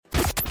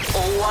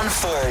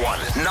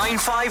0141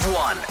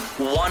 951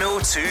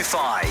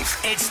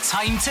 1025. It's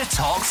time to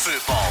talk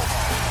football.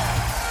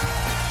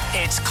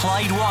 It's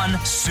Clyde One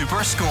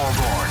Super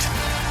Scoreboard.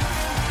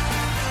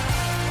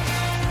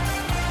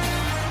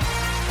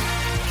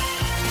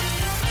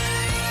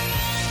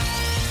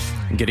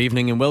 Good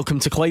evening and welcome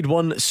to Clyde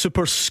One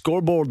Super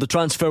Scoreboard. The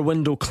transfer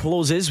window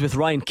closes with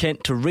Ryan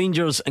Kent to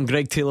Rangers and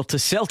Greg Taylor to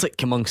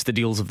Celtic amongst the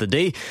deals of the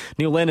day.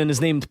 Neil Lennon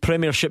is named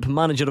Premiership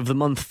Manager of the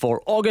Month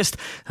for August,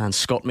 and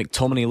Scott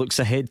McTominay looks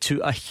ahead to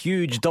a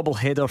huge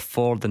double-header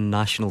for the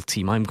national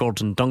team. I'm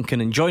Gordon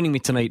Duncan, and joining me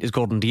tonight is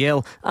Gordon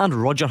Dalziel and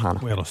Roger Hannah.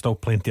 Well, there's still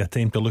plenty of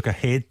time to look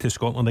ahead to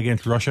Scotland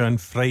against Russia on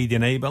Friday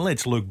night, but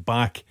let's look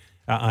back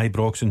at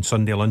Ibrox on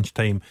Sunday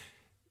lunchtime.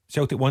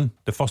 Celtic won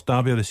the first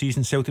derby of the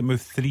season. Celtic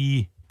moved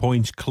 3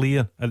 points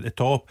clear at the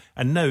top,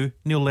 and now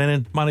Neil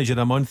Lennon, Manager of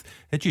the Month.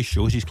 It just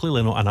shows he's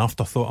clearly not an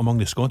afterthought among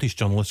the Scottish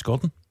journalists,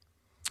 Gordon.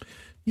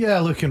 Yeah,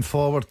 looking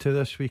forward to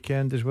this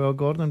weekend as well,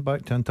 Gordon.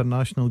 Back to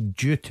international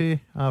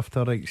duty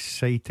after an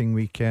exciting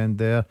weekend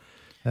there.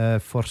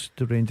 First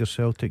Rangers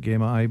Celtic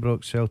game at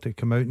Ibrox. Celtic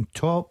come out on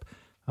top,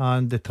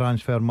 and the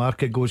transfer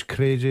market goes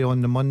crazy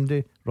on the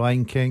Monday.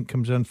 Ryan Kent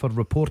comes in for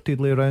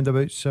reportedly around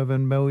about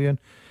 7 million.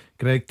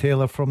 Greg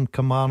Taylor from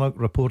Kilmarnock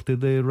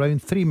reportedly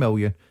around 3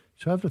 million.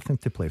 So everything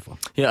to play for.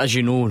 Yeah, as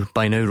you know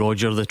by now,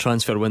 Roger, the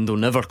transfer window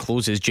never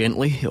closes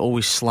gently. It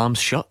always slams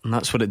shut, and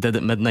that's what it did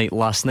at midnight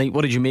last night.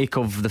 What did you make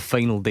of the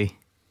final day?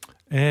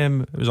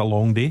 It was a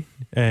long day,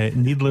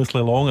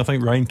 needlessly long. I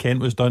think Ryan Kent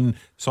was done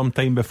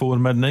sometime before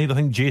midnight. I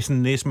think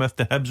Jason Naismith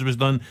to Hibs was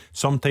done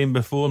sometime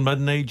before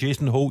midnight.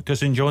 Jason Holt to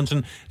St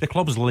Johnstone. The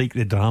clubs like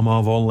the drama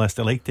of all this.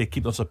 They like to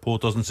keep their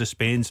supporters in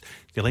suspense.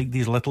 They like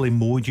these little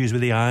emojis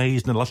with the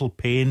eyes and a little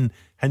pen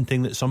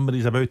hinting that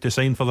somebody's about to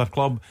sign for their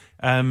club.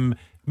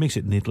 Makes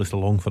it needlessly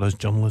long for us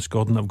journalists,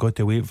 Gordon. I've got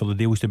to wait for the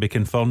deals to be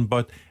confirmed,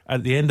 but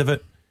at the end of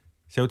it,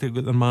 Celtic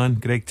got their man,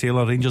 Greg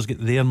Taylor. Rangers get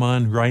their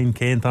man, Ryan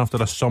Kent,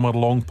 after a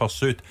summer-long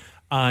pursuit.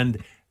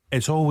 And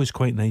it's always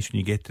quite nice when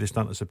you get to the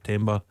start of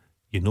September.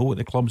 You know what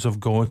the clubs have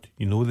got,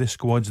 you know the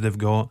squads they've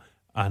got,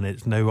 and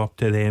it's now up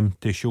to them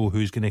to show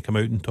who's going to come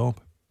out on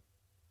top.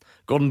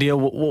 Gordon Dalziel,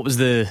 what was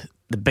the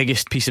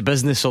biggest piece of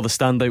business, or the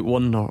standout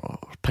one, or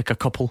pick a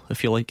couple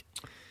if you like?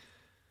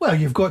 Well,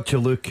 you've got to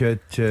look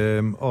at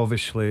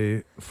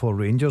obviously for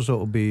Rangers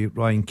it'll be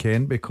Ryan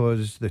Kent,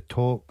 because the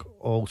talk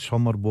all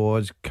summer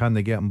was, can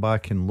they get him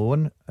back in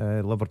loan?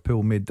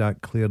 Liverpool made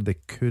that clear they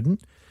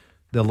couldn't.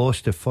 They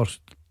lost the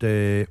first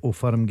Old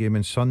Firm game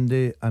on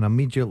Sunday and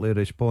immediately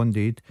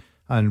responded,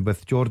 and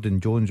with Jordan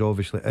Jones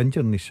obviously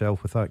injuring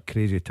himself with that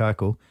crazy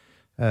tackle,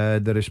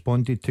 they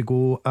responded to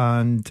go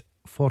and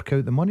fork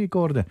out the money,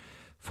 Gordon.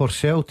 For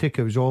Celtic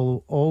it was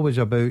always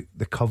about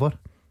the cover.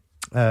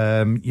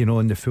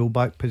 In the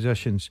full-back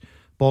positions.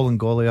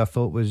 Bolingoli I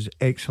thought was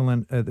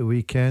excellent at the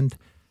weekend.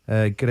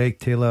 Greg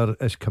Taylor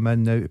has come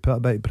in now to put a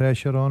bit of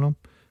pressure on him.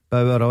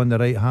 Bauer on the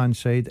right hand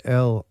side.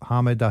 El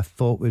Hamid I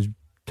thought was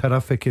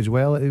terrific as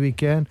well at the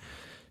weekend,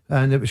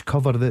 and it was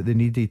cover that they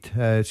needed,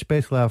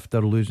 especially after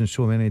losing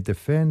so many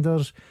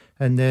defenders.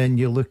 And then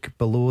you look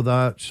below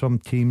that, some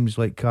teams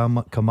like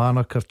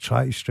Kilmarnock are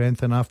trying to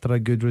strengthen after a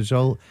good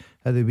result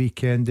at the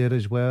weekend there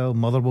as well.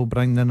 Motherwell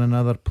bring in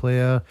another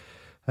player.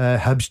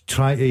 Hibs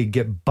try to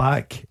get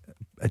back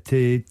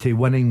to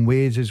winning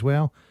ways as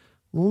well.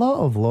 Lot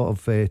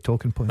of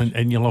talking points.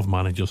 And you love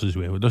managers as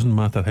well. It doesn't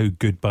matter how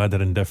good, bad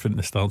or indifferent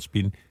the start's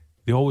been.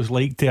 They always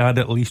like to add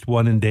at least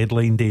one in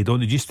deadline day, don't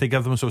they? Just to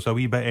give themselves a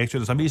wee bit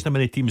extra. It's amazing how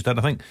many teams did.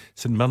 I think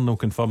St Mirren will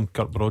confirm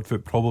Kirk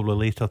Broadfoot probably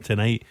later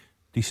tonight.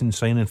 Decent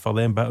signing for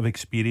them, bit of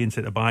experience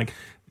at the back.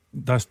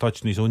 That's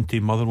touching his own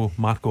team. Motherwell,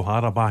 Mark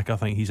O'Hara back. I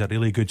think he's a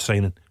really good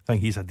signing. I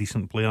think he's a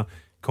decent player.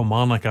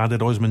 Kilmarnock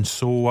added Osman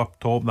Sow up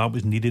top. That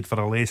was needed for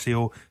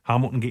Alessio.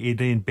 Hamilton get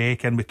Adrian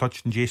Beck in. We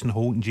touched on Jason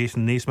Holt and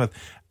Jason Naismith.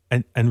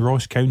 And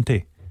Ross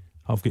County,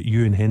 I've got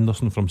Ewan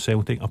Henderson from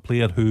Celtic, a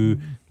player who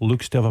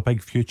looks to have a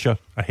big future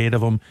ahead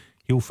of him.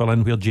 He'll fill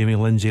in where Jamie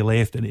Lindsay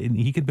left, and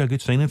he could be a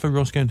good signing for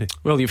Ross County.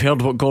 Well, you've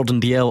heard what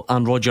Gordon Dalziel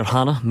and Roger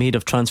Hannah made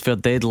of transfer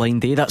deadline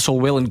day. That's all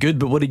well and good,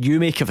 but what did you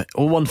make of it?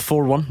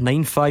 0141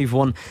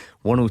 951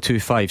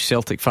 1025.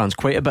 Celtic fans,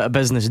 quite a bit of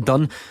business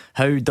done.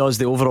 How does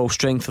the overall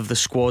strength of the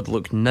squad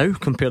look now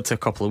compared to a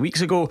couple of weeks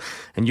ago?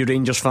 And you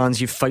Rangers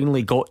fans, you've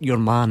finally got your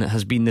man. It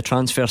has been the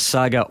transfer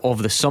saga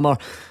of the summer.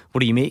 What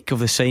do you make of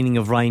the signing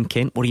of Ryan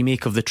Kent? What do you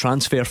make of the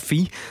transfer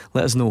fee?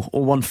 Let us know.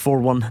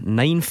 0141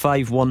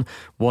 951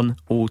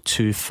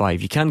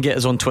 1025. You can get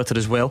us on Twitter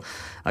as well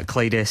at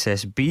Clyde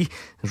SSB.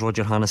 As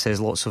Roger Hannah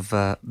says, lots of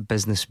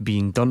business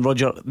being done.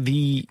 Roger,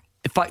 the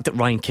fact that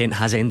Ryan Kent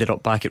has ended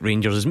up back at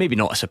Rangers is maybe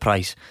not a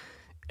surprise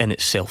in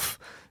itself.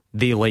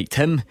 They liked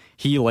him,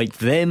 he liked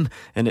them,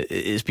 and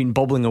it's been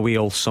bubbling away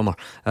all summer.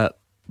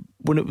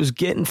 When it was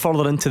getting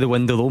further into the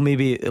window, though,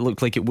 maybe it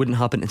looked like it wouldn't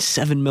happen. And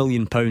 £7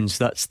 million,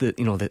 that's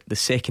the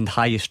second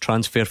highest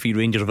transfer fee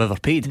Rangers have ever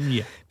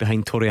paid,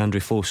 behind Torre Andre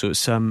Flo. So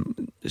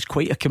it's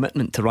quite a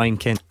commitment to Ryan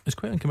Kent. It's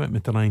quite a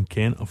commitment to Ryan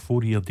Kent, a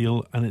 4-year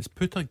deal, and it's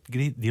put a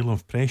great deal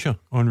of pressure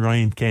on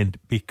Ryan Kent,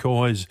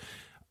 because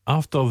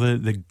after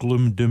the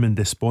gloom, doom and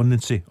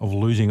despondency of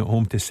losing at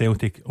home to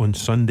Celtic on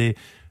Sunday,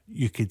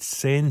 you could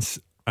sense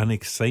an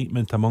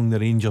excitement among the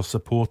Rangers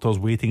supporters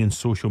waiting in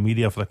social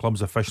media for the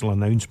club's official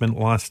announcement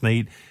last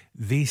night.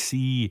 They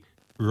see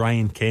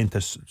Ryan Kent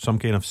as some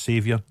kind of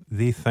saviour.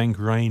 They think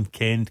Ryan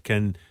Kent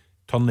can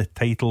turn the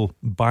title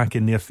back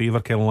in their favour.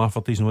 Kevin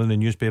Lafferty's in one of the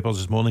newspapers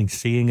this morning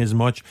saying as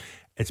much.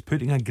 It's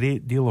putting a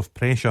great deal of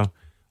pressure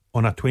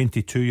on a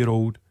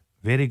 22-year-old,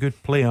 very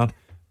good player,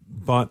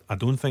 but I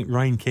don't think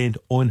Ryan Kent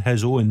on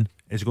his own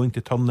is going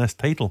to turn this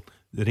title.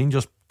 The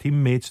Rangers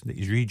teammates that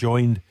he's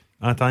rejoined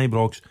at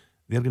Ibrox,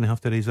 they're going to have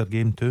to raise their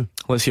game too.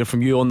 Let's hear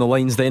from you on the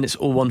lines then. It's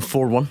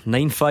 0141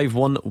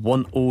 951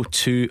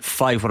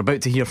 1025. We're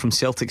about to hear from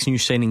Celtic's new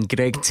signing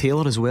Greg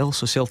Taylor as well.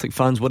 So Celtic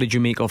fans, what did you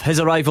make of his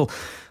arrival?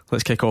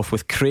 Let's kick off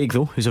with Craig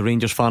though, who's a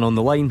Rangers fan on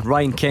the line.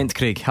 Ryan Kent,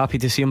 Craig, happy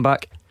to see him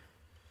back?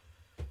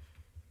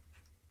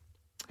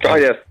 Oh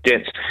yeah,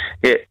 gents.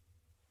 Yeah.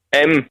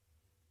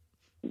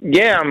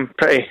 Yeah, I'm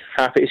pretty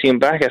happy to see him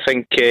back. I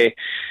think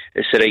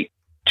it's the right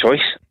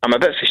choice. I'm a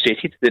bit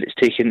frustrated that it's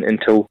taken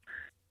until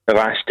the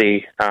last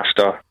day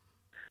after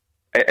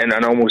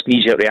an almost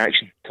knee-jerk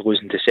reaction to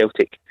losing to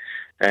Celtic.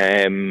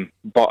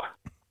 But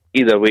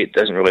either way, it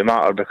doesn't really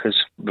matter because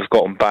we've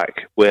got him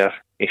back where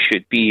he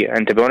should be.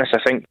 And to be honest,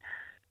 I think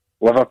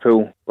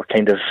Liverpool were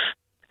kind of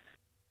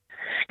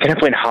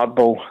playing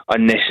hardball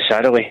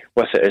unnecessarily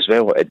with it as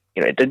well. It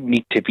didn't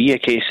need to be a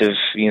case of,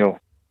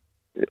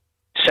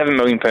 £7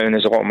 million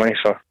is a lot of money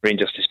for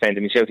Rangers to spend.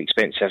 I mean, Celtic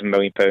spent £7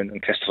 million on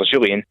Christopher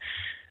Julian,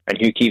 and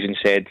Hugh Keevan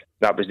said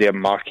that was their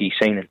marquee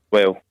signing.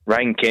 Well,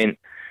 Ryan Kent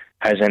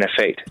has in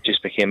effect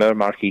just became our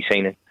marquee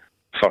signing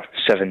for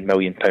 £7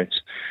 million.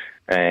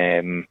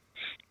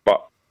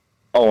 But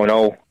all in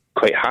all,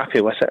 quite happy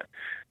with it.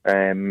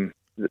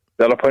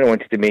 The other point I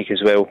wanted to make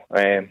as well,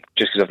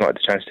 just because I've not had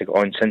the chance to get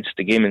on since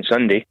the game on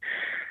Sunday,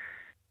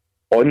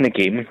 on the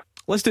game.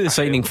 Let's do the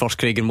signing first,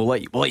 Craig, and we'll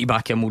let you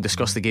back in. We'll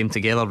discuss the game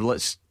together.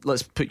 Let's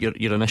put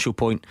your initial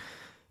point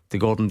to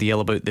Gordon Dalziel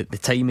about the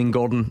timing,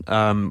 Gordon.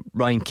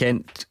 Ryan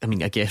Kent, I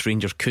mean, I guess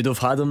Rangers could have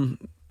had him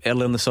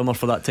earlier in the summer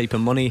for that type of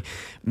money.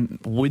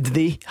 Would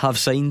they have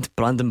signed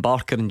Brandon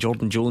Barker and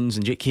Jordan Jones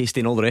and Jake Hastie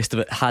and all the rest of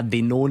it had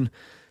they known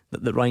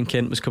that Ryan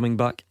Kent was coming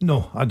back?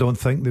 No, I don't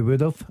think they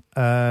would have.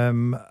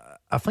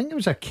 I think it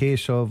was a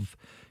case of,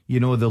 they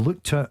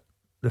looked at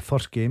the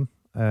first game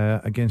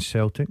against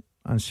Celtic,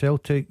 and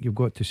Celtic, you've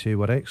got to say,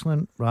 were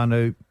excellent, ran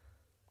out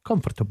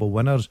comfortable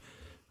winners,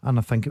 and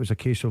I think it was a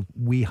case of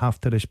we have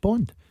to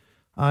respond.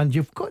 And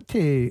you've got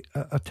to,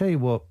 I tell you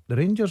what, the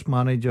Rangers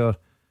manager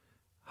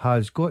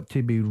has got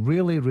to be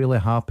really, really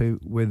happy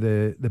with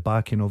the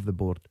backing of the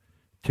board.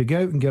 To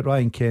go out and get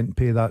Ryan Kent,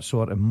 pay that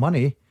sort of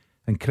money,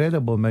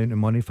 incredible amount of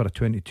money for a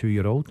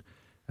 22-year-old,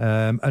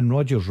 and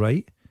Roger's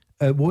right,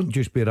 it won't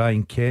just be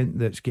Ryan Kent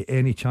that's got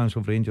any chance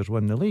of Rangers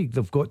winning the league.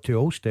 They've got to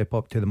all step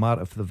up to the mark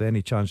if they've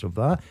any chance of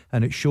that.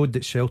 And it showed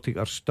that Celtic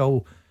are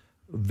still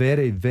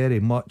very,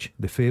 very much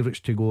the favourites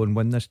to go and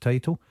win this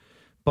title.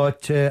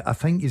 But I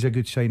think he's a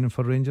good signing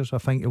for Rangers. I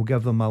think he'll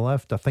give them a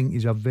lift. I think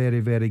he's a very,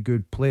 very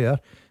good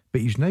player.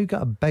 But he's now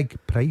got a big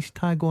price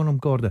tag on him,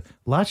 Gordon.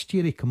 Last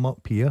year he came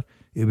up here,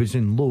 he was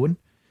in loan.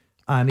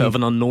 And bit of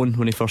an unknown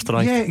when he first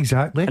arrived. Yeah,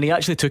 exactly. And he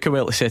actually took a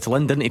while to settle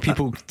in, didn't he?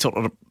 People sort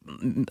of,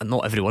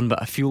 not everyone,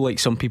 but I feel like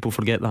some people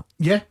forget that.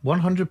 Yeah,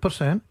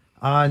 100%.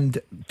 And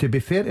to be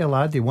fair to the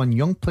lad, he won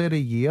Young Player of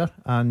the Year,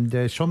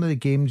 and some of the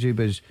games he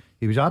was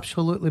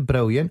absolutely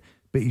brilliant.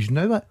 But he's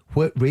now at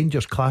what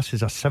Rangers class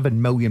as a £7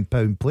 million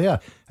player.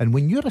 And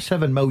when you're a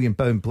 £7 million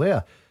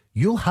player,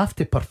 you'll have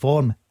to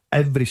perform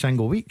every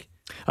single week.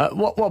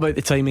 What about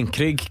the timing?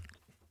 Craig,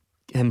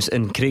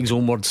 in Craig's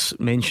own words,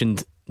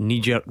 mentioned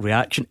knee-jerk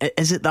reaction.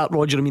 Is it that,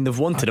 Roger? I mean, they've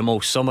wanted him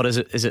all summer. Is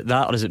it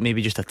that, or is it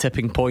maybe just a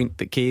tipping point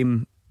that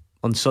came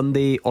on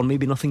Sunday, or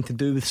maybe nothing to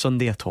do with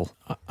Sunday at all?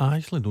 I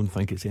actually don't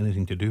think it's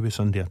anything to do with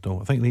Sunday at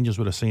all. I think Rangers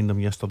would have signed him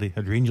yesterday.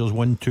 Had Rangers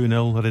won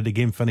 2-0 or had the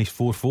game finished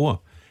 4-4.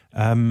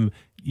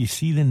 You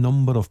see the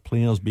number of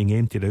players being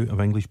emptied out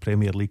of English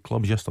Premier League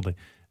clubs yesterday.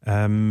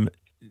 The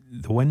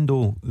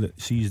window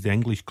that sees the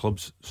English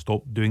clubs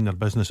stop doing their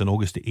business on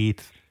August the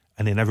 8th,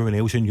 and then everyone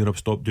else in Europe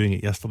stopped doing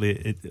it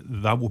yesterday,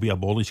 that will be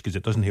abolished because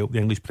it doesn't help the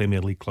English Premier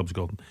League clubs,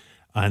 Gordon.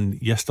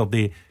 And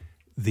yesterday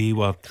they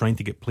were trying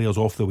to get players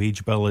off the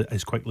wage bill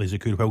as quickly as they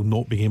could while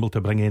not being able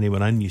to bring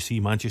anyone in. You see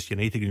Manchester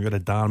United getting rid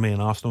of Darmy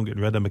and Arsenal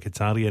getting rid of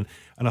Mkhitaryan,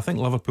 and I think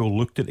Liverpool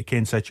looked at the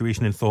Kent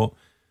situation and thought,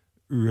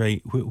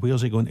 right,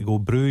 where's he going to go?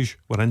 Bruges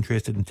were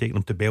interested in taking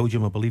him to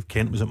Belgium. I believe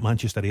Kent was at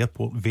Manchester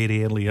Airport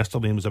very early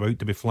yesterday and was about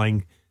to be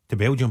flying to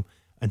Belgium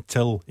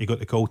until he got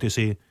the call to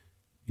say,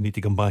 you need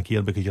to come back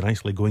here because you're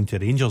actually going to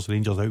Rangers.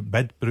 Rangers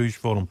outbid Bruges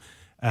for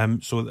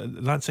him. So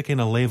that's the kind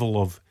of level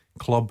of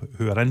club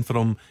who are in for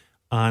him.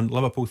 And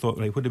Liverpool thought,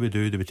 right, what do we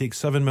do? Do we take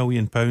 £7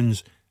 million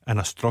and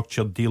a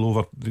structured deal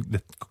over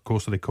the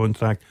course of the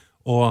contract,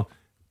 or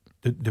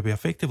do we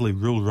effectively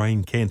rule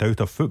Ryan Kent out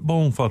of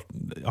football for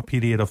a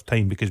period of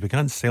time because we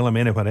can't sell him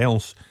anywhere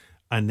else,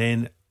 and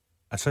then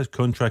as his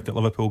contract at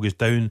Liverpool goes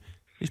down,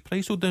 his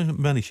price will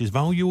diminish, his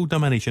value will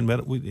diminish, and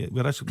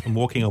we're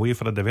walking away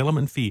for a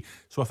development fee.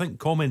 So I think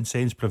common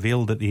sense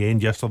prevailed at the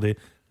end yesterday.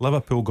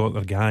 Liverpool got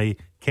their guy,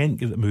 Kent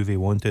got the move he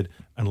wanted,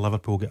 and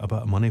Liverpool get a bit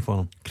of money for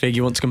him. Craig,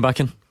 you want to come back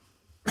in?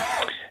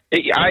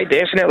 I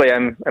definitely. I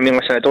mean,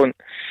 listen, I don't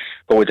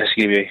always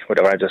disagree with what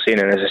the lads are saying,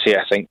 and as I say,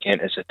 I think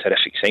Kent is a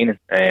terrific signing.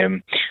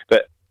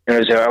 But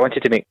I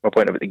wanted to make my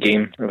point about the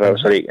game, if I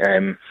was right.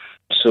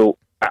 So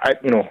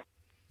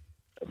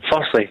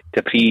firstly,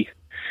 to prefix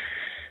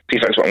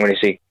what I'm going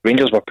to say,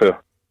 Rangers were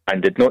poor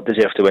and did not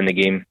deserve to win the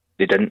game.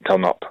 They didn't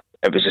turn up.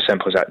 It was as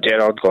simple as that.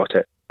 Gerrard got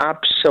it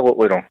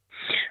absolutely wrong.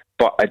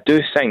 But I do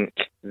think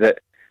that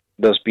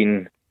there's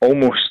been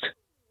almost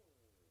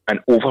an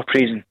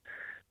overpraising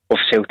of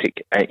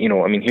Celtic.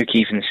 Hugh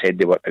Keevan said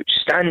they were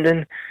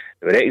outstanding,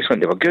 they were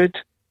excellent, they were good.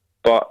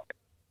 But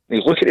you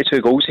look at the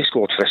 2 goals they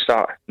scored for a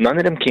start, none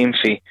of them came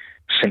for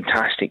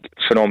fantastic,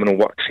 phenomenal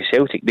work for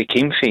Celtic. They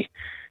came for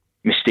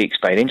mistakes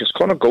by Rangers.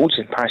 Connor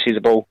Goldson passes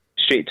the ball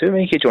straight to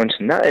Mikey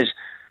Johnson. That is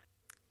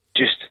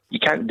just, you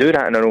can't do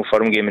that in an Old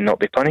Firm game and not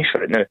be punished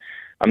for it. Now,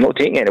 I'm not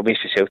taking it away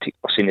for Celtic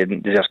or saying they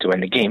didn't deserve to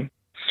win the game,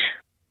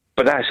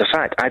 but that is a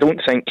fact. I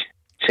don't think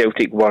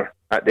Celtic were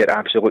at their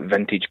absolute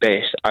vintage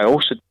best. I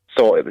also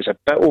thought it was a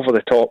bit over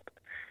the top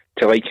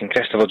to liken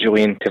Christopher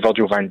Julian to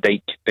Virgil van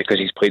Dijk because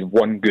he's played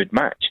one good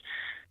match.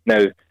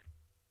 Now,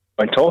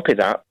 on top of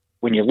that,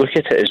 when you look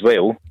at it as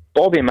well,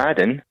 Bobby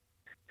Madden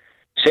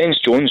sends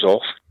Jones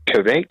off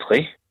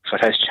correctly for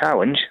his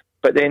challenge,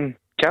 but then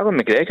Callum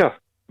McGregor,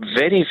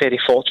 very, very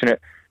fortunate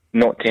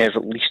not to have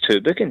at least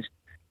 2 bookings.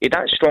 He had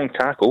that strong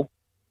tackle,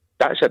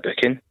 that's a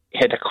booking. He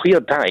had a clear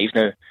dive.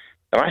 Now,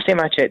 the last time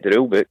I checked the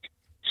rule book,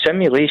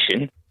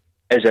 simulation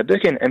is a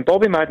booking, and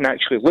Bobby Madden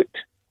actually looked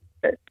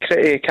at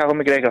Callum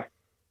McGregor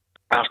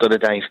after the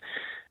dive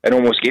and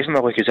almost gave him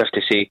a look as if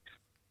to say,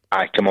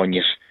 come on,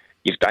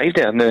 you've dived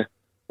there. Now,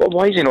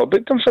 why has he not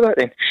booked him for that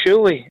then?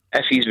 Surely,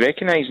 if he's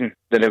recognising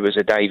that it was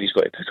a dive, he's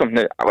got to book him.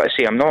 Now, let's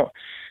say I'm not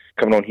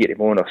coming on here to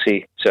moan or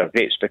say Sir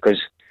Grates because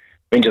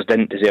Rangers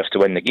didn't deserve to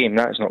win the game.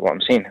 That's not what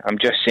I'm saying. I'm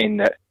just saying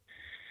that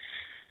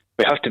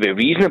we have to be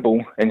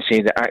reasonable and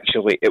say that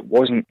actually it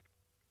wasn't,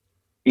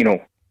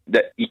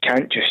 that you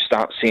can't just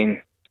start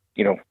saying,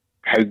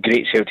 how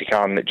great Celtic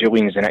are and that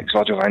Julian's the next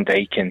Virgil van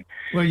Dijk and,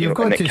 and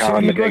that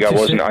Callum McGregor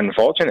wasn't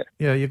unfortunate.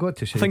 Yeah, you got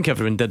to say. I think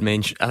everyone did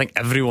mention. I think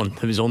everyone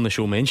who was on the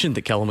show mentioned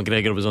that Callum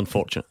McGregor was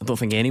unfortunate. I don't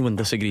think anyone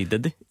disagreed,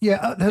 did they?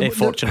 Yeah,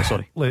 fortunate.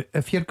 Sorry. Look,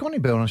 if you're going to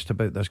be honest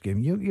about this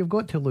game, you've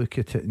got to look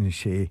at it and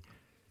say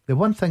the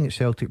one thing that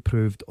Celtic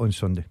proved on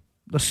Sunday,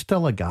 there's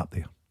still a gap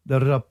there.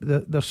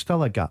 There's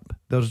still a gap.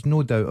 There's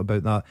no doubt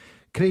about that.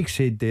 Craig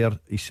said there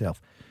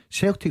himself,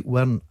 Celtic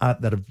weren't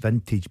at their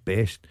vintage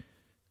best.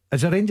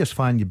 As a Rangers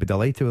fan, you'd be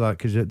delighted with that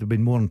because it'd have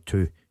been more than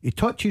 2. He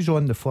touches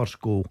on the first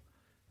goal,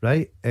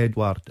 right,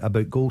 Edward,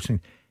 about Goldson.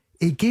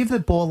 He gave the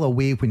ball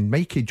away when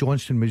Mikey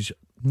Johnson was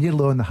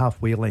nearly on the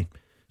halfway line.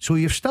 So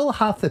you've still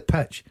half the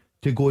pitch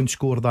to go and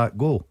score that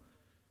goal.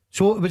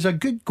 So it was a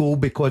good goal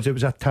because it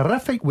was a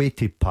terrific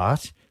weighted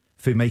pass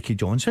for Mikey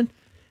Johnson.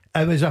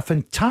 It was a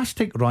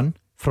fantastic run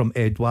from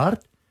Edward.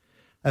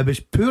 It was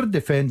poor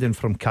defending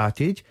from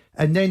Cottage.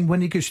 And then when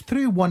he goes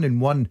through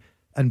 1-1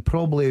 and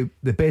probably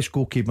the best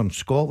goalkeeper in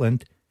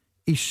Scotland,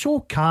 he's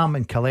so calm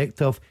and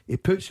collective, he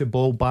puts the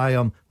ball by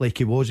him like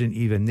he wasn't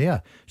even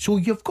there. So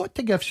you've got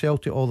to give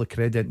Celtic all the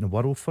credit in the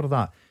world for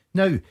that.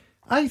 Now,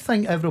 I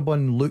think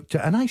everyone looked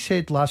at, and I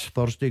said last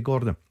Thursday,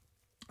 Gordon,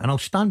 and I'll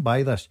stand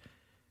by this,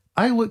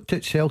 I looked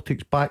at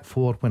Celtic's back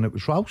 4 when it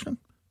was Ralston,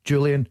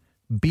 Julian,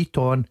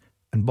 Beaton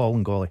and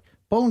Bolingoli.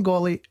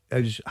 Bolingoli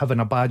is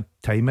having a bad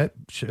time.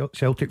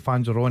 Celtic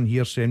fans are on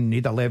here saying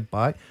need a left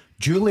back.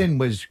 Julian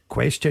was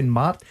question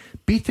marked.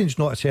 Beaton's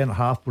not a centre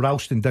half.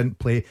 Ralston didn't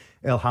play.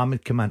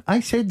 Elhamed came in.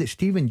 I said that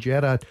Steven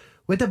Gerrard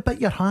would have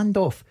bit your hand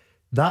off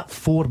that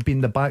 4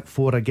 being the back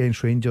 4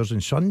 against Rangers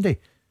on Sunday,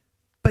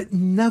 but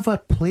never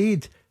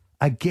played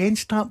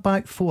against that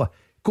back 4.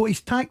 Got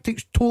his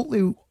tactics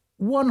totally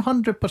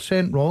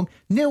 100% wrong.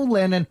 Neil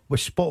Lennon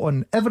was spot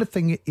on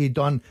everything he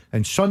done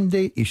on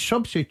Sunday. His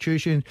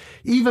substitution,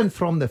 even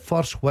from the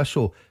first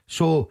whistle.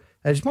 So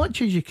as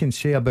much as you can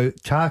say about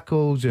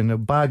tackles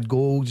and bad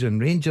goals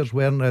and Rangers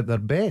weren't at their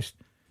best,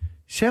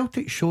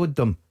 Celtic showed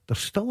them there's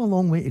still a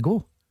long way to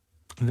go.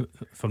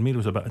 For me, it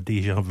was a bit of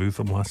deja vu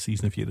from last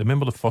season. If you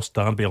remember the first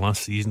derby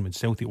last season when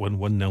Celtic won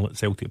 1-0 at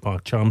Celtic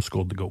Park, Charm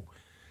scored the goal.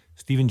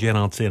 Steven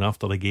Gerrard saying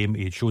after the game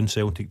he had shown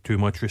Celtic too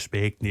much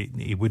respect,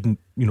 he wouldn't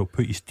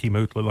put his team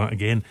out like that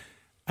again.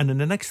 And in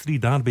the next 3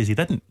 derbies he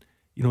didn't.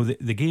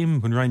 The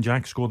game when Ryan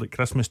Jack scored at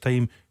Christmas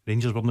time,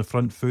 Rangers were on the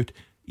front foot.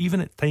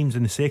 Even at times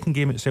in the second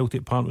game at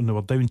Celtic Park when they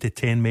were down to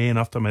 10 men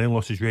after Manel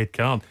lost his red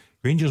card,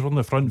 Rangers were on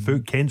the front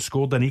foot. Kent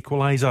scored an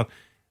equaliser.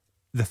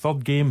 The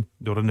third game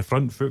they were on the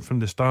front foot from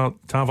the start.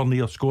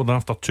 Tavernier scored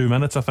after 2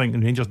 minutes, I think,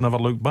 and Rangers never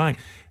looked back.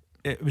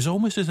 It was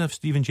almost as if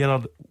Steven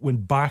Gerrard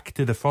went back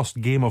to the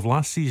first game of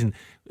last season.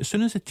 As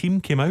soon as the team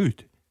came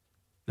out,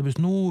 there was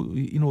no,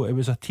 it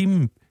was a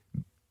team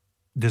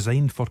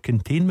designed for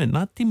containment.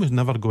 That team was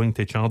never going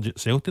to charge at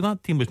Celtic.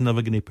 That team was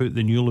never going to put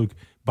the new look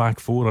back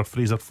four or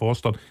Fraser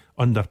Forster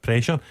under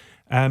pressure.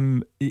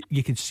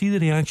 You could see the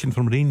reaction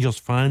from Rangers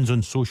fans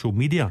on social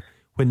media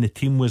when the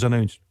team was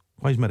announced.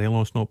 Why is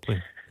Morelos not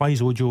playing? Why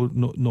is Ojo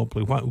not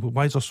playing?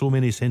 Why is there so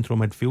many central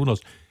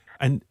midfielders?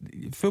 And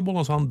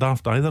footballers aren't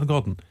daft either,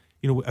 Gordon.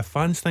 You know, if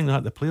fans think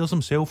that, the players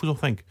themselves will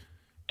think,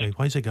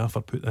 why is the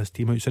gaffer put this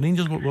team out? So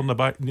Rangers were on the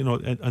back, you know,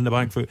 in the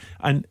back foot.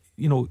 And,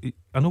 you know,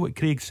 I know what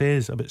Craig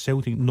says about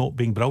Celtic not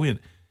being brilliant.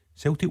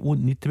 Celtic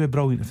won't need to be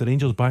brilliant if the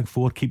Rangers back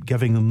four keep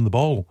giving them the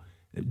ball.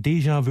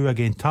 Deja vu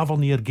again.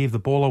 Tavernier gave the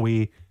ball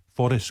away.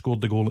 Forrest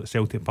scored the goal at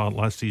Celtic Park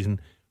last season.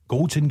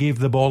 Goldson gave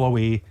the ball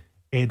away.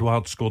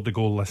 Edouard scored the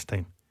goal this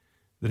time.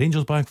 The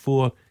Rangers back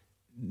four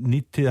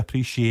need to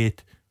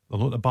appreciate they're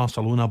not the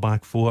Barcelona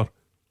back four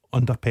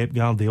under Pep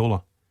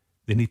Guardiola.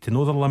 They need to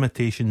know their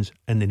limitations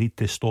and they need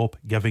to stop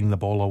giving the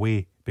ball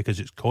away because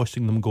it's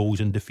costing them goals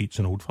and defeats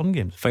in Old Firm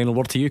games. Final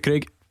word to you,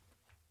 Craig.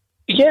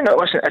 Yeah, no,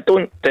 listen, I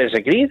don't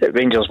disagree that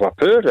Rangers were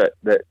poor, that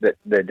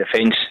the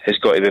defence has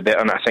got to be better.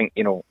 And I think,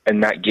 you know, in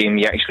that game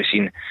you actually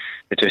seen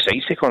the two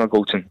sides take on a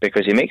Goldson,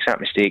 because he makes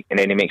that mistake and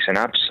then he makes an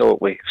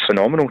absolutely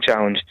phenomenal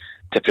challenge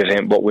to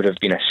prevent what would have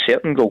been a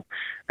certain goal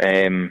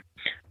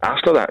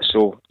after that.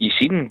 So you've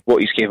seen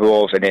what he's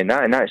capable of, and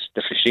that's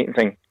the frustrating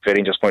thing for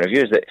Rangers' point of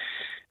view, is that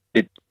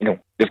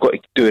they've got to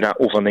do that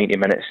over 90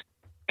 minutes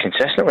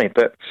consistently.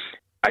 But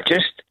I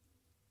just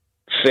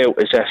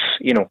felt as if,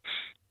 you know,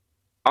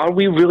 are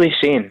we really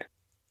saying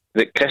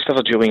that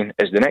Christopher Jullien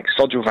is the next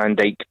Virgil van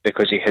Dijk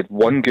because he had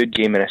one good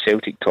game in a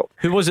Celtic top?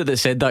 Who was it that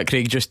said that,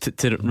 Craig, just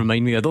to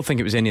remind me? I don't think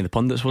it was any of the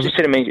pundits, was just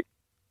it? To remind you,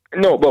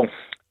 no, well,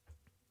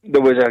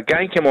 there was a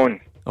guy come on.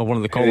 Oh, one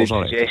of the callers, who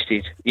had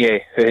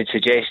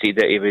suggested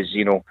that he was,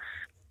 you know,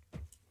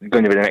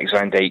 going to be the next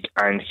Van Dijk,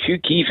 and Hugh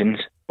Keevins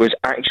was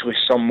actually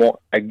somewhat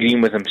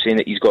agreeing with him, saying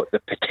that he's got the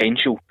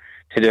potential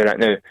to do that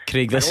now.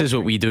 Craig, this is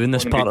what we do in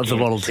this part of the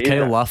world.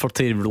 Kyle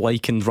Lafferty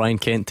likened Ryan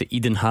Kent to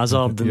Eden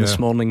Hazard in this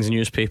morning's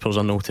newspapers,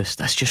 I noticed.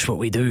 That's just what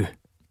we do.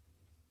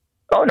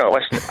 Oh no,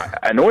 listen,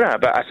 I know that,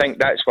 but I think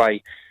that's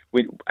why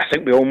I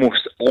think we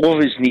almost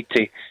always need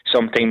to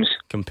sometimes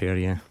compare,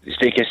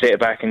 take a step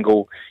back and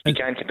go, you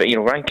can't compare. You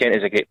know, Ryan Kent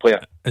is a great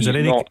player. Is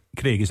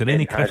there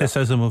any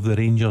criticism of the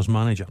Rangers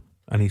manager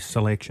and his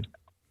selection?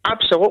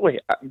 Absolutely.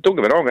 Don't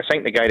get me wrong, I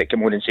think the guy that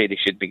came on and said he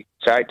should be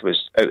sacked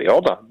was out of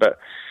order, but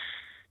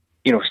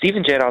you know,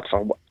 Steven Gerrard,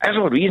 for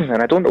whatever reason,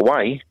 and I don't know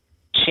why,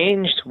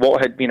 changed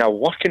what had been a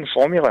working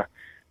formula,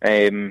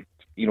 you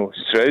know,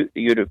 throughout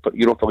the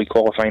Europa League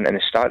qualifying and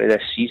the start of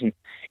this season.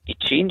 He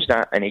changed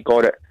that and he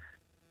got it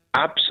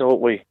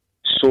absolutely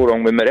so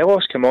wrong. When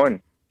Morelos came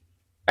on,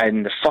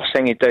 and the first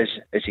thing he does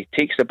is he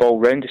takes the ball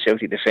round the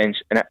Celtic defence,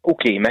 and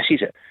he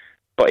misses it,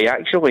 but he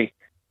actually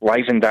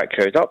livened that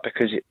crowd up,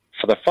 because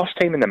for the first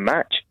time in the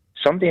match,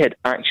 somebody had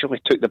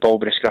actually took the ball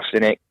by the scruff of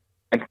the neck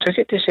and took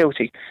it to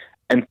Celtic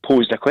and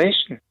posed a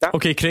question.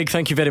 Okay, Craig,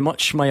 thank you very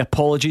much. My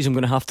apologies, I'm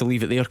going to have to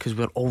leave it there because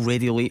we're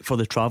already late for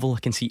the travel.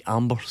 I can see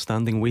Amber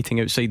standing waiting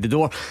outside the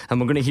door, and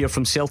we're going to hear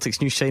from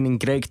Celtic's new signing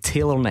Greg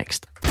Taylor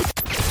next.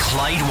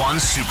 Clyde One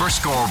Super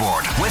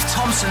Scoreboard with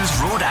Thompson's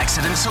Road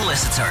Accident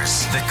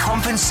Solicitors. The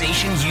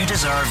compensation you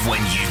deserve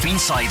when you've been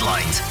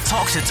sidelined.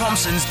 Talk to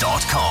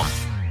Thompsons.com.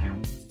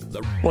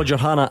 Roger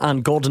Hannah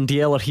and Gordon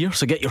DL are here,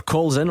 so get your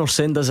calls in or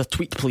send us a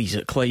tweet please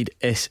at Clyde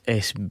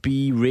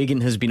SSB. Reagan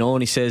has been on.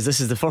 He says,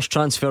 this is the first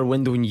transfer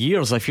window in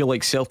years. I feel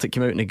like Celtic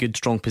came out in a good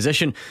strong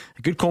position,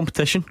 a good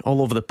competition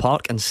all over the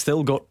park, and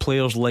still got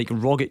players like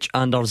Rogic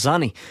and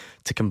Arzani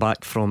to come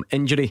back from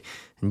injury.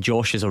 And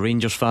Josh is a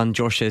Rangers fan.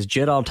 Josh says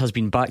Gerrard has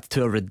been backed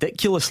to a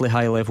ridiculously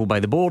high level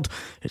by the board.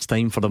 It's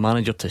time for the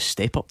manager to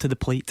step up to the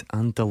plate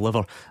and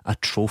deliver a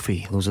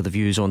trophy. Those are the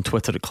views on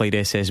Twitter at Clyde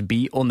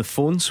SSB. On the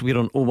phones, we're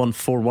on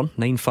 0141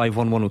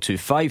 951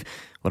 1025.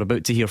 We're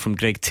about to hear from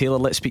Greg Taylor.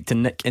 Let's speak to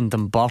Nick in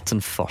Dumbarton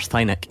first.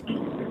 Hi, Nick.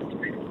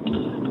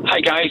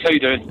 Hi guys, how you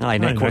doing? Hi,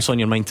 Nick. What's on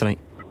your mind tonight?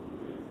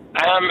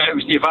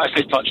 You've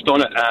actually touched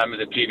on it with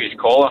the previous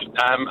caller.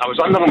 I was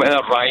wondering whether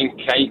Ryan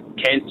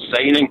Kent's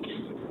signing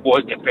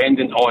was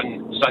dependent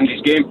on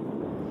Sunday's game.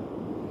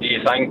 Do you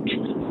think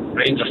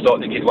Rangers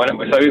thought they could win it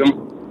without him,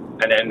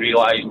 and then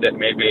realised that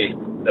maybe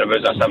there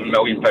was a £7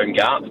 million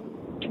gap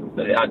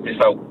that they had to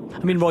fill?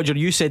 I mean, Roger,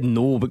 you said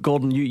no, but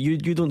Gordon, you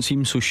don't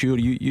seem so sure.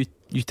 You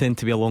tend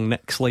to be along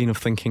Nick's line of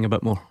thinking a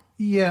bit more.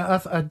 Yeah,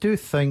 I do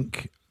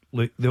think,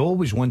 look, they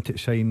always wanted to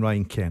sign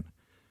Ryan Kent,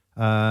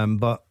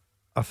 but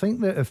I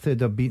think that if they'd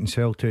have beaten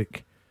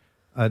Celtic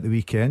at the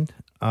weekend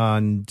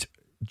and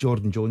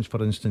Jordan Jones,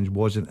 for instance,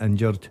 wasn't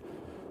injured,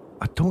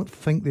 I don't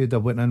think they'd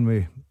have went in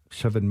with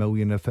 7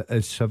 million, if it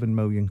is 7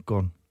 million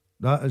gone.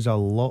 That is a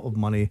lot of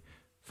money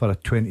for a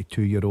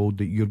 22-year-old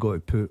that you're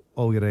going to put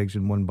all your eggs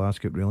in one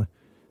basket, really.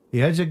 He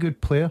is a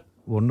good player,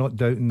 we're not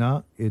doubting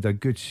that. He had a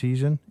good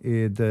season.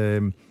 He had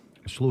a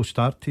slow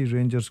start to his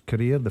Rangers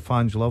career. The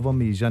fans love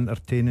him. He's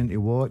entertaining to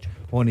watch.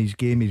 On his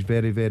game, he's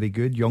very, very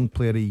good. Young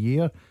player of the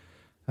year.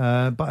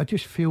 But I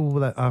just feel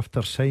that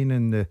after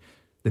signing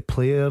the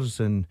players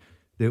and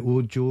the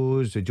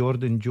Ojos, the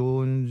Jordan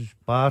Jones,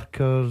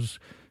 Barkers.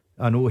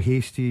 I know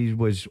Hasties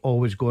was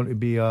always going to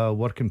be a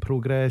work in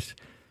progress.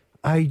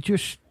 I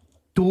think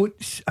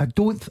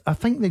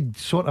they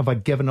sort of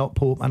had given up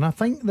hope, and I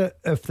think that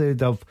if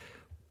they'd have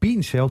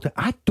beaten Celtic,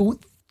 I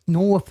don't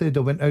know if they'd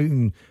have went out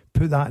and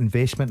put that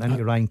investment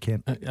into Ryan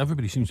Kent.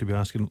 Everybody seems to be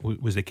asking,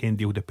 was the Kent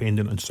deal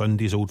dependent on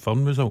Sunday's Old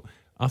Firm result?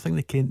 I think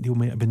the Kent deal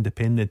might have been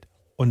dependent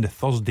on the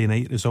Thursday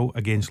night result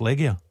against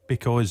Legia,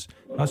 because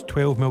that's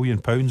 £12 million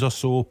or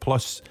so,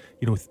 plus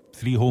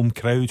 3 home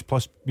crowds,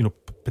 plus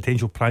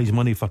potential prize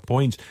money for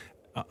points.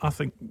 I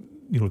think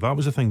that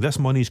was the thing. This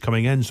money's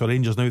coming in, so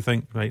Rangers now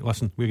think, right,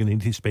 listen, we're going to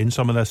need to spend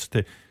some of this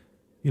to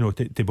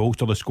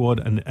bolster the squad,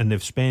 and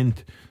they've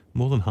spent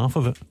more than half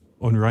of it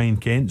on Ryan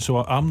Kent.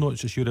 So I'm not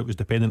so sure it was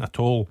dependent at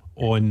all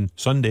on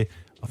Sunday.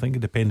 I think it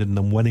depended on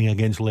them winning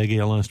against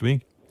Legia last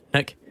week.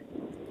 Nick?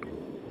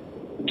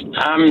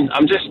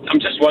 I'm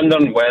just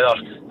wondering whether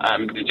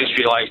they just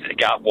realised the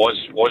gap was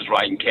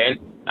Ryan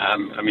Kent.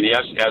 I mean, he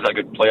is a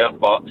good player,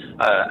 but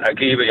I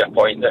agree with your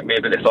point that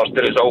maybe the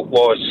Thursday result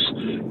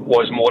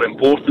was more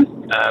important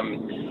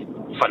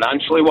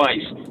financially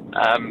wise.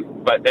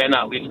 But then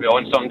that leads me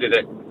on somebody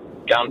that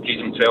guarantees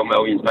him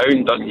 £12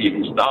 million doesn't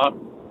even start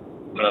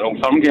in an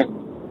Old Firm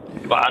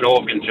game. But I know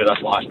I've been through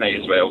this last night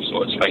as well,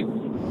 so it's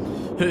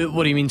fine.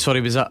 What do you mean?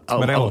 Sorry, was that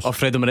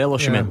Alfredo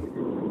Morelos? You meant?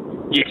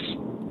 Yes.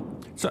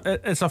 So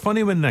it's a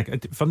funny one,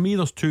 Nick. For me,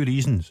 there's two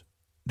reasons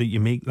that you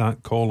make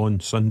that call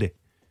on Sunday.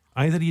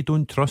 Either you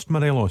don't trust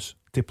Morelos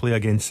to play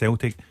against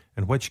Celtic,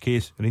 in which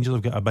case Rangers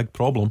have got a big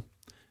problem,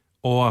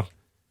 or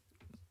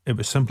it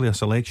was simply a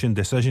selection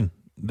decision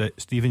that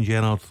Steven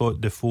Gerrard thought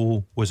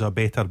Defoe was a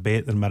better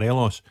bet than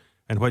Morelos,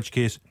 in which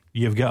case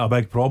you've got a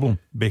big problem,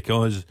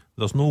 because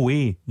there's no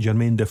way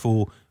Jermaine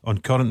Defoe, on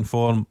current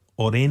form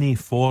or any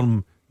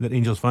form that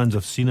Rangers fans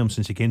have seen him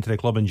since he came to the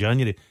club in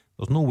January,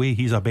 there's no way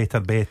he's a better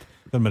bet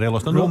than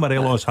Morelos. I know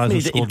Morelos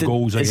hasn't scored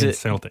goals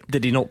against Celtic.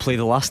 Did he not play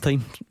the last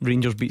time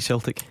Rangers beat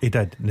Celtic? He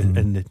did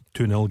in the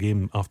 2-0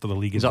 game after the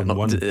league had been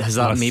won. Has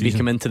that maybe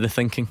come into the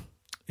thinking?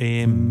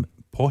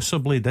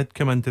 Possibly did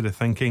come into the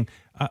thinking.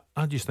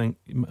 I just think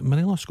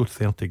Morelos scored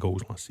 30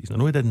 goals last season. I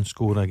know he didn't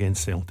score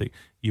against Celtic.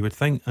 You would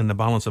think, in the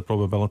balance of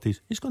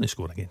probabilities, he's going to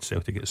score against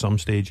Celtic at some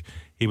stage.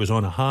 He was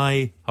on a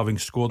high, having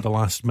scored the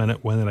last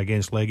minute winner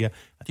against Legia.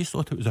 I just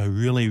thought it was a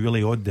really,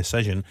 really odd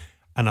decision.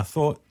 And I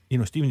thought,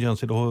 Steven Gerrard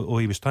said,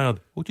 he was tired.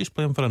 We'll just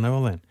play him for an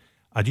hour then.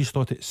 I just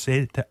thought it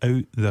sent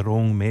out the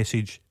wrong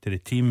message to the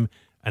team,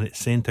 and it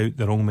sent out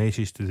the wrong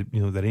message to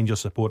the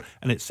Rangers support,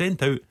 and it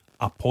sent out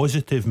a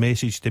positive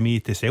message to me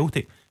to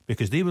Celtic,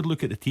 because they would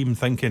look at the team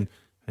thinking,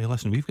 hey,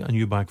 listen, we've got a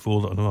new back four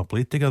that have never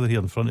played together here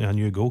in front of a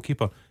new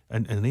goalkeeper,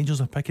 and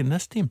Rangers are picking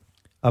this team.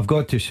 I've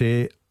got to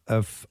say,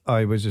 if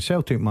I was a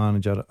Celtic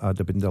manager, I'd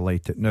have been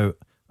delighted. Now,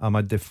 I'm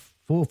a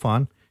Defoe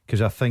fan,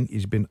 because I think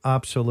he's been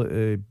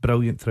absolutely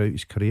brilliant throughout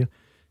his career.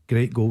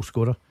 Great goal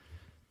scorer.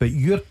 But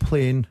you're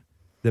playing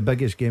the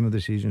biggest game of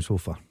the season so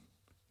far.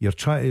 You're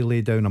trying to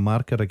lay down a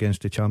marker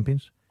against the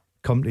champions.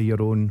 Come to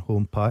your own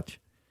home patch.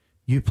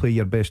 You play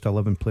your best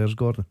 11 players,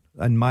 Gordon.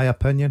 In my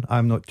opinion,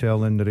 I'm not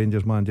telling the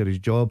Rangers manager his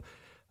job.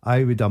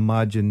 I would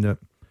imagine that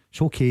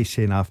it's okay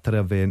saying after the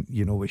event,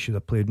 we should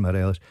have played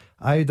Morelos.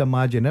 I'd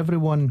imagine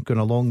everyone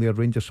going along there,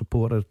 Rangers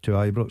supporter to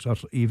Ibrox, or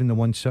even the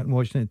ones sitting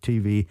watching it on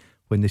TV,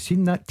 when they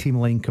seen that team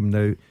line coming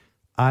out,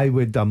 I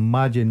would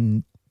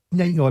imagine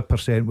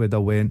 90% would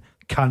have went,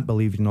 can't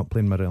believe you're not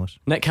playing Morelos.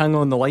 Nick, hang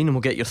on the line and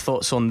we'll get your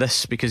thoughts on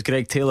this, because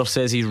Greg Taylor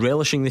says he's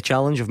relishing the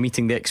challenge of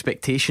meeting the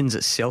expectations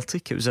at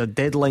Celtic. It was a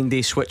deadline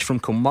day switch from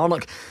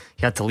Kilmarnock.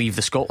 He had to leave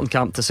the Scotland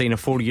camp to sign a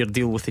 4-year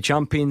deal with the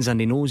champions, and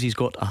he knows he's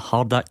got a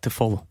hard act to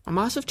follow. A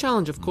massive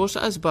challenge, of course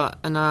it is, but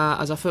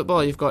as a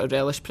footballer you've got to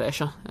relish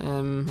pressure,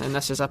 and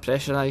this is a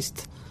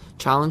pressurised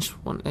challenge.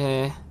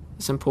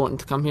 It's important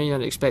to come here.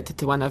 You're expected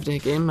to win every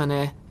game,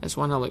 and it's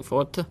one I look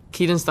forward to.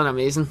 Kieran's done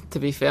amazing, to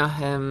be fair.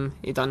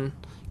 He done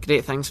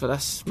great things for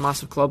this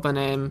massive club,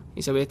 and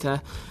he's away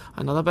to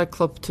another big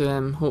club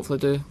to hopefully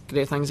do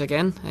great things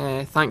again.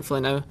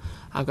 Thankfully now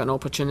I've got an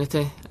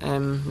opportunity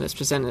that's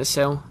presented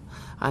itself,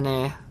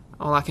 and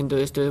all I can do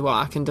is do what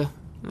I can do.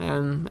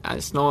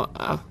 It's not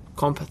a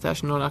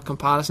competition or a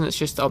comparison, it's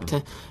just up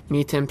to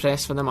me to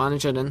impress for the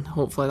manager, and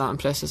hopefully that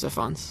impresses the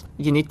fans.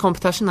 You need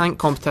competition. I think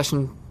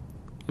competition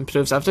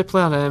improves every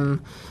player, and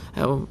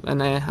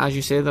as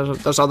you say,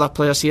 there's other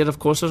players here, of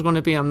course there's going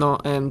to be. I'm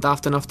not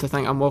daft enough to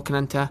think I'm walking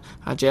into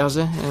a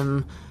jersey.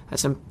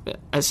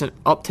 It's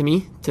up to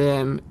me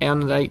to earn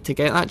the right to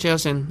get that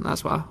jersey, and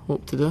that's what I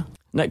hope to do.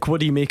 Nick,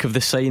 what do you make of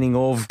the signing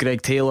of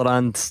Greg Taylor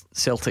and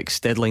Celtic's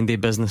deadline day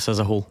business as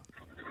a whole?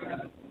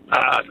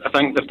 I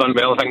think they've done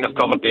well. I think they've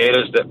covered the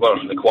areas that were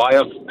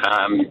required.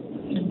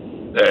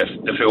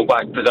 The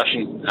full-back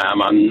position,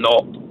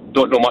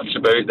 don't know much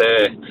about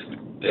the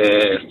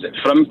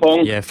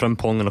Frimpong. Yeah,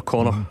 Frimpong and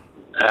O'Connor.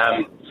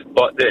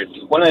 But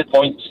one of the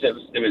points that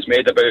was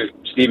made about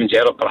Steven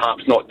Gerrard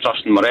perhaps not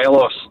trusting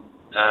Morelos,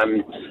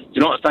 do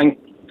you not think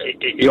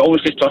he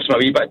always just trusts him a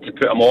wee bit to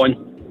put him on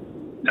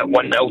at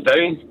 1-0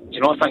 down? Do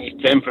you not think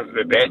his temperament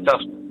would be better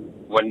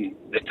when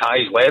the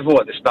tie's level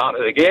at the start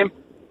of the game?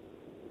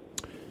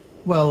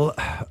 Well,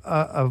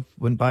 I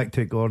went back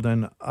to it,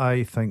 Gordon.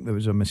 I think there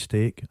was a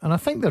mistake, and I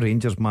think the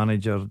Rangers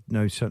manager,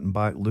 now sitting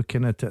back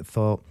looking at it,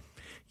 thought,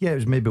 yeah, it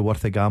was maybe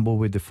worth a gamble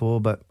with Defoe,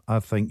 but I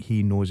think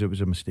he knows it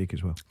was a mistake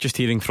as well. Just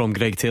hearing from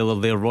Greg Taylor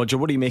there, Roger,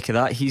 what do you make of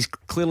that? He's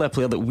clearly a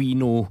player that we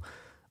know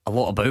a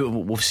lot about.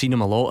 We've seen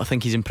him a lot. I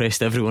think he's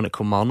impressed everyone at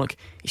Kilmarnock.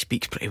 He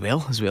speaks pretty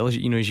well as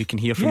you know, as you can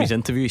hear from his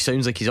interview. He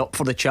sounds like he's up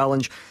for the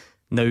challenge.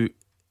 Now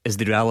is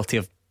the reality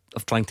of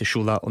trying to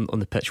show that on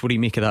the pitch. What do you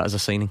make of that as a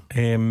signing?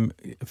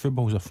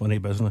 Football's a funny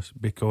business,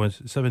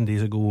 because 7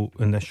 days ago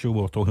in this show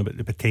we were talking about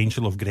the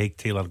potential of Greg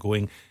Taylor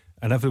going,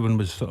 and everyone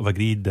was sort of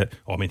agreed that,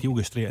 he'll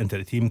go straight into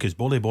the team because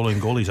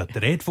Bolingoli's a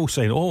dreadful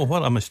sign. Oh,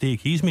 what a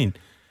mistake he's made.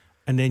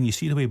 And then you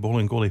see the way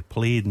Bolingoli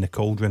played in the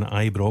Cauldron at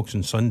Ibrox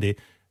on Sunday.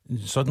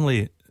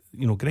 Suddenly,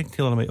 Greg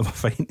Taylor might have a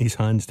fight in his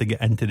hands to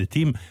get into the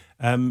team.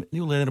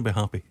 Neil Lennon will be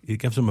happy. It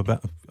gives him a bit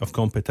of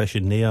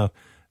competition there.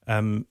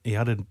 He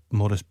added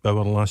Morris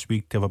Bauer last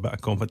week to have a bit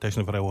of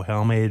competition for El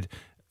Hamed,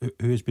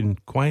 who has been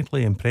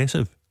quietly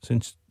impressive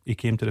since he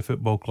came to the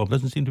football club.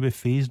 Doesn't seem to be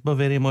fazed by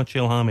very much.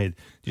 El Hamed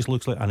just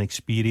looks like an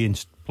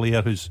experienced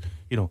player who's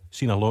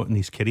seen a lot in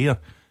his career.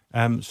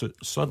 So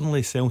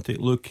suddenly Celtic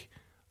look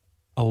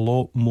a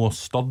lot more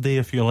sturdy,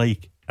 if you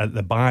like, at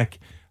the back.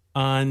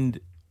 And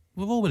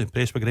we've all been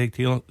impressed with Greg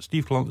Taylor.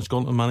 Steve Clark, the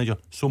Scotland manager,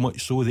 so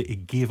much so that he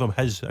gave him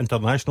his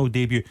international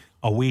debut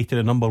away to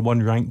the number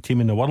one ranked team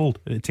in the world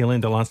at the tail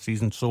end of last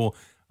season. So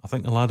I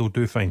think the lad will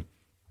do fine.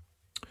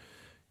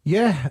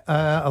 Yeah,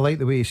 I like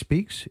the way he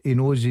speaks. He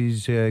knows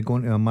he's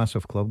going to a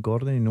massive club,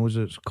 Gordon. He knows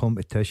there's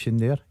competition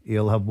there.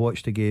 He'll have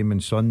watched the game on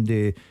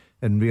Sunday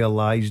and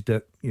realised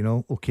that,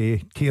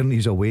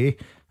 Tierney's away,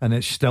 and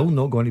it's still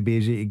not going to be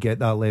easy to get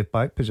that left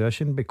back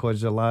position,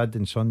 because the lad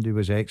on Sunday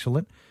was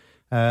excellent.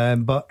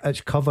 But it's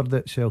covered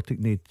that Celtic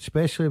need,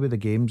 especially with the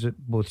games that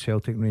both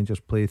Celtic and Rangers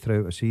play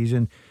throughout a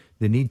season.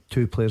 They need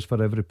two players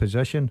for every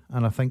position,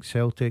 and I think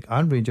Celtic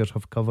and Rangers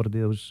have covered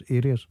those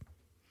areas.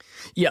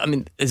 Yeah,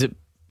 is it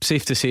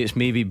safe to say it's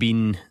maybe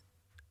been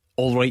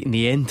all right in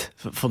the end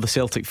for the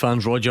Celtic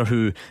fans, Roger,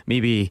 who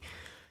maybe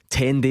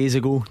 10 days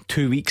ago,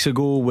 2 weeks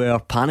ago, were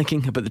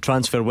panicking about the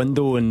transfer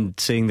window and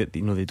saying that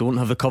they don't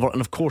have the cover? And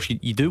of course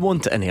you do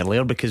want it in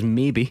earlier, because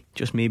maybe,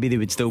 just maybe, they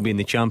would still be in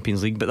the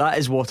Champions League, but that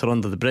is water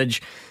under the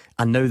bridge.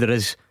 And now there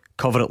is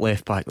cover at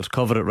left back, there's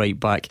cover at right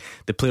back.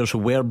 The players who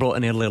were brought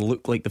in earlier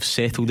look like they've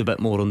settled a bit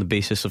more on the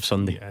basis of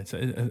Sunday. Yeah,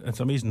 it's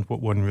amazing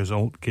what one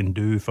result can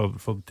do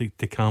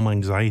to calm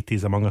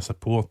anxieties among a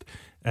support.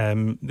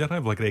 The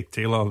arrival of Greg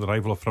Taylor, the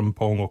arrival of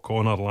Frimpong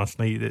O'Connor last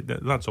night,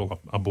 that's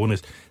all a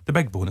bonus. The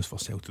big bonus for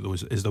Celtic, though,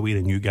 is the way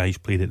the new guys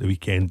played at the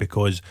weekend,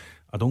 because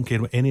I don't care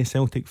what any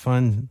Celtic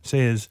fan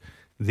says,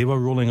 they were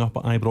rolling up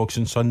at Ibrox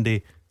on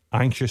Sunday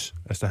anxious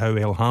as to how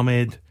El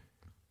Hamed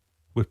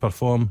would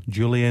perform.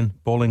 Julian,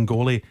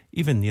 Bolingoli,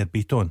 even Nir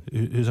Beaton,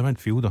 who's a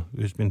midfielder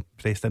who's been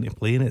pressed into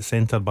playing at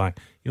centre back.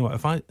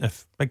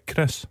 If Big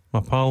Chris, my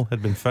pal,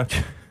 had been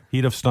fit,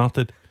 he'd have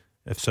started.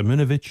 If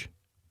Simunovic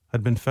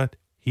had been fit,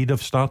 he'd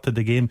have started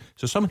the game.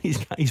 So some of these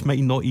guys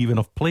might not even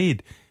have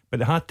played, but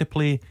they had to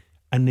play,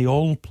 and they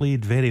all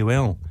played very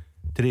well,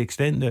 to the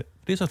extent that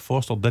Fraser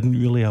Forster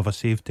didn't really have a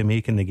save to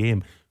make in the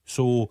game.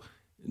 So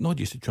not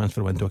just the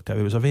transfer window activity,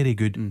 it was a very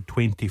good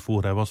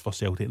 24 hours for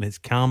Celtic, and it's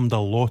calmed a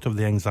lot of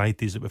the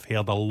anxieties that we've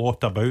heard a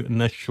lot about in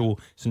this show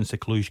since the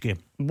Cluj game.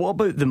 What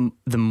about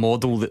the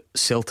model that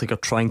Celtic are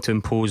trying to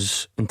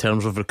impose in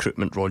terms of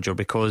recruitment, Roger?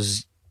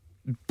 Because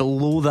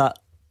below that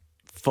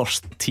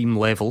first team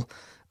level,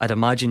 I'd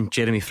imagine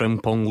Jeremy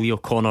Frimpong, Lee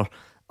O'Connor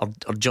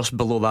are just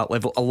below that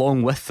level,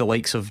 along with the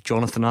likes of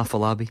Jonathan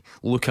Afolabi,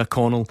 Luca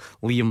Connell,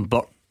 Liam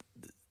Burt.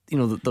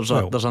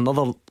 There's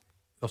another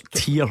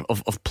tier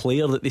of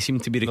player that they seem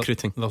to be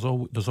recruiting.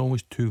 There's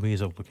always two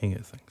ways of looking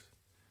at things.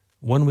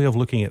 One way of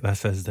looking at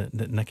this is that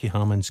Nicky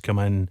Hammond's come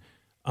in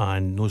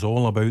and knows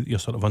all about your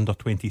sort of under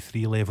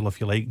 23 level, if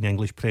you like, in the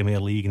English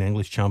Premier League and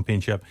English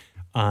Championship,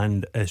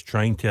 and is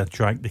trying to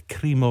attract the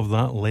cream of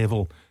that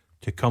level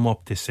to come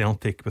up to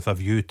Celtic with a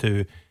view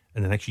to,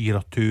 in the next year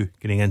or two,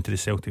 getting into the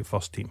Celtic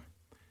first team.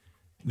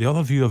 The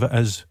other view of it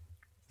is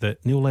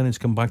that Neil Lennon's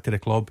come back to the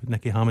club,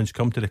 Nicky Hammond's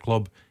come to the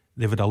club,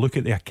 they've had a look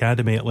at the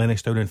academy at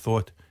Lennoxtown and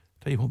thought,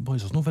 tell you what,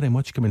 boys, there's not very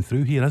much coming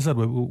through here, is there?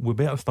 We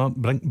better start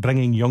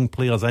bringing young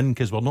players in,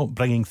 because we're not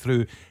bringing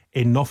through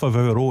enough of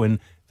our own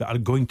that are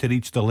going to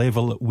reach the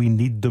level that we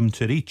need them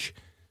to reach.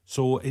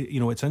 So,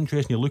 it's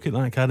interesting. You look at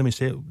that academy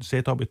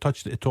set up. We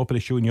touched at the top of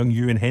the show on young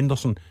Ewan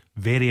Henderson,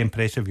 very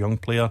impressive young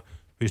player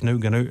who's now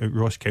gone out at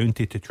Ross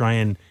County to try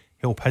and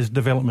help his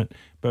development.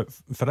 But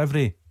for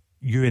every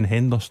Ewan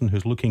Henderson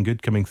who's looking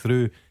good coming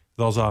through,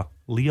 there's a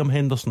Liam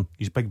Henderson,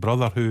 his big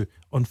brother, who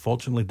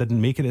unfortunately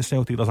didn't make it at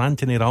Celtic. There's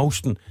Anthony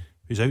Ralston,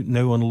 who's out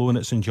now on loan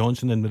at St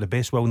Johnstone, and with the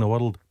best will in the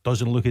world,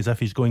 doesn't look as if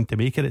he's going to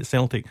make it at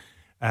Celtic.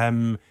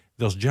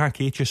 There's Jack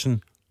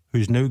Aitchison,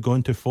 who's now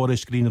gone to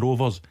Forest Green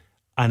Rovers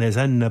and is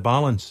in the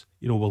balance.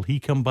 Will he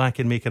come back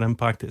and make an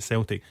impact at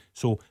Celtic?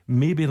 So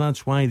maybe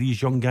that's why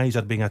these young guys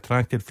are being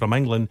attracted from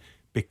England,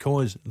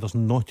 because there's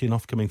not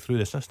enough coming through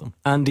the system.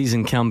 Andy's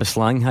in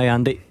Cambuslang. Hi,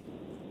 Andy.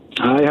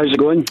 Hi, how's it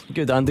going?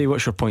 Good, Andy.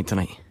 What's your point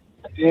tonight?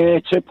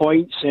 2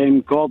 points.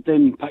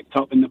 Gordon picked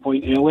up in the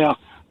point earlier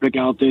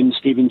regarding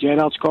Stephen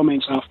Gerrard's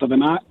comments after the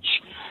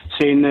match,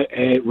 saying that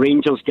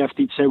Rangers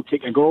gifted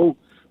Celtic a goal.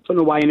 Don't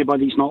know why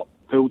anybody's not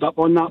pulled up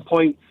on that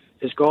point.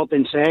 As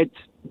Gordon said,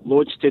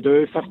 loads to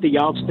do, 50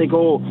 yards to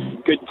go,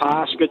 good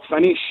pass, good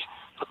finish.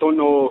 I don't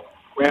know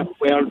where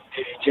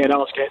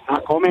Gerrard's getting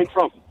that comment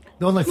from.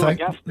 The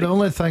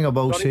only thing I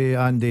will say,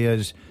 Andy,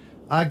 is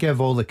I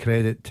give all the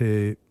credit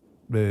to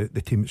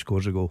the team that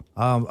scores a goal.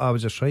 I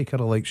was a striker,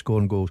 I like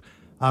scoring goals.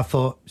 I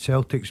thought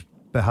Celtic's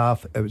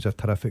behalf, it was a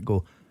terrific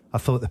goal. I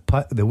thought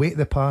the weight of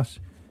the pass,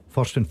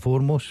 first and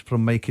foremost,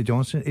 from Mikey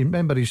Johnson.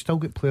 Remember, he's still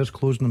got players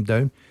closing him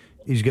down.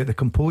 He's got the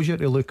composure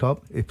to look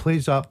up. He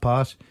plays that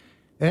pass.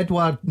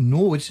 Edouard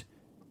knows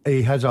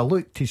he has a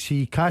look to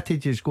see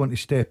Katic is going to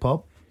step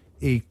up.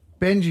 He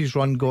bends his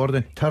run,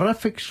 Gordon.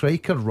 Terrific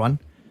striker run.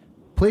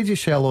 Plays his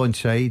cell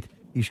onside.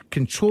 He's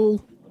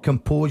control,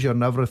 composure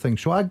and everything.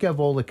 So I give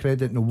all the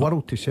credit in the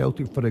world to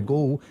Celtic for a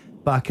goal.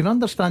 But I can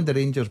understand the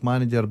Rangers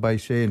manager by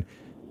saying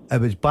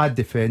it was bad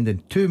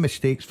defending. 2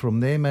 mistakes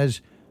from them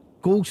is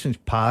Goldson's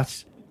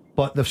pass,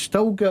 but they've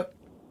still got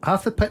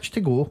half the pitch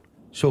to go,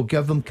 so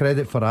give them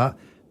credit for that.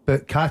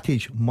 But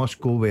Katic must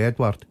go with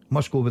Edouard,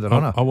 must go with the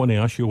runner. I want to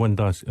ask you one,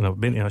 Daz, and I've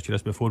been to ask you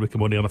this before we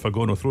come on here, and if I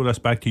go, I'll throw this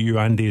back to you,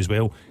 Andy, as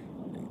well.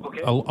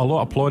 Okay. A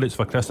lot of plaudits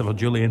for Christopher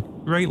Jullien,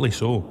 rightly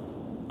so.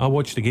 I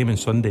watched the game on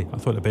Sunday. I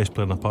thought the best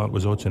player in the park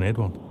was Odsonne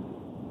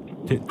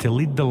Edouard. To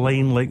lead the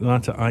line like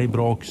that at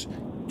Ibrox,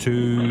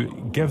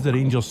 to give the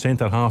Rangers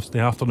centre halves the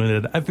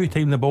afternoon, every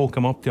time the ball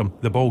came up to him,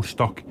 the ball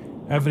stuck.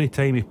 Every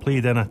time he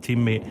played in a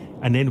teammate,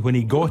 and then when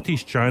he got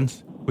his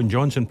chance, when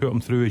Johnson put him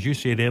through, as you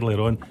said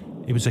earlier on,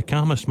 he was the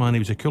calmest man, he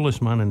was the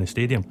coolest man in the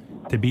stadium,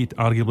 to beat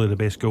arguably the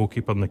best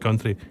goalkeeper in the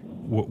country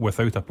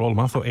without a problem.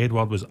 I thought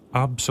Edouard was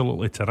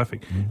absolutely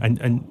terrific. And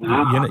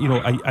you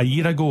know, a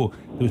year ago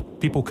there was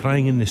people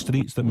crying in the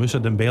streets that Moussa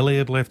Dembele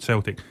had left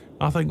Celtic.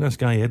 I think this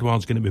guy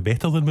Edouard's going to be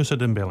better than Moussa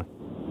Dembele.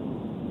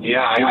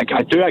 Yeah,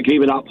 I do agree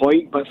with that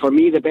point, but for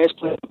me the best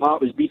player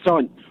apart was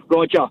Bitton,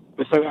 Roger,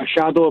 without a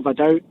shadow of a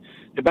doubt.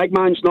 The big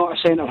man's not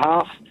a centre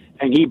half,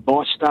 and he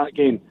bossed that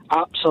game.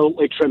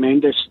 Absolutely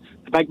tremendous.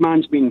 The big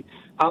man's been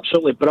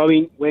absolutely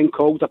brilliant when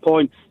called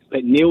upon,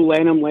 but Neil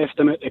Lennon left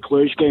him at the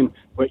Cluj game,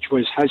 which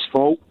was his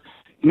fault.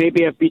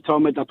 Maybe if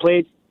Bitton would have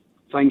played,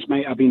 things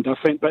might have been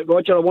different. But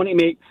Roger, I want to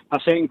make a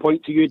second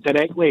point to you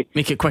directly.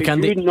 Make it quick,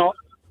 Andy.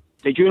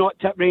 Did you not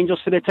tip Rangers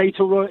for the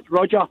title,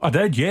 Roger? I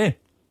did, yeah.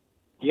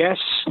 Yes.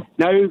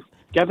 Now,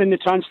 given the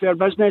transfer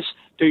business,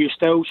 do you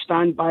still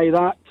stand by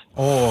that?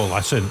 Oh,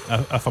 listen,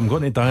 if I'm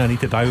going to die, I need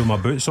to die with my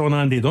boots on,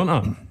 Andy, don't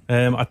I?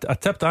 I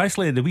tipped,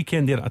 actually, the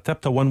weekend there, I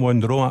tipped a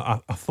 1-1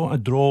 draw. I thought a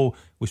draw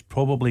was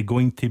probably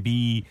going to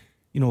be,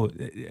 you know,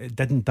 it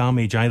didn't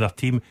damage either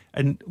team.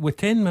 And with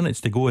 10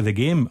 minutes to go of the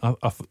game,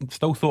 I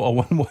still thought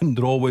a 1-1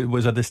 draw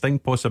was a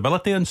distinct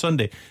possibility on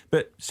Sunday.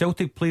 But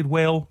Celtic played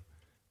well,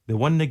 they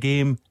won the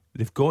game,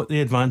 they've got the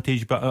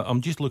advantage. But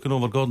I'm just looking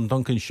over Gordon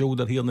Duncan's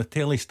shoulder here, and the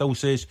telly still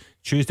says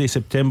Tuesday,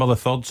 September the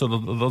 3rd. So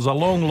there's a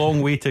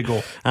long way to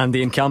go.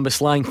 Andy in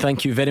Cambuslang,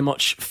 thank you very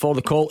much for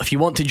the call. If you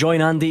want to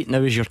join Andy,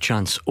 now is your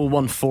chance.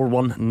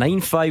 0141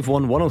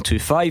 951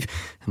 1025,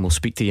 and we'll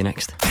speak to you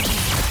next.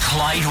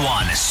 Clyde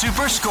One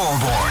Super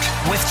Scoreboard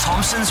with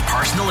Thompson's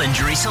personal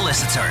injury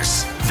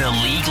solicitors, the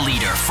league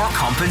leader for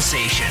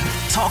compensation.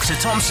 Talk to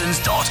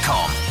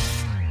Thompsons.com.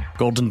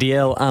 Gordon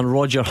Dalziel and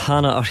Roger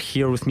Hannah are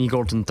here with me,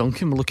 Gordon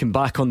Duncan. We're looking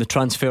back on the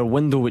transfer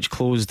window, which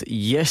closed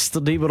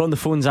yesterday. We're on the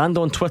phones and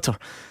on Twitter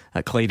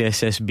at Clyde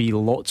SSB.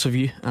 Lots of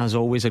you, as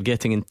always, are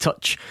getting in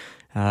touch.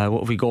 What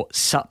have we got?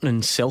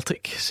 Sapnin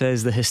Celtic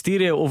says the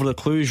hysteria over the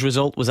Cluj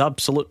result was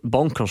absolute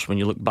bonkers. When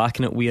you look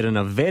back on it, we're in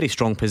a very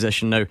strong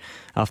position now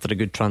after a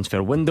good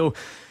transfer window.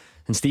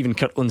 And Stephen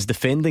Kirkland's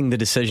defending the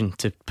decision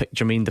to pick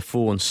Jermaine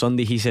Defoe on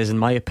Sunday. He says, in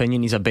my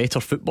opinion, he's a better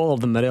footballer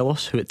than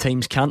Morelos, who at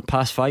times can't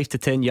pass 5 to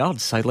 10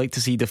 yards. I'd like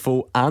to see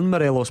Defoe and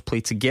Morelos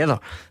play together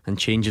and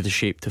change the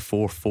shape to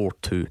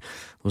 4-4-2.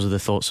 Those are the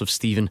thoughts of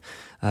Stephen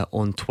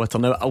on Twitter.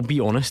 Now, I'll be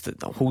honest,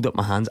 I'll hold up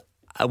my hands.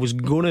 I was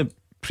going to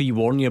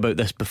pre-warn you about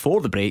this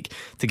before the break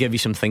to give you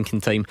some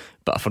thinking time,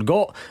 but I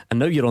forgot, and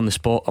now you're on the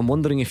spot. I'm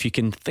wondering if you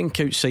can think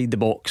outside the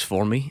box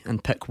for me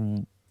and pick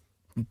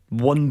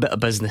one bit of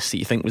business that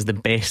you think was the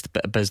best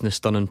bit of business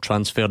done on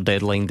transfer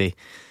deadline day.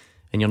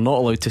 And you're not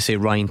allowed to say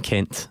Ryan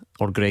Kent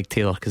or Greg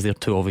Taylor because they're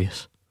too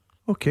obvious.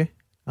 Okay,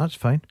 that's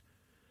fine.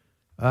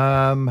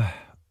 Don't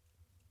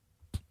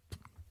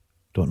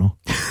know.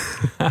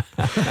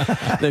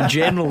 Now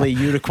generally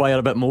you require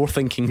a bit more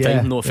thinking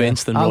time, no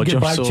offence, than I'll Roger.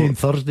 get back to you on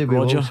Thursday,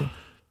 Roger.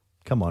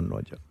 Come on,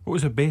 Roger. What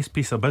was the best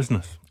piece of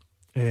business?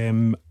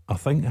 I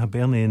think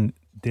Hibernian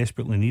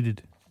desperately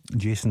needed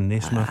Jason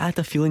Naismith. I had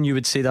a feeling you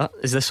would say that.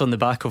 Is this on the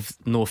back of,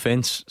 no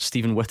offence,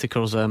 Stephen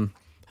Whittaker's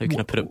how can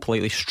I put it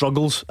politely,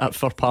 struggles at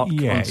Fir Park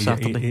on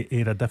Saturday. He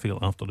had a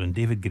difficult afternoon.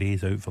 David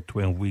Gray's out for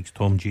 12 weeks.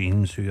 Tom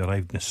James, who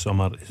arrived in the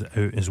summer, is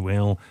out as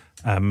well.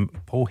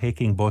 Paul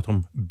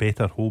Heckingbottom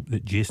better hope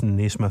that Jason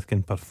Naismith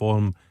can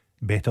perform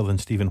better than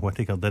Stephen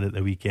Whittaker did at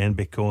the weekend,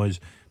 because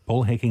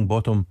Paul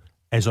Heckingbottom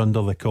is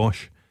under the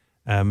cosh.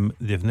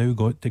 They've now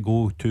got to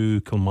go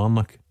to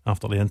Kilmarnock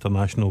after the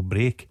international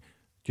break,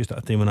 just at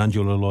a time when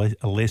Angelo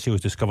Alessio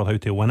has discovered how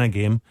to win a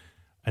game,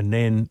 and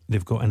then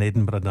they've got an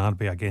Edinburgh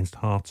derby against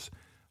Hearts.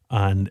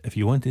 And if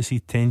you want to see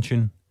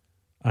tension,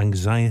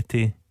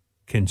 anxiety,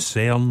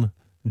 concern,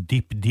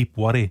 deep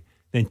worry,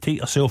 then take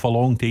yourself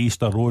along to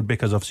Easter Road,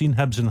 because I've seen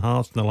Hibs and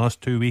Hearts in the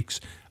last 2 weeks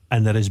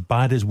and they're as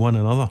bad as one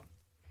another.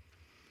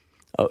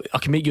 I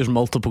can make yours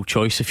multiple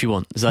choice if you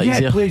want. Is that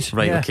easier? Please.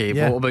 Right, yeah, okay.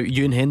 Yeah. What about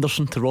Ewan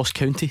Henderson to Ross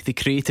County? The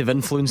creative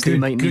influence they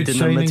might need in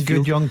signing, their midfield.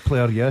 good young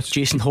player, yes.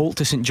 Jason Holt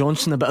to St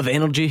Johnstone, a bit of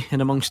energy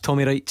in amongst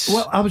Tommy Wright's.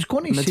 Well, I was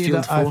going to say midfield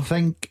that four. I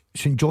think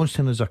St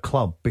Johnstone is a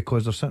club,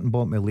 because they're sitting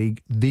bottom of the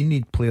league. They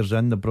need players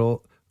in. They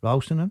brought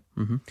Ralston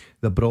in.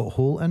 They brought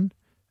Holt in.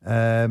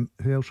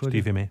 Who else was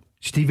Stevie May.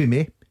 Stevie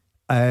May.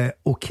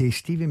 Okay,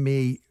 Stevie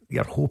May,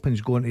 you're hoping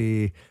is going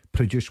to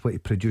produce what he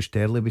produced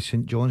early with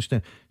St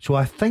Johnstone. So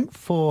I think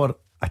for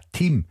a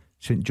team,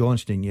 St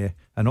Johnstone, yeah,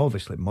 and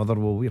obviously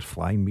Motherwell, we're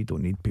flying, we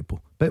don't need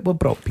people, but we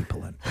brought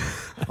people in.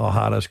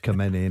 O'Hara's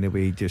come in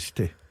anyway just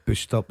to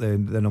boost up the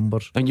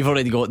numbers. And you've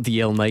already got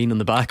DL9 on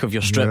the back of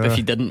your strip. Yeah. If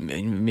you didn't,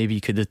 maybe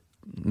you could have,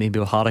 maybe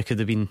O'Hara could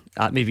have been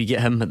at, maybe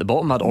get him at the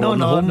bottom, or on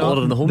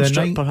the home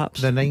strip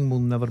perhaps. The 9 will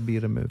never be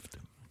removed.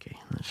 Okay,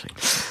 that's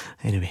right.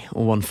 Anyway,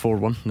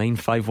 0141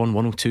 951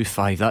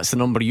 1025. That's the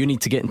number you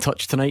need to get in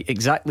touch tonight.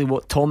 Exactly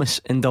what Thomas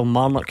in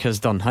Dalmarnock has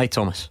done. Hi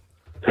Thomas.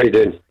 How you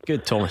doing?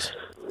 Good, Thomas.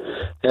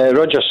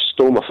 Roger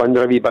stole my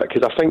thunder a wee bit,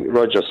 because I think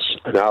Roger's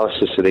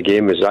analysis of the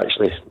game is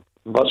actually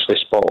virtually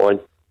spot on.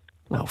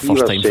 Well,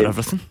 first time for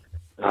everything.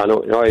 I know,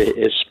 no,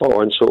 it's spot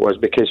on, so it was,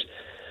 because,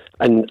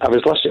 and I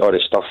was listening to all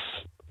this stuff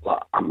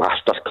like a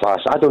master class.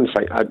 I don't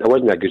think it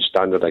wasn't a good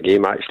standard of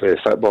game actually.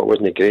 The football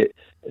wasn't great.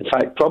 In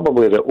fact,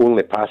 probably the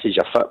only passage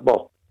of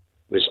football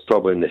was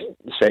probably in the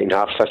second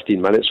half,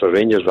 15 minutes, where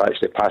Rangers were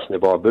actually passing the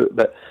ball about.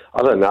 But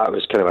other than that, it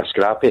was kind of a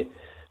scrappy. It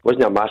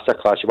wasn't a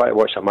masterclass. You want to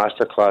watch a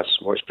masterclass,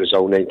 watch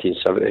Brazil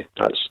 1970.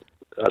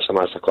 That's a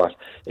masterclass.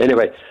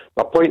 Anyway,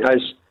 my point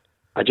is,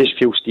 I just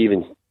feel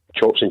Stephen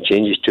chops and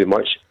changes too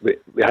much. We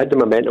had the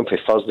momentum for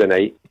Thursday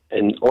night,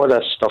 and all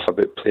this stuff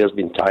about players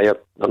being tired.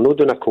 They're not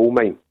doing a coal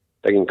mine,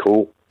 digging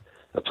coal.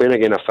 They're playing a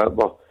game of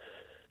football,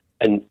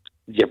 and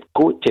you've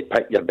got to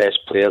pick your best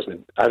players.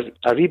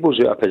 Aribo's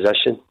out of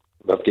position.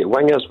 We've got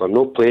wingers. We're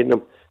not playing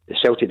them. The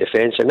Celtic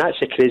defence, and that's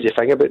the crazy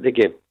thing about the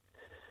game.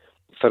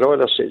 For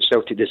all us,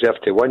 Celtic deserve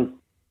to win.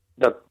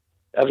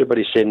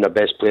 Everybody's saying their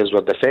best players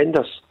were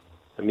defenders.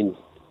 I mean,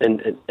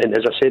 and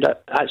as I said,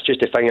 that's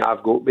just the thing that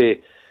I've got with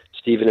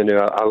Stephen and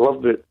I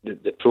love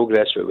the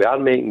progress that we are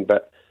making,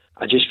 but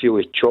I just feel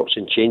he chops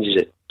and changes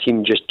the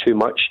team just too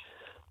much.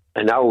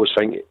 And I always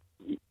think,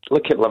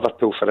 look at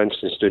Liverpool, for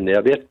instance, down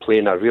there. They're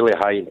playing a really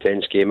high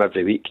intense game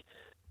every week,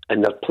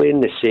 and they're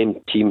playing the same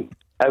team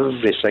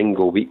every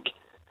single week,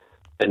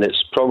 and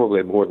it's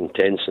probably more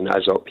intense than it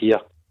is up here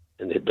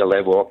in the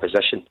level of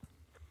opposition.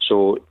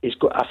 So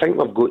I think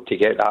we've got to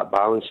get that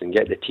balance and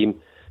get the team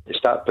and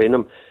start playing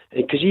them.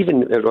 Because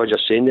even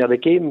Roger's saying there, the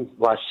game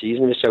last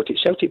season with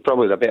Celtic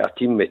probably the better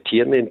team with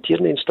Tierney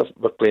and stuff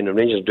were playing, and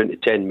Rangers down to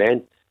 10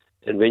 men,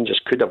 and Rangers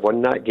could have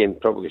won that game,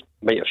 probably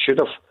might have, should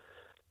have.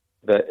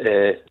 But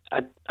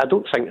I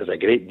don't think there's a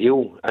great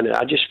deal, and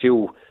I just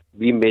feel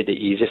we made it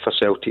easy for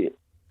Celtic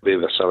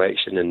with our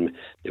selection and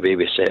the way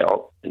we set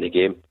up in the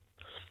game.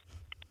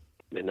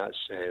 I mean, that's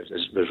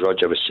as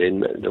Roger was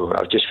saying. No,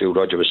 I just feel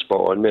Roger was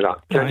spot on with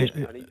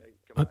that.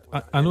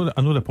 I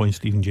know the point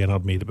Stephen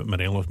Gerrard made about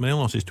Morelos.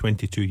 Morelos is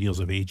 22 years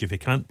of age. If he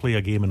can't play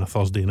a game on a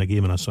Thursday and a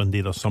game on a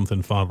Sunday, there's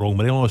something far wrong.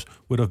 Morelos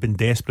would have been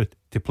desperate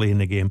to play in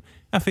the game.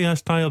 If he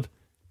is tired,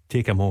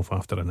 take him off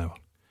after an hour.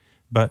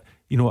 But,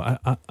 you know,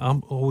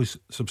 I'm always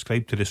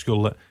subscribed to the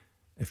school that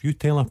if you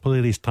tell a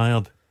player he's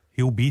tired,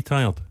 he'll be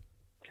tired.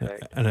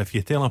 Correct. And if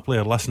you tell a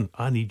player, listen,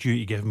 I need you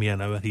to give me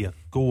an hour here,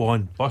 go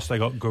on, bust I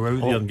got, go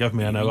out there and give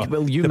me an hour.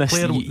 Well,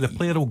 the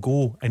player will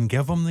go and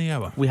give him the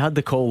hour. We had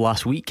the call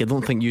last week. I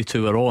don't think you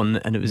two were on,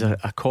 and it was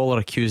a caller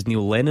accused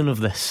Neil Lennon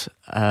of this.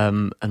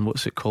 And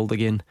what's it called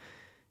again?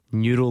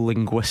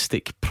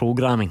 Neuro-linguistic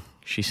programming,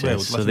 she says. Well,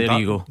 so listen, there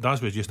you go.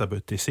 Daz was just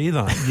about to say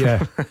that.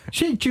 Yeah.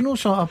 See, do you know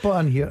something I put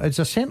in here? As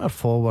a centre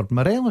forward,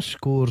 Morelos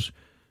scores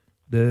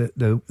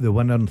the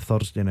winner on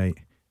Thursday night.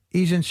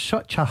 He's in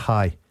such a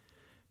high.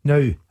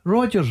 Now,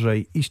 Roger's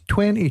right, he's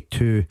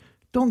 22.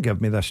 Don't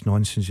give me this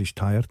nonsense, he's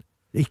tired.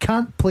 He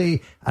can't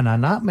play in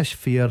an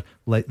atmosphere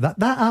like that.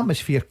 That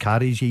atmosphere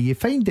carries you. You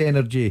find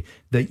energy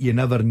that you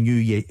never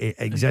knew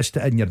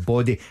existed in your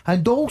body.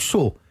 And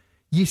also,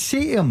 you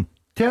say to him,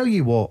 tell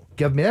you what,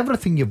 give me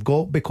everything you've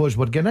got, because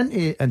we're getting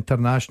into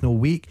international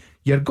week.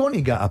 You're going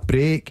to get a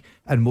break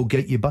and we'll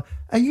get you back.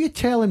 Are you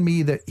telling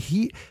me that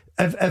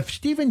If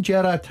Steven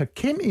Gerrard had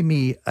came to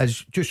me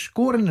as just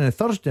scoring on a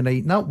Thursday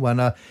night, not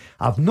winner,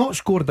 I've not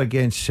scored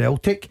against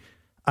Celtic,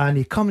 and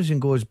he comes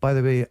and goes, by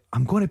the way,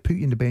 I'm going to put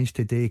you in the bench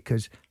today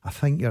because I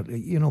think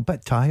you're a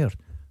bit tired.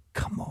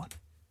 Come on,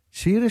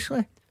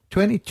 seriously?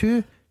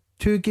 22,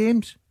 2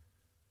 games.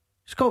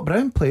 Scott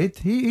Brown played.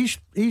 He's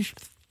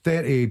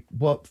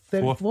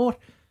 34.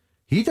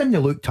 He didn't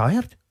look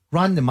tired.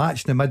 Ran the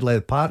match in the middle of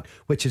the park,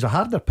 which is a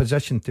harder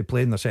position to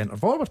play in the centre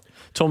forward.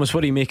 Thomas,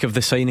 what do you make of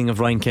the signing of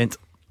Ryan Kent?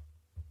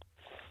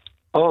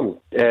 I'm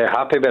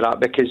happy with that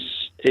because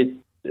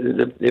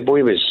the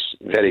boy was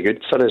very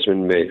good for us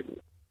when we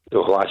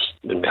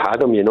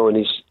had him,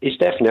 and he's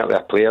definitely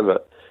a player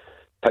that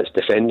puts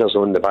defenders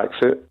on the back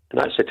foot, and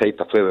that's the type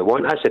of player we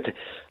want.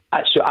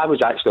 So I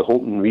was actually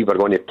hoping we were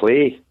going to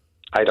play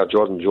either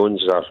Jordan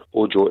Jones or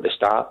Ojo at the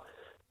start,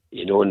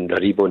 and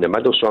Aribo in the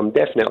middle. So I'm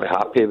definitely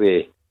happy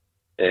with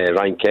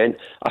Ryan Kent.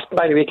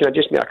 By the way, can I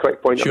just make a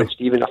quick point about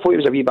Stephen? I thought he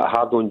was a wee bit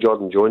hard on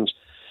Jordan Jones.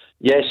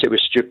 Yes, it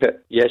was stupid.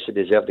 Yes, he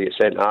deserved to get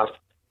sent off.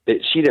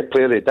 But see the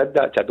player who did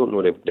that, I don't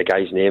know the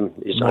guy's name.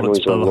 I know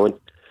he's on loan.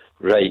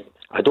 Right.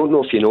 I don't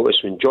know if you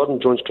noticed when Jordan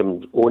Jones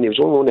came on, he was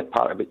only on the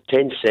park about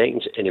 10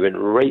 seconds and he went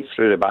right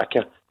through the back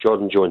of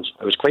Jordan Jones.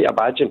 It was quite a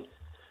badging.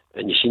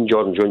 And you seen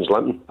Jordan Jones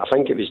limping. I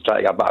think it was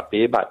trying to get a bit of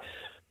payback.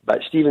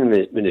 But Stephen,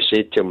 when he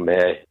said to him,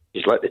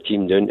 he's let the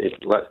team down,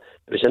 it was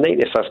the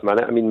 95th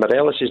minute. I mean,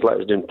 Morelos has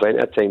let us down plenty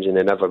of times and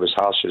he never was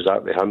harsh as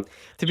that with him.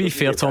 To be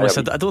fair, Thomas,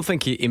 I don't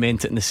think he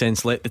meant it in the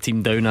sense let the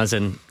team down as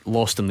in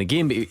lost him the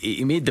game, but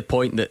he made the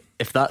point that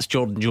if that's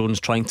Jordan Jones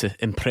trying to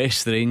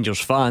impress the Rangers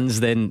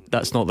fans, then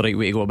that's not the right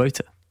way to go about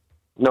it.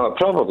 No, it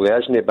probably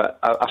isn't, but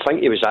I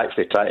think he was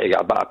actually trying to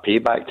get a bit of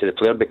payback to the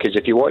player, because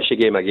if you watch the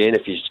game again,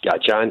 if he's got a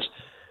chance,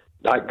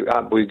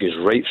 that boy goes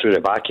right through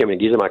the back of him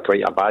and gives him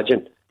quite a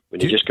badging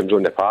when he just comes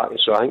on the park.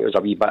 So I think it was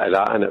a wee bit of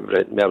that in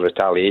it, mere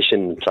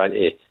retaliation, trying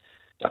to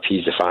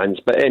appease the fans.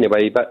 But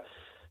anyway, but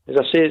as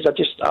I say,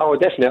 I was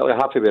definitely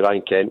happy with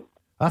Ryan Kent.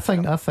 I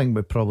think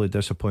what probably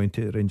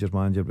disappointed the Rangers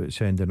manager about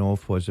sending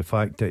off was the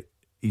fact that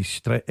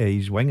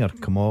his winger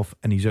come off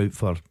and he's out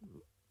for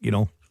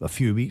a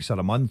few weeks or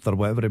a month or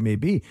whatever it may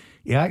be.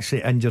 He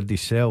actually injured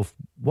himself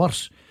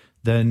worse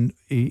than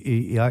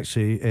he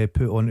actually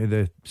put onto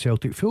the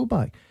Celtic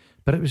fullback.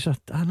 But it was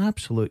an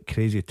absolute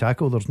crazy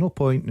tackle. There's no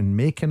point in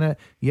making it.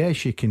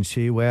 Yes, you can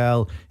say,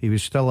 well, he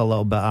was still a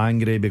little bit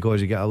angry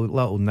because he got a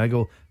little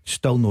niggle.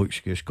 Still no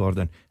excuse,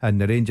 Gordon.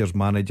 And the Rangers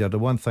manager, the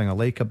one thing I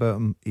like about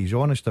him, he's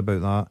honest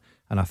about that,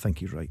 and I think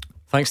he's right.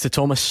 Thanks to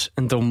Thomas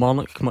and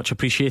Dilmarnock, much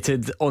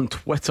appreciated. On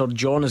Twitter,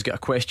 John has got a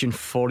question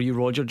for you,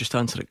 Roger. Just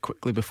answer it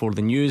quickly before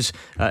the news.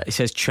 He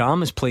says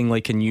Cham is playing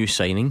like a new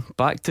signing,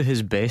 back to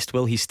his best.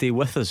 Will he stay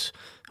with us?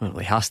 Well,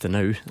 he has to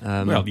now.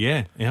 Well,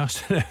 yeah, he has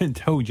to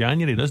until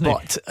January, doesn't he?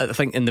 But I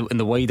think in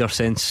the wider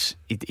sense,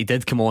 he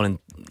did come on and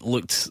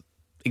looked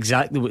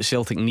exactly what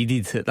Celtic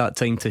needed at that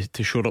time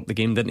to shore up the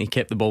game, didn't he?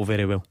 Kept the ball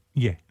very well.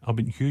 Yeah, I've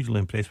been hugely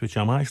impressed with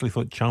Cham. I actually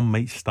thought Cham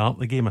might start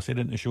the game. I said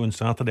it in the show on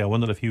Saturday. I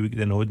wondered if he would get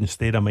the nod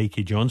instead of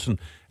Mikey Johnson.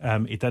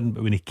 He didn't,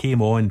 but when he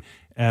came on,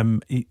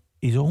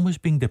 he's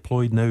almost being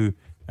deployed now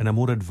in a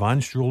more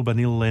advanced role by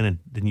Neil Lennon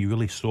than you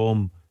really saw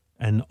him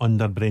in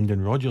under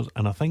Brendan Rodgers.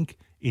 And I think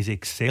he's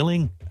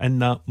excelling in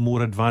that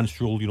more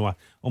advanced role,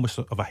 almost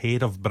of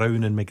ahead of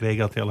Brown and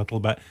McGregor to a little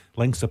bit.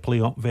 Links the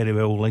play up very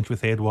well, linked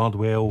with Edouard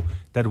well,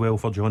 did well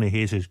for Johnny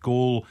Hayes'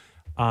 goal.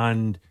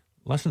 And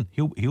listen,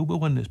 he'll be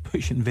one that's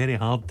pushing very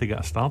hard to get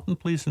a starting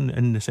place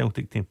in the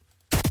Celtic team.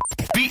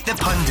 Beat the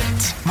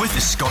Pundit with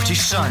the Scottish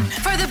Sun.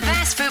 For the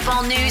best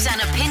football news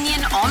and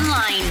opinion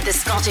online,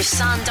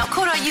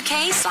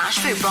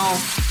 thescottishsun.co.uk/football.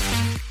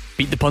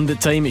 Beat the Pundit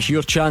time. It's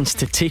your chance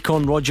to take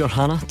on Roger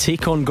Hannah,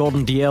 take on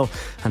Gordon Dalziel,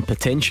 and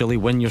potentially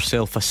win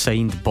yourself a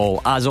signed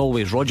ball. As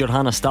always, Roger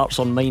Hannah starts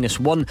on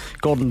 -1,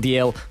 Gordon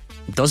Dalziel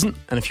doesn't.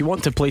 And if you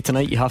want to play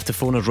tonight, you have to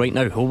phone us right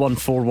now.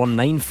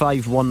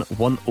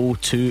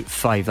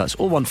 01419511025. That's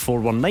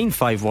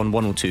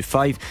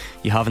 01419511025.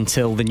 You have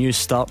until the news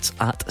starts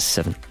at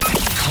 7.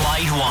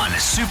 Clyde One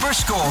Super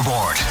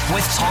Scoreboard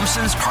with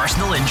Thompson's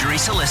personal injury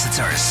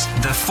solicitors,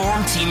 the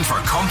form team for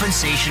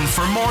compensation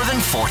for more than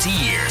 40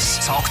 years.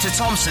 Talk to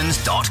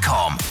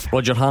Thompsons.com.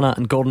 Roger Hannah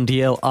and Gordon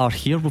Dalziel are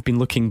here. We've been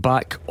looking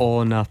back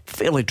on a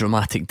fairly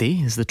dramatic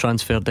day as the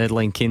transfer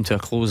deadline came to a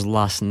close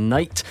last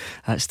night.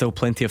 Still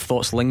plenty of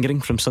thoughts lingering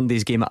from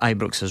Sunday's game at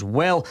Ibrox as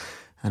well.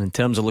 And in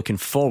terms of looking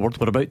forward,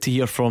 we're about to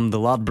hear from the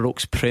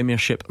Ladbrokes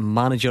Premiership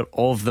Manager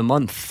of the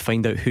Month.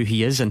 Find out who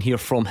he is and hear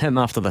from him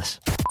after this.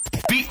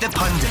 Beat the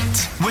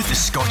Pundit with the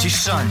Scottish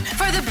Sun.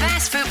 For the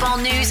best football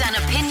news and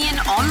opinion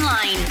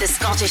online,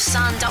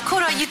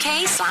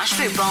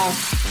 thescottishsun.co.uk/football.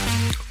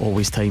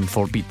 Always time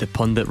for Beat the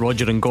Pundit.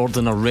 Roger and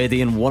Gordon are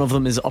ready, and one of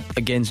them is up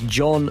against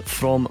John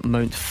from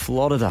Mount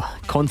Florida.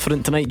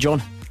 Confident tonight,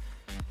 John?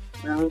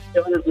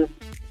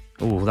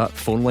 Oh, that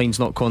phone line's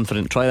not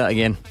confident. Try that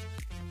again.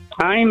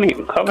 Hi, mate.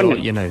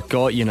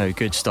 Got you now.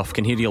 Good stuff.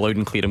 Can hear you loud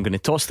and clear. I'm going to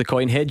toss the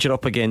coin. Heads, you're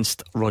up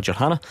against Roger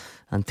Hannah,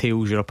 and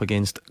tails, you're up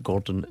against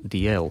Gordon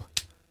Dalziel.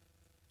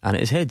 And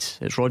it is heads.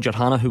 It's Roger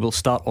Hannah who will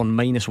start on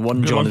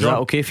 -1. John, is that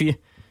okay for you?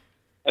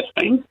 That's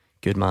fine.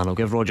 Good man. I'll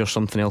give Roger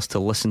something else to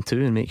listen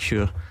to and make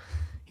sure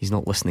he's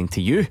not listening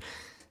to you.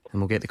 And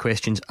we'll get the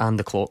questions and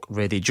the clock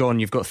ready. John,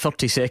 you've got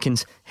 30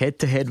 seconds head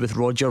to head with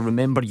Roger.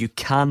 Remember, you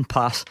can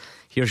pass.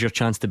 Here's your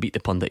chance to beat the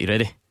pundit. You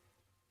ready?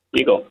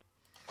 You go.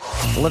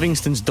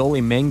 Livingston's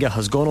Dolly Menga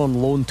has gone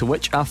on loan to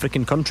which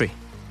African country?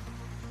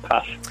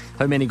 Pass.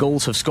 How many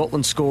goals have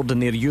Scotland scored in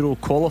their Euro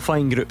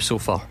qualifying group so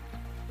far?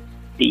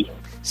 D.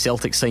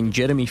 Celtic signed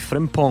Jeremy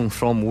Frimpong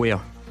from where?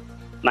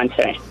 Man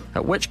City.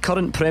 At which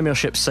current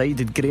Premiership side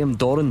did Graham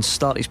Dorrans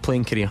start his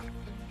playing career?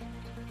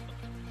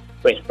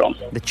 West Brom.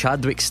 The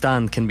Chadwick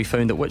stand can be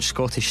found at which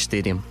Scottish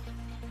stadium?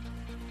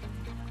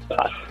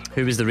 Pass.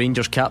 Who was the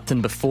Rangers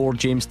captain before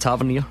James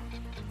Tavernier?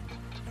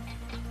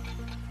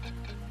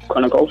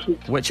 Conor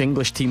Golson. Which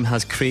English team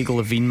has Craig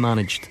Levein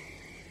managed?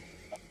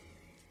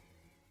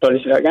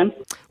 Sorry, say that again.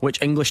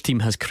 Which English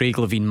team has Craig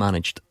Levein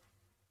managed?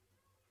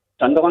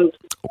 Sunderland.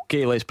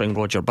 Okay, let's bring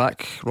Roger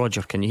back.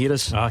 Roger, can you hear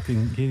us? I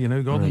can hear you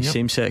now, Gordon. Right, Yep.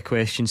 same set of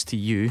questions to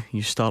you.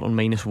 You start on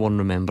 -1,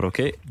 remember,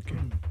 okay?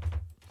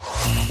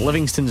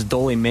 Livingston's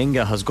Dolly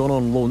Menga has gone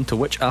on loan to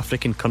which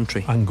African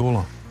country?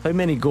 Angola. How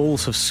many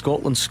goals have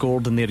Scotland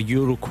scored in their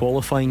Euro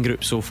qualifying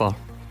group so far?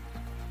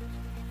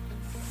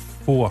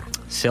 4.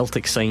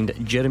 Celtic signed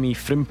Jeremy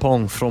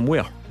Frimpong from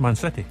where? Man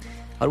City.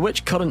 At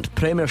which current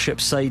Premiership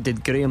side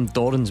did Graham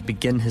Dorrans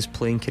begin his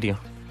playing career?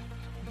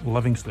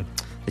 Livingston.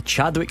 The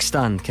Chadwick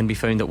stand can be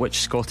found at which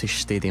Scottish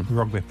stadium?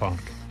 Rugby Park.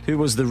 Who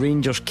was the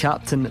Rangers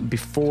captain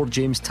before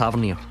James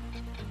Tavernier?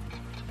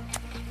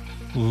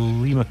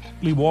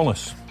 Lee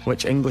Wallace.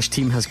 Which English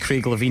team has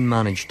Craig Levein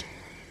managed?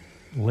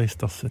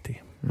 Leicester City.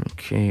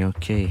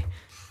 Okay.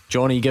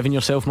 Johnny, you giving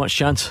yourself much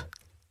chance?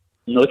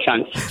 No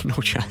chance. No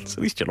chance.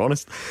 At least you're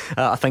honest.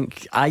 I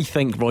think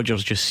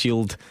Roger's just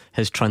sealed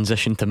his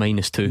transition to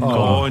 -2.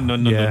 Oh, no.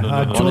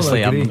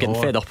 Honestly, I'm agree. getting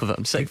fed up of it.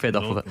 I'm sick fed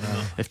up of it.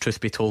 If truth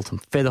be told, I'm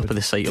fed up of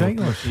the sight of it.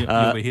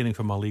 You'll be hearing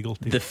from my legal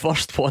team. The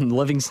first one,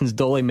 Livingston's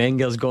Dolly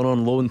Menga has gone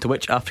on loan to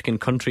which African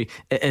country?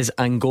 It is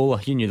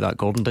Angola. You knew that,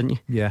 Gordon, didn't you?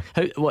 Yeah.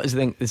 What is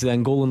the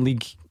Angolan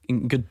league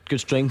in good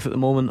strength at the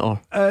moment,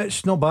 or?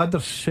 It's not bad.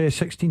 There's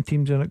 16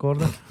 teams in it,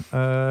 Gordon,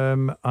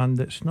 and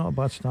it's not a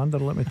bad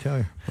standard, let me tell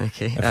you.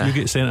 Okay. If you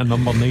get sent a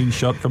number 9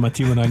 shirt from a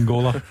team in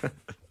Angola,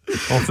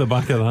 off the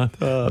back of that,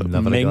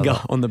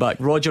 Menga on the back.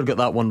 Roger got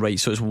that one right,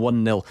 so it's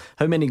 1-0.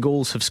 How many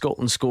goals have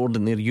Scotland scored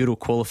in their Euro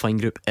qualifying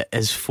group? It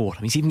is 4. I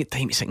mean, he's even got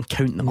time to sit and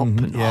count them up.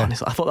 And,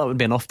 honestly, I thought that would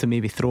be enough to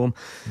maybe throw him.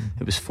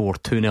 It was 4,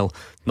 2-0.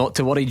 Not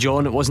to worry,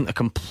 John, it wasn't a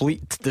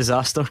complete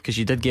disaster because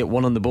you did get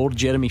one on the board.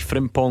 Jeremy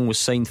Frimpong was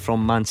signed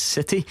from Man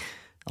City.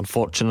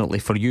 Unfortunately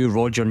for you,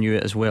 Roger knew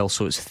it as well,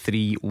 so it's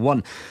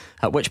 3-1.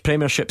 At which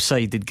Premiership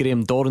side did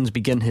Graham Dorrans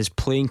begin his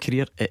playing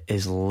career? It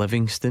is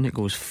Livingston. It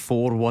goes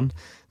 4-1.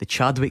 The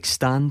Chadwick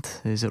stand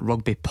is at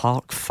Rugby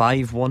Park,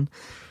 5-1.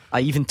 I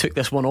even took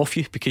this one off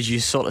you because you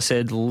sort of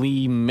said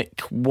Lee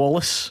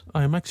McWallace.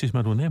 I am his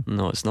middle name.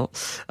 No, it's not.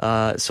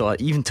 So I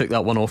even took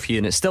that one off you,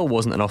 and it still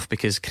wasn't enough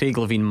because Craig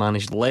Levein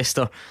managed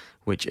Leicester,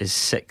 which is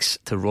 6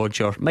 to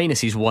Roger.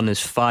 Minus his 1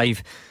 is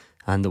 5,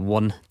 and the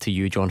 1 to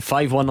you, John.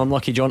 5-1,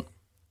 unlucky, John.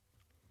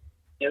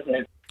 Yes,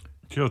 mate.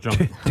 Sure,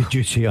 John. Did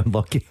you say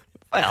unlucky?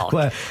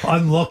 Well,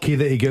 unlucky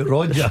that he got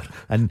Roger.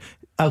 And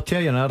I'll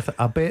tell you another thing,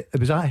 I bet it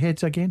was that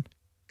heads again.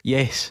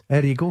 Yes.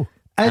 There you go.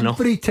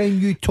 Every time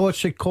you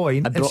toss a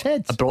coin, it's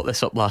heads. I brought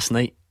this up last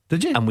night.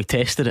 Did you? And we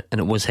tested it,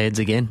 and it was heads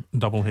again.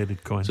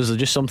 Double-headed coin. So is there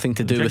just something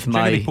to do with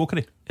my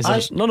pokery?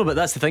 No, but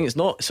that's the thing. It's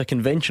not. It's a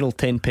conventional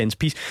 10 pence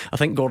piece. I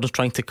think Gordon's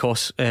trying to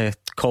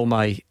call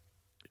my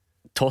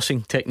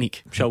tossing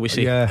technique, shall we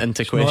say,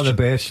 into question. Not the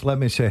best, let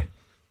me say.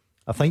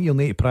 I think you'll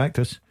need to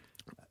practice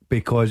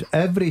because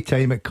every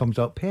time it comes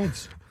up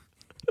heads,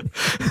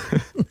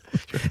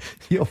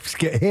 you always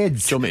get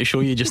heads. Do you want me to show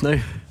you just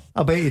now?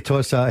 I bet you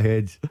toss that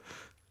heads.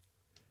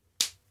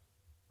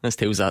 That's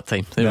tails that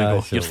time. There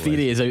we go. Your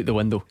theory is out the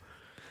window.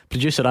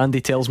 Producer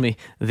Andy tells me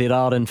there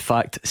are in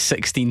fact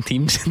 16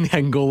 teams in the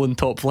Angolan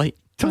top flight.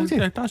 Told you.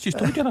 That's just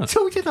told you that.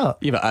 Told you that.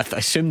 Yeah, but I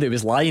assumed it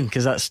was lying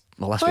because that's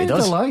what he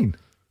does. Lying?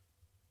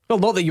 Well,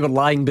 not that you were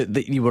lying, but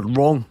that you were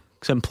wrong.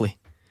 Simply.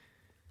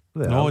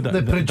 Well,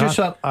 the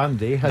producer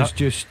Andy has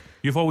just.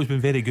 You've always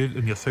been very good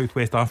in your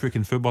Southwest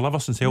African football. Ever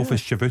since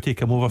Elvis Djibouti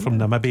came over from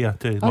Namibia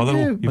to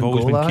Motherwell, you've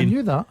always been keen. I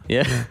knew that.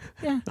 Yeah.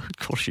 Of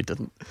course you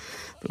didn't.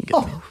 Don't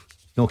get me.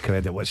 No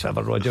credit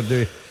whatsoever, Roger.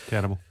 Do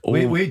terrible.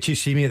 Wait till you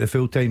see me at the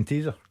full-time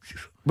teaser.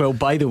 Well,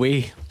 by the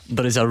way,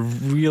 there is a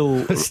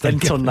real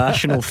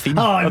international theme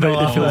about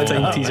the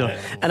full-time teaser,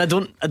 and I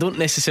don't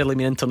necessarily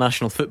mean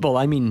international football.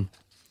 I mean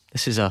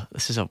this is a.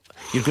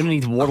 You're going to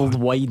need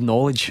worldwide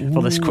knowledge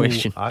for this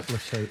question.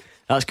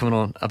 That's coming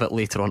on a bit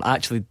later on.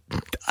 Actually,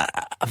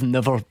 I've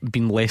never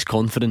been less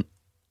confident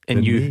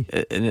in you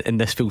in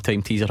this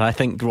full-time teaser. I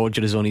think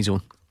Roger is on his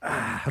own.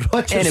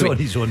 Roger's on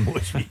his own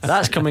most weeks.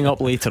 That's coming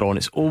up later on.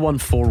 It's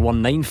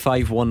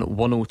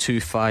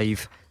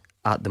 01419511025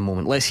 at the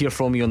moment. Let's hear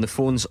from you on the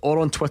phones or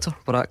on Twitter.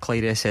 We're at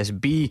Clyde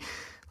SSB.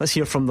 Let's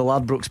hear from the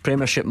Ladbrokes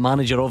Premiership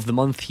Manager of the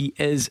Month. He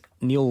is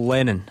Neil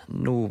Lennon.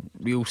 No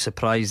real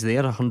surprise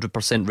there.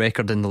 100%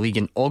 record in the league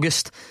in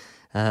August.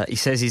 He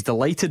says he's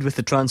delighted with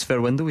the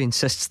transfer window. He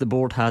insists the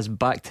board has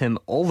backed him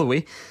all the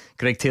way.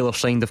 Greg Taylor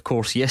signed, of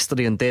course,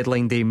 yesterday on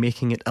deadline day,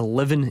 making it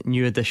 11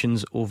 new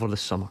additions over the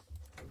summer.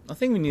 I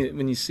think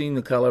when you've seen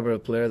the calibre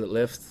of player that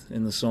left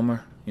in the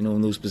summer, you know,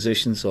 in those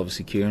positions,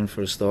 obviously Kieran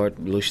for a start,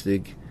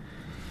 Lustig,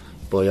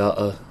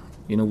 Boyata,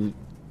 you know,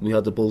 we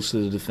had to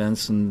bolster the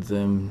defence,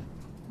 and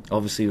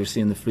obviously we're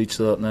seeing the fruits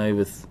of that now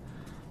with,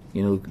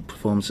 you know,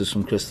 performances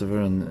from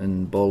Christopher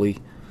and Bolly,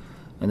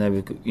 and now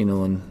we've got, you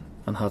know, and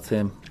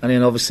Hatem. And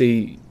then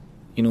obviously,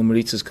 you know,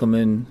 Maritza's come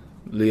in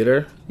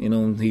later, you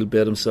know, and he'll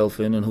bed himself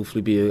in and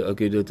hopefully be a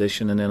good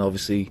addition. And then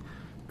obviously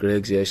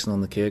Greg's the icing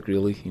on the cake,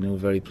 really. You know,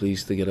 very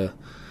pleased to get a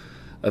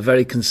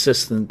very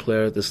consistent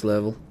player at this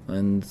level,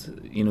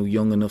 and, you know,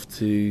 young enough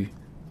to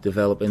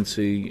develop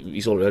into,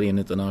 he's already an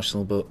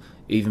international, but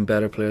even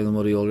better player than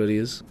what he already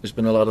is. There's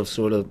been a lot of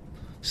sort of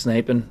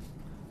sniping.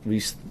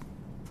 We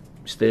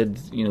stayed,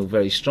 you know,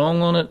 very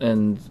strong on it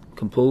and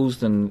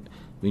composed, and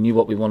we knew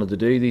what we wanted to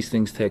do. These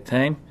things take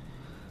time,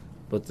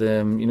 but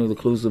you know, the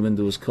close of the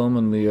window has come,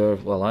 and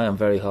I am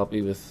very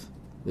happy with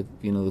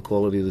you know, the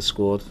quality of the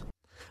squad.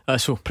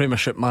 So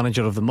Premiership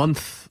Manager of the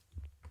Month,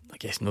 I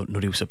guess no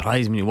real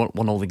surprise. I mean, he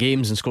won all the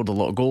games and scored a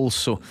lot of goals,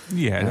 so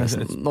yeah,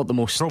 it's not the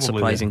most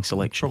surprising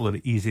selection. Probably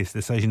the easiest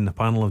decision the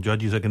panel of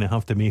judges are going to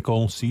have to make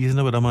all season,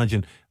 I would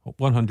imagine.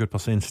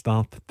 100%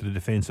 start to the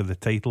defence of the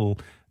title,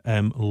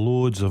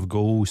 loads of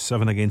goals,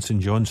 7 against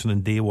St Johnstone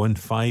in day 1,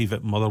 5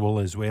 at Motherwell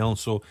as well,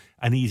 so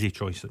an easy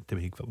choice to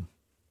make for them.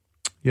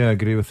 Yeah, I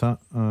agree with that.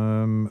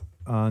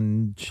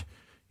 And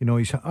you know,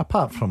 he's,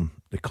 apart from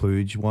the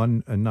Cluj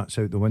one, and that's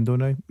out the window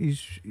now,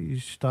 he's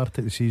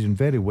started the season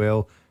very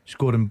well,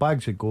 scoring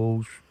bags of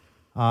goals,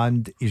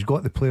 and he's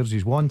got the players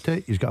he's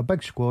wanted. He's got a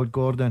big squad,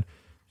 Gordon.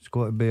 It's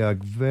got to be a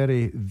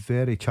very,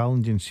 very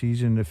challenging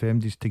season if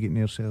MD's to get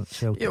near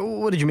Celtic. Yeah,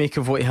 what did you make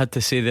of what he had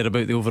to say there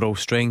about the overall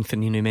strength?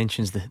 And, you know, he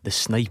mentions the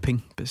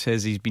sniping, but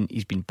says he's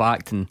been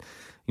backed and,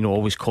 you know,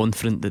 always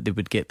confident that they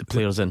would get the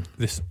players in.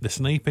 The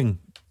sniping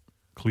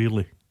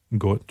clearly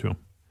got to him.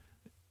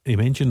 He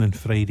mentioned on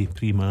Friday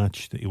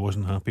pre-match that he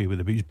wasn't happy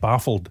with it, but he was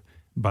baffled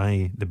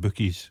by the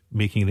bookies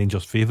making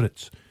Rangers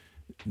favourites.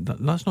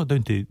 That's not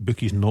down to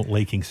bookies not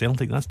liking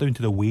Celtic, that's down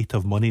to the weight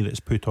of money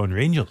that's put on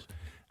Rangers.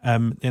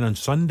 Then on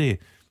Sunday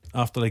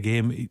after the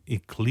game, he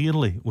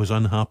clearly was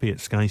unhappy at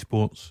Sky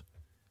Sports,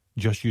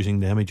 just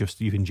using the image of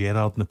Steven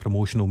Gerrard and the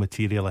promotional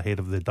material ahead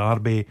of the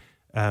derby.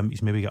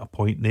 He's maybe got a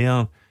point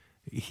there.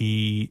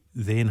 He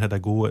then had a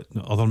go at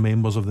other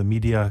members of the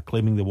media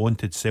claiming they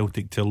wanted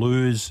Celtic to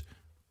lose.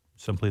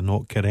 Simply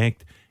not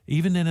correct.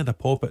 Even then had a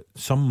pop at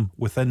some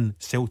within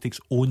Celtic's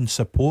own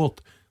support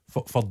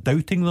for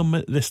doubting them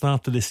at the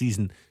start of the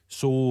season.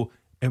 So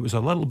it was a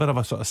little bit of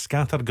a sort of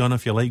scattergun,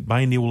 if you like,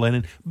 by Neil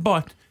Lennon,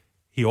 but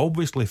he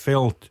obviously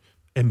felt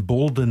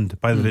emboldened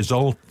by the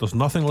result. There's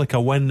nothing like a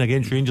win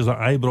against Rangers at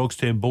Ibrox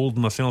to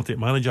embolden a Celtic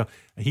manager.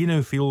 He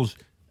now feels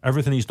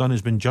everything he's done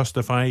has been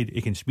justified.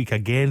 He can speak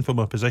again from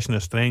a position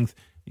of strength.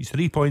 He's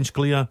 3 points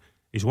clear.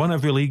 He's won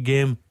every league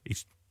game.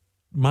 He's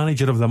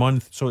manager of the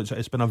month, so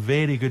it's been a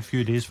very good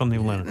few days for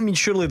Neil Lennon. I mean,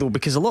 surely though,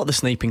 because a lot of the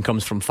sniping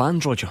comes from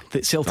fans, Roger,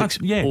 that Celtic's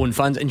own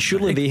fans, and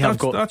surely they have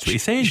got, that's what he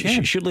says,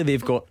 surely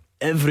they've got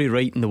every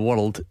right in the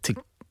world to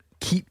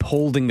keep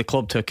holding the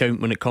club to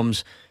account when it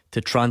comes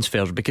to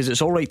transfers, because it's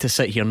all right to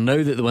sit here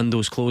now that the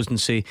window's closed and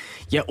say,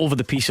 yeah, over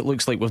the piece it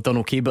looks like we've done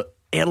okay, but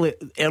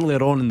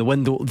earlier on in the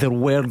window there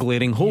were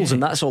glaring holes,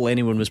 and that's all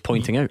anyone was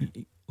pointing out.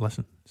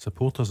 Listen,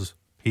 supporters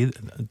pay,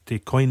 to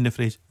coin the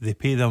phrase, they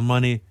pay their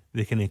money,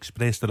 they can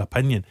express their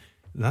opinion.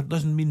 That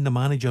doesn't mean the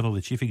manager or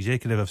the chief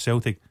executive of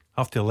Celtic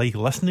have to like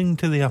listening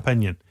to the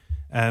opinion.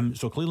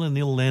 So clearly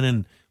Neil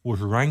Lennon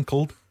was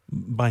rankled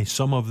by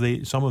some of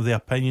the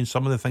opinions,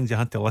 some of the things he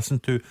had to listen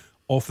to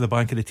off the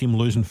back of the team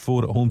losing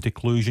 4 at home to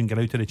Cluj and get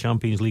out of the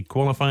Champions League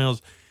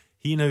qualifiers.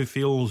 He now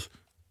feels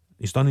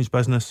he's done his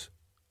business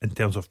in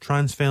terms of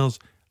transfers,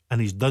 and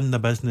he's done the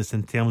business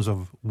in terms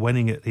of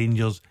winning at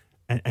Rangers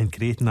and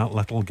creating that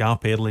little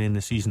gap early in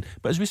the season.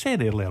 But as we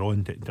said earlier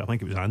on, I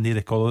think it was Andy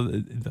the caller,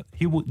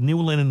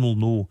 Neil Lennon will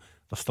know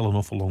there's still an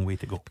awful long way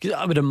to go. Because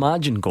I would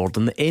imagine,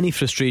 Gordon, that any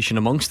frustration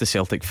amongst the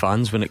Celtic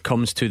fans when it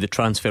comes to the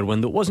transfer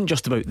window, it wasn't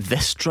just about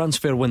this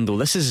transfer window.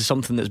 This is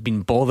something that's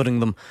been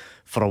bothering them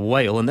for a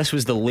while, and this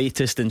was the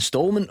latest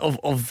instalment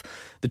of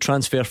the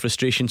transfer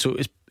frustration. So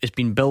it's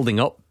been building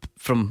up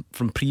from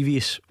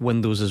previous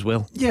windows as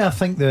well. Yeah, I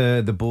think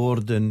the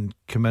board and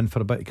come in for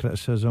a bit of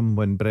criticism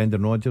when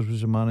Brendan Rodgers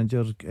was the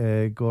manager,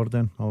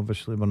 Gordon.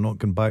 Obviously we're not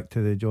going back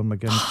to the John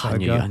McGinn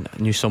saga.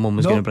 I knew someone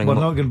was going to bring him up.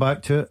 We're not going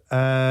back to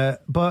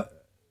it, but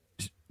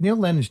Neil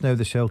Lennon's now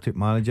the Celtic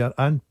manager,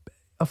 and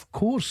of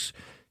course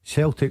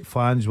Celtic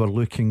fans were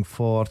looking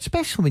for,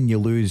 especially when you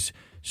lose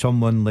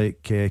someone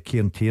like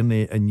Kieran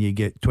Tierney and you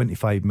get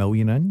 25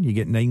 million in, you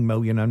get 9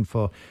 million in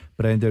for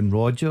Brendan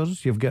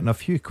Rodgers, you've gotten a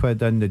few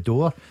quid in the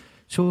door.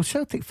 So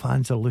Celtic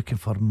fans are looking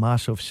for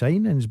massive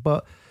signings,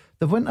 but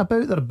they've went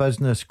about their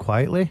business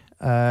quietly.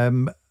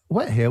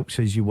 What helps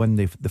is you win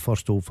the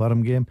first Old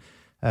Firm game.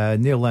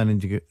 Neil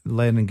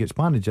Lennon gets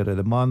manager of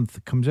the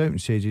month, comes out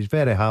and says he's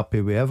very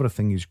happy with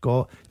everything he's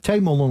got.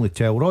 Time will only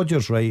tell.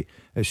 Roger's right,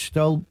 it's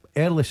still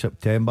early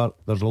September.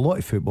 There's a lot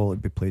of football to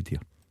be played here.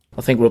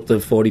 I think we're up to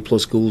 40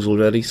 plus goals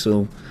already,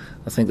 so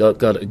I think that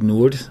got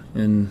ignored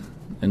in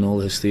all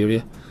the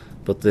hysteria.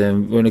 But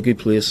we're in a good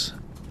place.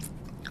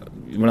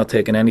 We're not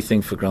taking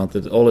anything for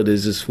granted. All it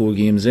is 4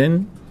 games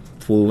in,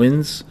 4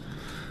 wins,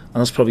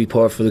 and that's probably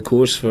par for the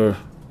course for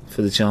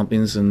the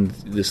champions and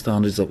the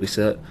standards that we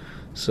set.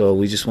 So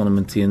we just want to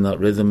maintain that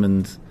rhythm,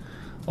 and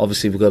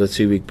obviously we've got a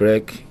 2-week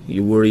break.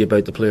 You worry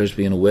about the players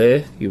being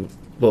away,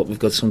 but we've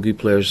got some good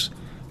players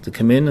to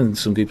come in and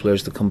some good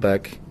players to come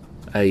back,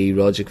 i.e.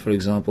 Rogic, for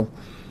example.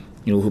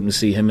 Hoping to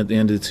see him at the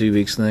end of the 2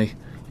 weeks now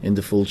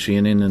into full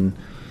training and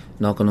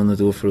knocking on the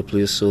door for a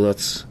place. So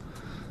that's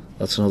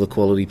another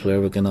quality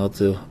player we can add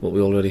to what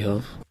we already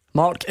have.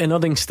 Mark in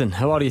Uddingston,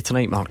 how are you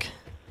tonight, Mark?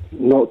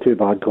 Not too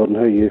bad, Gordon.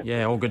 How are you?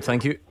 Yeah, all good,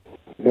 thank you.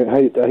 How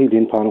you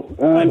doing, panel?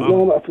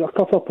 No, a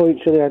couple of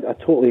points really. I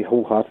totally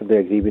wholeheartedly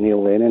agree with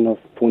Neil Lennon. I've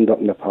phoned up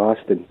in the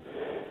past and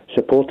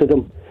supported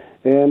him.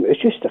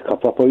 It's just a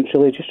couple of points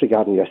really, just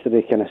regarding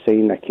yesterday kind of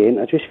signing of Kent.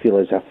 I just feel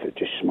as if it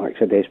just smacks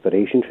of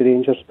desperation for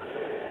Rangers,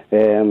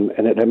 and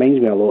it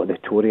reminds me a lot of the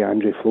Tory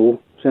Andrew Flo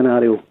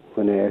scenario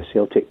when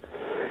Celtic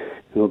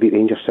beat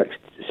Rangers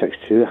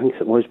 6-2, I think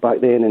it was back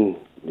then, and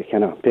they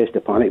kind of pressed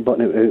the panic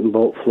button out and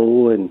bought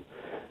Flo, and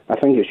I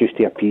think it's just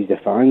to appease the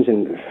fans,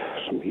 and for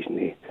some reason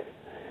they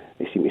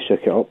seem to suck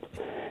it up.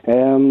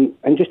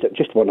 And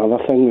just one other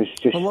thing was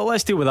just... Well,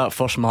 let's deal with that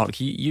first, Mark.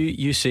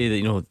 You say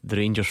that the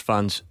Rangers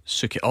fans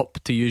suck it up,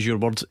 to use your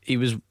words. He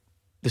was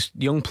this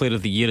young player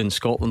of the year in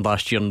Scotland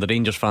last year, and the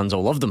Rangers fans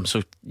all loved him,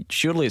 so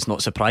surely it's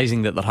not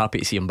surprising that they're happy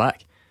to see him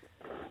back.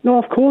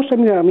 No, of course. I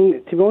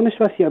mean, to be honest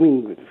with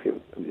you,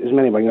 as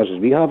many wingers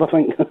as we have, I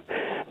think.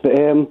 But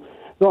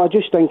no, I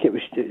just think it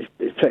was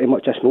pretty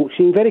much a smoke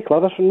scene. Very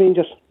clever from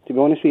Rangers, to be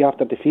honest with you,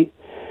 after defeat.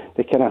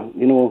 They kind of,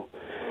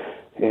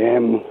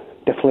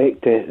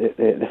 deflect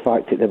the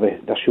fact that there were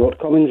their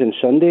shortcomings on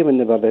Sunday when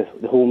they were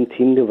the home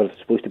team. They were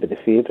supposed to be the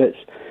favourites,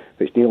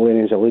 which Neil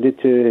Lennon's alluded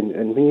to.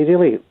 And when you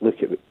really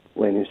look at what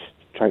Lennon's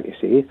trying to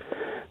say,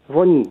 they've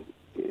won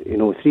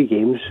 3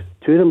 games,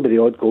 2 of them by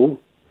the odd goal.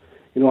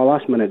 A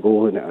last minute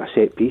goal and a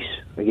set piece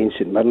against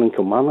St Mirren and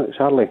Kilmarnock. It's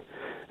hardly.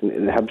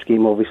 And the Hibs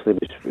game obviously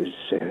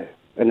was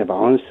in the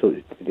balance, so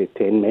they did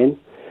 10 men.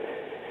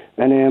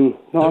 And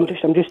no, I'm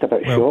just a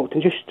bit shocked,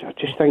 and I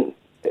just think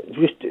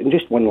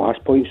just one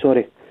last point.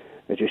 Sorry,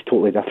 it's just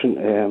totally different.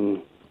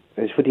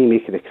 Is what do you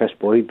make of the Chris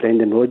Boyd,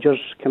 Brendan Rodgers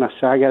kind of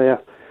saga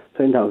there? I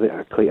found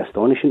that quite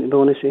astonishing, to be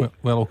honest.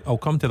 Well, I'll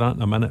come to that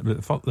in a minute.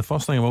 But the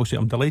first thing I will say,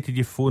 I'm delighted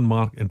you phoned,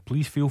 Mark, and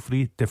please feel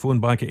free to phone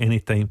back at any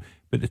time.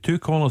 But the 2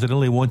 callers I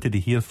really wanted to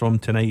hear from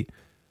tonight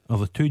are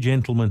the 2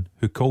 gentlemen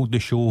who called the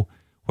show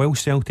while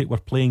Celtic were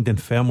playing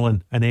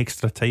Dunfermline in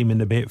extra time in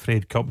the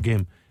Betfred Cup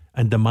game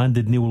and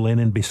demanded Neil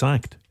Lennon be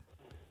sacked.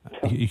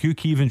 Hugh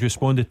Keevins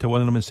responded to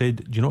one of them and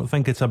said, do you not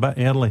think it's a bit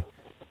early?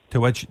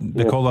 To which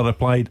the caller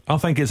replied, I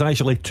think it's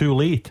actually too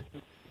late.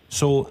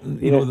 So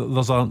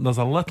there's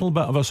a little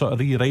bit of a sort of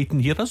rewriting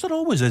here, as there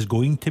always is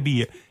going to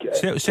be.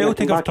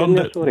 Celtic have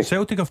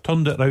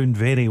turned it around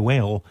very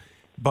well,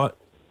 but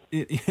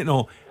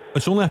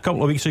it's only a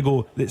couple of weeks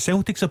ago that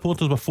Celtic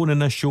supporters were phoning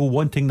this show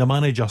wanting the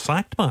manager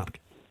sacked, Mark.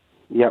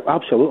 Yeah,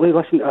 absolutely.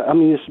 Listen, I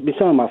mean, there's been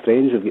some of my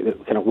friends who've got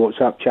the kind of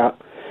WhatsApp chat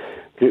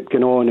group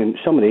going on, and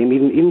some of them,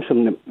 even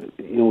from the,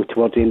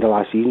 towards the end of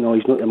last season,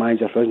 he's not the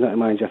manager for us, not the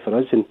manager for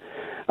us, and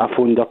I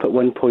phoned up at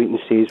one point and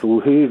says, well,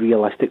 who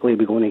realistically are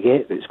we going to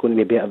get that's going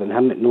to be better than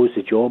him, that knows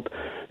the job?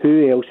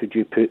 Who else would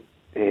you put,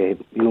 the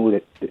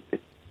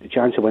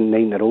chance of winning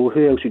 9 in a row,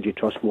 who else would you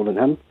trust more than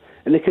him?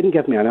 And they couldn't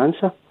give me an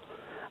answer.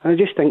 And I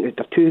just think that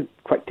they're too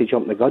quick to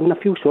jump the gun. I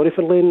feel sorry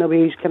for Lennon in a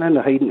way. He's kind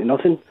of hiding to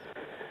nothing.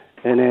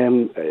 And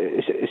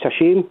it's a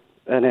shame.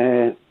 And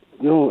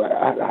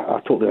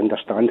I totally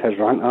understand his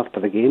rant after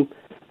the game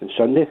on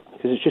Sunday,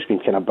 because it's just been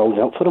kind of building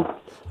up for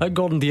him.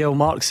 Gordon DL,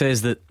 Mark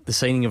says that the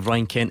signing of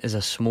Ryan Kent is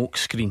a smoke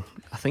screen.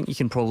 I think you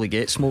can probably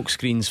get smoke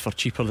screens for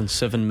cheaper than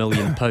 £7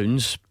 million.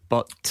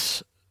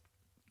 But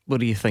what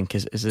do you think?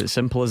 Is it as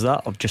simple as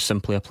that, or just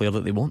simply a player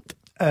that they want?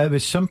 It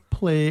was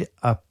simply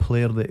a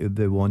player that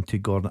they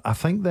wanted, Gordon. I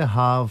think they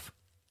have.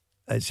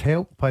 It's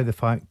helped by the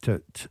fact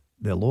that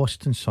they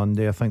lost on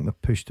Sunday. I think they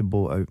pushed the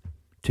boat out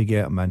to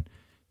get him in.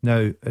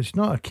 Now, it's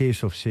not a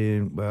case of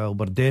saying, well,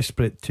 we're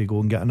desperate to go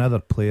and get another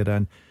player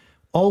in.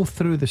 All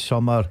through the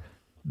summer,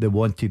 they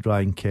wanted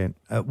Ryan Kent.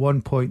 At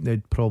one point,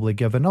 they'd probably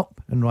given up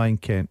on Ryan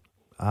Kent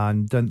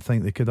and didn't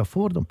think they could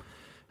afford him.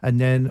 And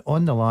then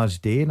on the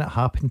last day, and it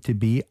happened to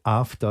be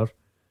after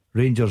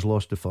Rangers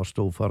lost the first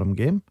Old Firm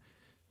game,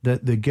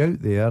 that they go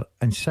out there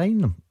and sign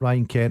them,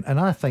 Ryan Kent. And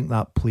I think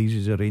that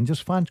pleases the Rangers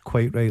fans,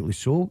 quite rightly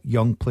so.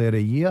 Young player of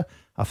the year.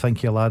 I think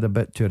he'll add a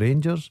bit to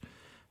Rangers.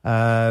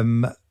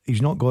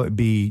 He's not got to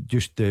be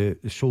just the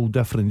sole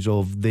difference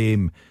of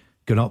them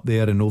going up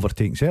there and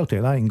overtaking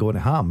Celtic. That ain't going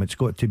to happen. It's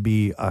got to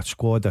be a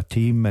squad, a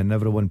team, and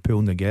everyone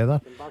pulling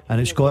together. And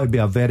it's got to be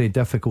a very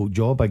difficult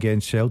job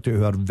against Celtic,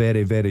 who are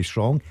very, very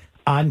strong.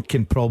 and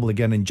can probably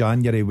get in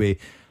January with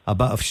a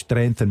bit of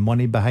strength and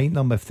money behind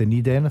them if they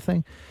need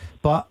anything.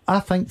 But I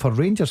think for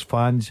Rangers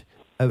fans,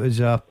 it was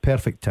a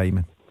perfect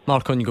timing.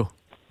 Mark, on you go.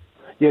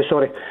 Yeah,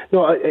 sorry.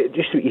 No,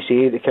 just what you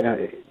say, the kind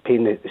of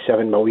paying the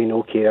 7 million,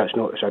 okay, that's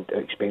not such an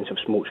expensive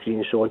smokescreen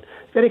and so on.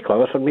 Very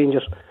clever for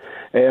Rangers.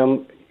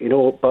 You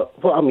know,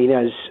 but what I mean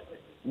is,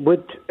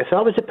 if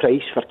that was the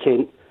price for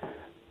Kent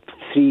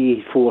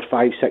 3, 4,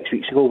 5, 6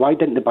 weeks ago, why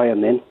didn't they buy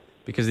him then?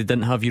 Because they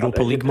didn't have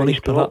Europa League money,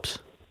 perhaps.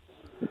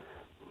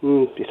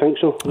 Do you think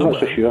so? I'm not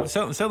so sure.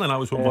 Certainly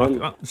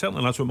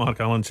that's what Mark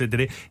Allen said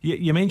today.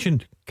 You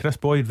mentioned Chris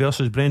Boyd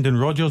versus Brendan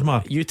Rodgers,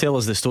 Mark. You tell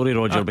us the story,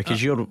 Roger,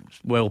 because you're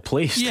well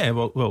placed. Yeah,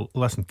 well,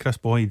 listen, Chris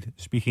Boyd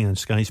speaking on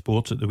Sky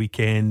Sports at the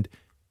weekend,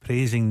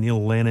 praising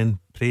Neil Lennon,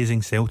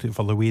 praising Celtic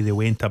for the way they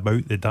went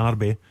about the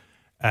derby,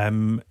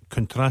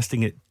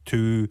 contrasting it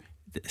to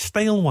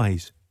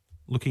style-wise,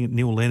 looking at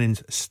Neil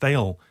Lennon's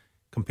style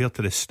compared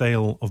to the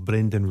style of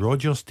Brendan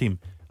Rodgers' team,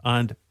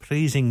 and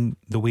praising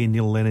the way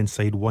Neil Lennon's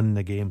side won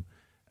the game.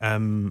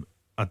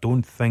 I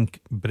don't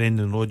think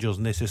Brendan Rodgers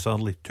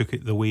necessarily took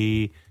it the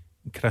way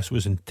Chris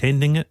was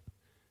intending it.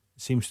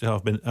 Seems to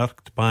have been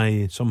irked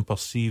by some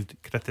perceived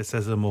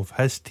criticism of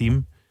his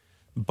team.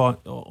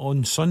 But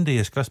on Sunday,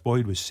 as Chris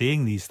Boyd was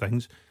saying these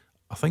things,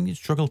 I think he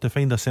struggled to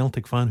find a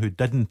Celtic fan who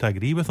didn't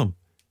agree with him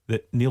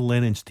that Neil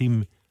Lennon's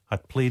team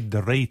had played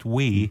the right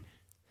way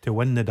to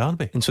win the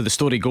derby. And so the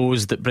story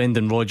goes that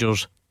Brendan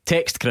Rodgers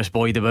texted Chris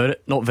Boyd about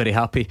it, not very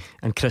happy,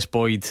 and Chris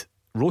Boyd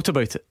wrote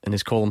about it in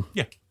his column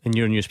in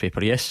your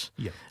newspaper. Yes.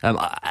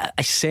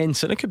 I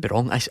sense, and I could be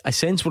wrong, I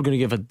sense we're going to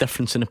give a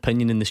difference in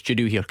opinion in the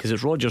studio here, because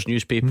it's Rodgers'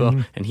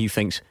 newspaper and he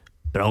thinks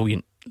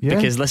brilliant,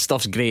 because this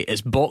stuff's great,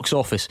 it's box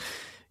office.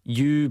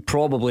 You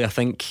probably, I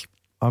think,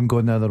 I'm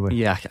going the other way.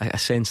 Yeah, I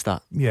sense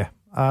that. Yeah,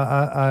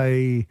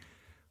 I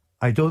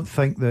don't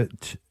think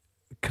that.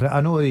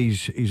 I know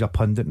he's a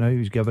pundit now.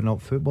 He's given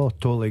up football.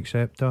 Totally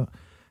accept that.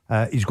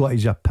 He's got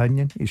his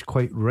opinion. He's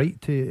quite right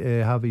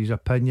to have his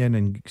opinion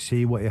and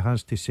say what he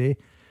has to say.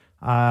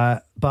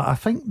 But I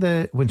think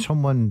that when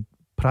someone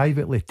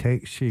privately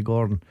texts you,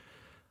 Gordon,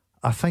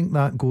 I think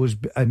that goes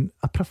in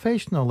a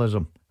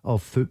professionalism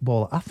of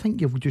football. I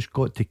think you've just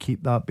got to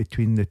keep that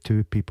between the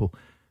two people.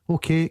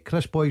 Okay,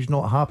 Chris Boyd's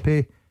not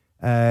happy.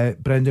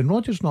 Brendan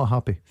Rodgers not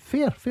happy.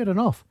 Fair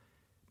enough.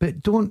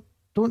 But don't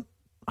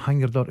hang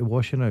your dirty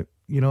washing out.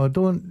 You know,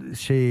 don't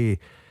say,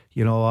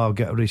 you know, I'll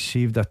get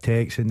received a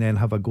text and then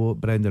have a go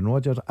at Brendan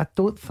Rodgers. I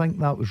don't think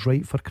that was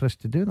right for Chris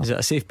to do that. Is it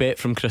a safe bet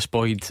from Chris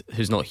Boyd,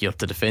 who's not here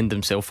to defend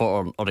himself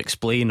or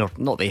explain, or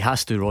not that he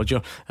has to,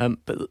 Roger,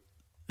 but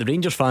the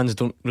Rangers fans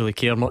don't really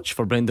care much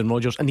for Brendan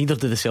Rodgers, and neither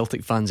do the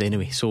Celtic fans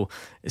anyway, so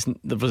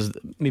there was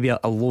maybe a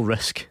low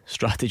risk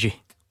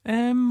strategy.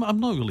 I'm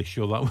not really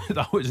sure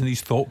that was in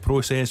his thought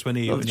process when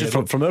he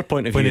from our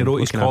point of view, when he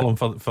wrote his column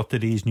for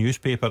today's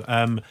newspaper.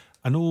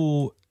 I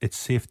know it's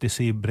safe to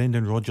say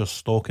Brendan Rodgers'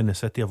 stock in the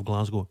city of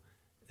Glasgow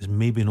is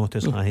maybe not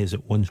as high as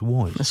it once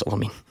was. That's all I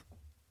mean.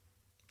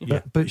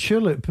 Yeah. But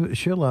surely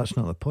that's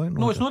not the point.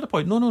 No, it's not the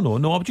point. No.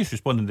 I'm just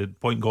responding to the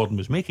point Gordon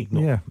was making. No.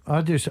 Yeah,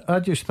 I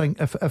just think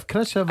if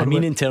Chris ever,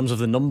 in terms of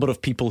the number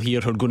of people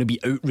here who are going to be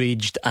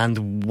outraged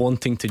and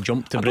wanting to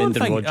jump to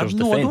Brendan Rodgers'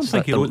 defence, I don't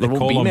think he wrote the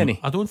column. Be many.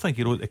 I don't think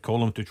he wrote the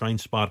column to try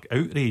and spark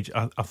outrage.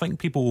 I think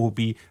people will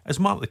be, as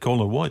Mark the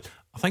caller was,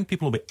 I think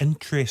people will be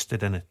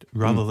interested in it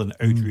rather than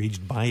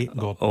outraged by it,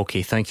 Gordon.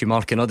 Okay, thank you,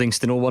 Mark in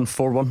Uddingston.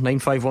 0141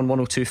 951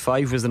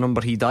 1025 was the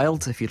number he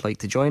dialed if you'd like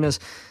to join us.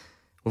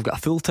 We've got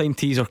a full-time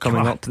teaser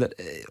coming up that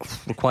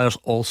requires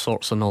all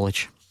sorts of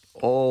knowledge.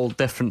 All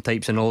different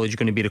types of knowledge are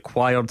going to be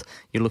required.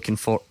 You're looking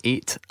for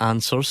 8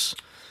 answers.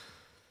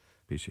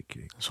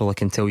 Basically. That's all I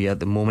can tell you at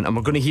the moment. And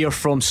we're going to hear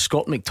from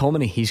Scott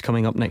McTominay. He's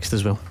coming up next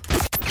as well.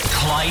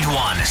 Clyde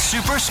One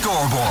Super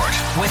Scoreboard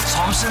with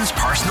Thompson's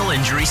personal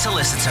injury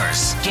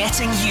solicitors.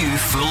 Getting you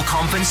full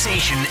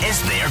compensation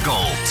is their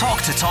goal.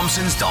 Talk to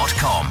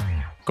Thompsons.com.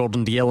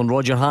 Gordon Dalziel and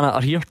Roger Hannah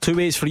are here. 2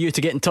 ways for you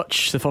to get in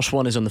touch. The first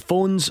one is on the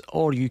phones,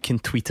 or you can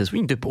tweet us. We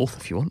can do both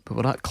if you want, but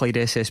we're at Clyde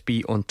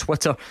SSB on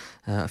Twitter.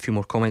 A few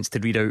more comments to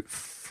read out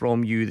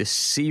from you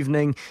this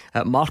evening.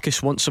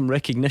 Marcus wants some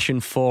recognition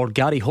for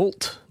Gary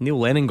Holt. Neil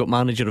Lennon got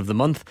manager of the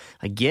month.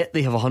 I get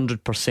they have a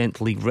 100%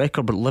 league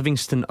record, but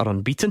Livingston are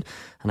unbeaten,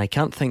 and I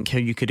can't think how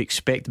you could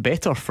expect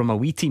better from a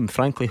wee team.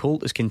 Frankly,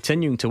 Holt is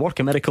continuing to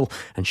work a miracle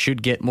and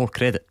should get more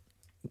credit.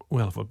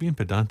 Well, if we're being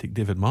pedantic,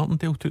 David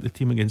Martindale took the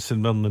team against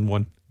St Mirren and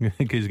won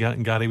because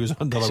Gary was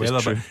under the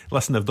weather. But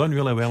listen, they've done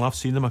really well. I've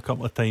seen them a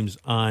couple of times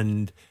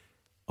and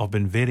I've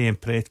been very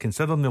impressed,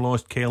 considering they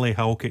lost Kelly,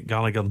 Halkett,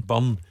 Gallagher and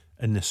Byrne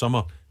in the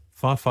summer.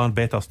 Far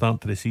better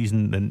start to the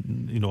season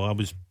than I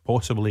was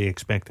possibly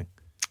expecting.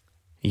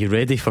 Are you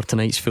ready for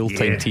tonight's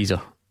full-time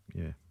teaser?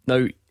 Yeah.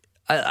 Now,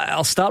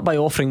 I'll start by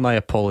offering my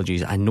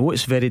apologies. I know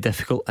it's very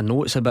difficult, I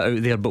know it's a bit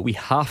out there, but we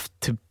have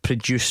to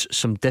produce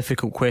some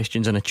difficult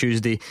questions on a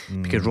Tuesday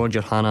because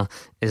Roger Hannah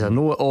is a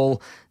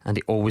know-it-all and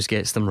he always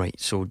gets them right.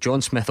 So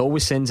John Smith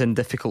always sends in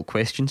difficult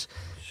questions,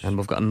 and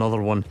we've got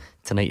another one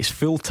tonight. It's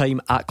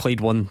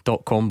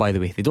fulltime@Clyde1.com, by the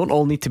way. They don't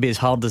all need to be as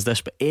hard as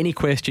this, but any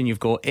question you've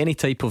got, any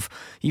type of,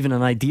 even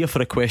an idea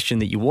for a question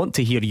that you want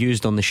to hear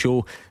used on the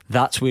show,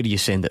 that's where you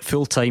send it.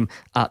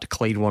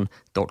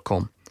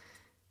 fulltime@Clyde1.com.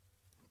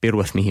 Bear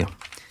with me here.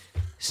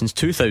 Since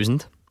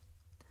 2000,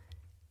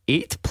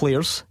 8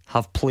 players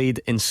have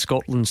played in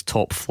Scotland's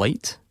top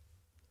flight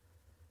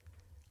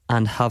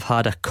and have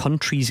had a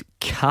country's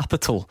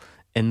capital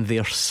in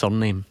their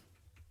surname.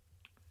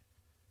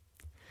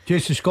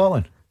 Jason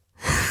Scotland.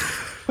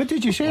 What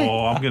did you say?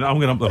 Oh, I'm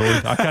going up the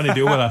road. I can't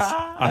deal with this.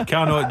 I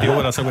cannot deal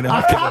with this. I'm going to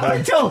have to go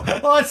home. Capital.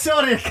 Oh,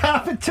 sorry,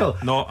 capital.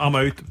 No, I'm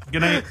out.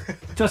 Good night.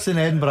 Just in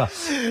Edinburgh.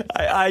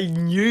 I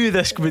knew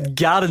this would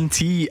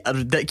guarantee a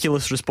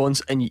ridiculous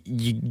response, and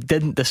you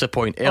didn't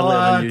disappoint earlier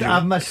than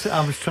usual.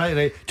 I was trying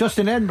to. Just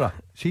in Edinburgh.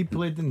 He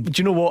played in.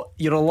 Do you know what?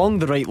 You're along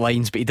the right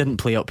lines, but he didn't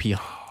play up here.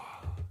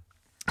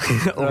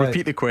 I'll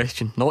repeat the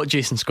question. Not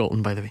Jason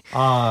Scotland, by the way.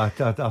 I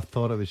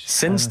thought it was.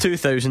 Since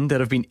 2000, there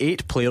have been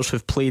 8 players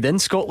who've played in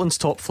Scotland's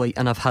top flight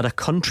and have had a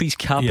country's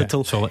capital.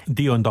 Yeah, so like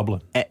Dion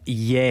Dublin.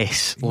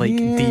 Yes, like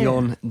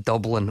Dion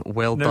Dublin.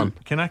 Well now, done.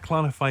 Can I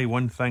clarify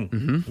one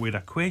thing? We had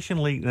a question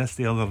like this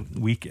the other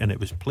week, and it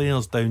was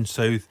players down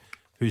south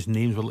whose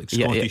names were like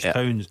Scottish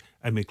towns,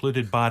 and we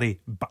included Barry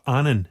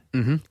Bannon.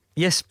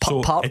 Yes,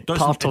 so it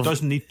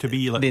doesn't need to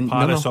be like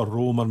Paris or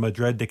Rome or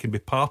Madrid. They can be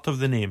part of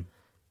the name.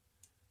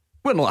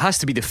 Well, no, it has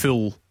to be the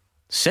full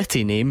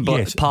city name, but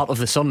yes. Part of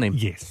the surname.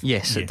 Yes,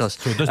 it does.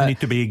 So it doesn't need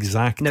to be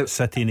exact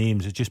city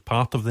names. It's just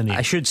part of the name.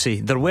 I should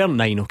say there were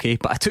 9, okay,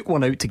 but I took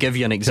one out to give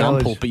you an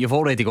example. But you've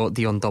already got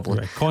Dion Dublin.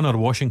 Right. Connor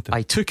Washington.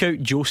 I took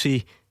out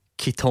Josie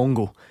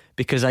Kitongo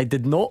because I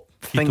did not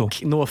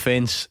think, no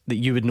offence, that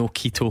you would know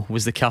Quito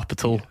was the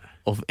capital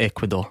of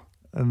Ecuador.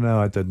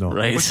 No, I did not.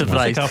 Right, what's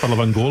surprise. the capital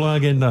of Angola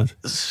again, Dad?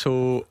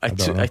 So I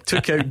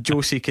took out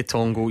Josie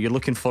Kitongo. You're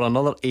looking for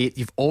another 8.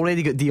 You've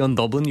already got Dion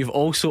Dublin. You've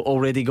also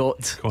already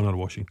got Connor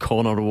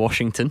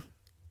Washington.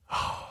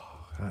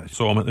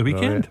 So I'm at the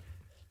weekend. Right.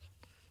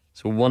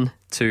 So 1,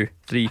 2,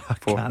 3, 4,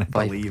 5. I can't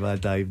believe I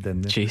dived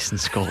in there. Jason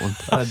Scotland.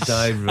 I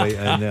dived right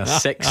in there.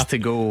 6 to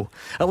go.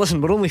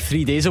 Listen, we're only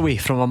 3 days away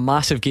from a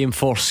massive game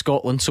for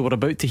Scotland, so we're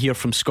about to hear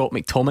from Scott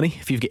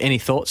McTominay. If you've got any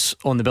thoughts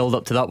on the build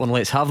up to that one,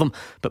 let's have them.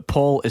 But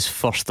Paul is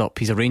first up.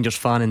 He's a Rangers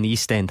fan in the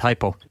East End. Hi,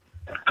 Paul.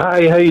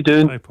 Hi, how you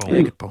doing? Hi, Paul.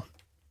 Yeah, good, Paul.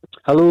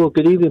 Hello,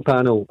 good evening,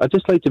 panel. I'd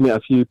just like to make a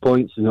few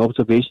points and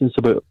observations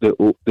about the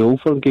Old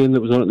Firm game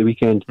that was on at the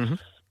weekend.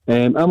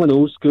 I'm an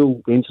old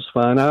school Rangers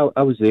fan.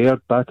 I was there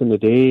back in the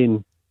day,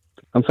 and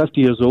I'm 50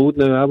 years old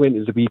now. I went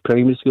to the wee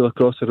primary school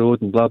across the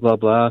road and blah blah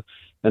blah,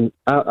 and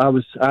I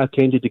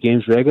attended the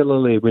games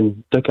regularly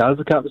when Dick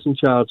Advocaat was in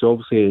charge.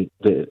 Obviously,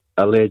 the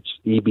alleged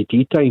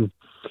EBT time.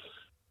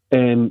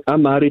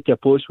 I'm married to a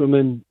Polish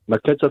woman. My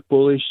kids are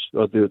Polish,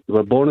 or they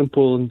were born in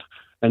Poland,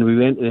 and we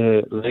went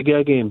to the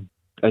Legia game.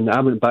 And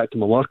I went back to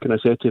my work and I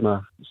said to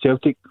my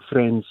Celtic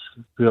friends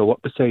who I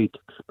work beside,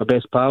 my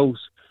best pals,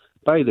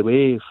 by the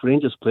way, if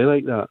Rangers play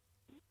like that,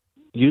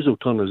 you'll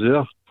turn us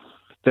there.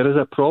 There is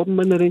a problem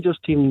in the Rangers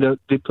team.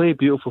 They play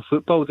beautiful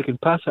football. They can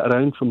pass it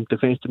around from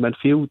defence to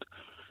midfield.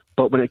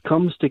 But when it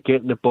comes to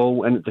getting the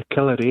ball into the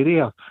killer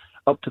area,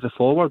 up to the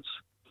forwards,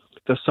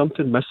 there's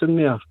something missing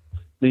there.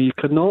 Now, you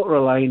cannot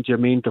rely on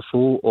Jermaine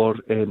Defoe or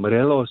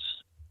Morelos.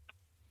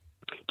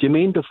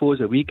 Jermaine Defoe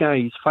is a wee guy.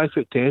 He's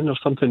 5'10" or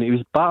something. He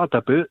was battered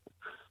about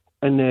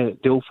in the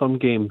Old Firm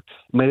game.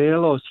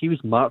 Morelos, he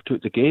was marked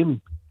out the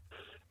game.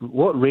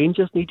 What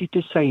Rangers needed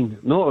to sign,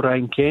 not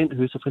Ryan Kent,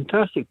 who's a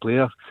fantastic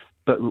player,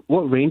 but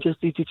what Rangers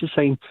needed to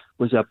sign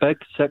was a big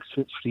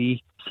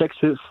 6'3",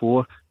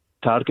 6'4"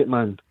 target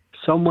man.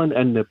 Someone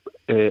in the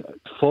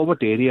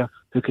forward area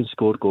who can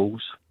score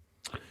goals.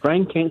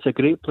 Ryan Kent's a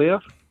great player,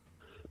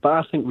 but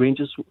I think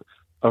Rangers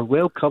are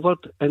well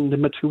covered in the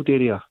midfield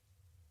area.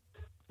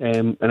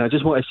 And I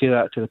just want to say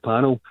that to the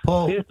panel.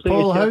 Paul,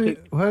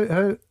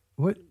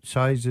 what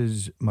size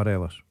is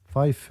Morelos?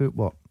 5 foot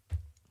what?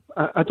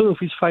 I don't know if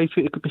he's 5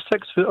 foot. It could be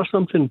 6 foot or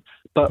something.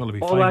 But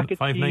all I could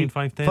see, 5'9",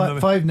 5'10".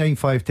 5'9",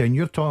 5'10".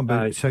 You're talking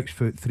about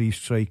 6'3"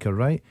 striker,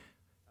 right?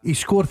 He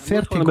scored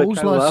 30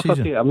 goals last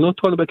season. I'm not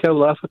talking about Kyle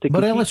Lafferty.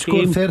 Morelos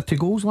scored 30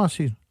 goals last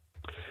season.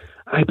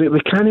 But we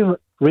can't.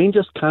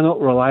 Rangers cannot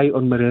rely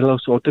on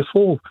Morelos or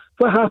Defoe.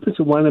 What happens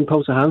when one of them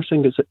pulls a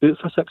hamstring? Gets out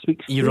for 6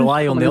 weeks. You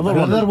rely on the other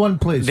one. The other one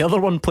plays. The other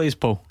one plays,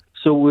 Paul.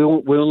 So we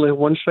only have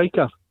one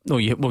striker. No,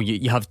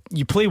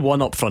 you play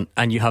one up front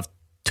and you have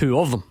 2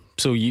 of them.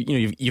 So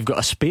you've got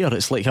a spare.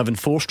 It's like having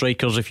 4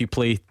 strikers if you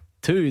play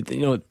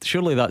 2.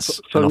 Surely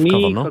that's enough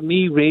cover, no? For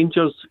me,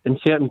 Rangers in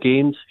certain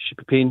games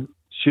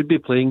should be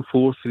playing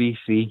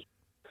 4-3-3.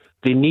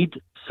 They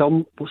need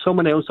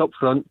someone else up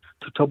front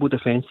to trouble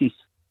defences.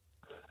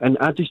 And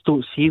I just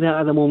don't see that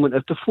at the moment.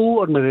 If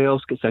Defoe or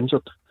Morelos gets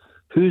injured,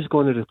 Who's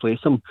going to replace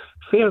him?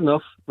 Fair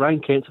enough, Ryan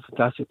Kent's a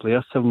fantastic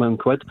player, £7 million.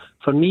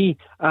 For me,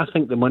 I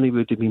think the money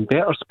would have been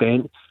better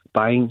spent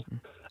buying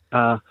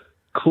a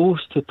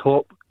close to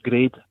top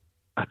grade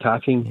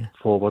attacking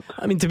forward.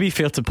 I mean, to be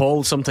fair to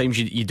Paul, sometimes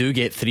you do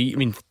get three. I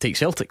mean, take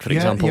Celtic for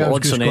example,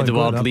 Odsonne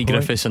Edouard, Lee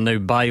Griffiths and now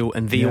Bio,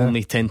 and they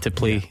only tend to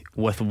play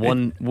with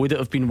one. Would it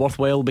have been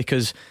worthwhile?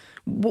 Because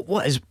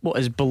what is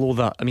below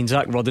that? I mean,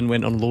 Zach Rudden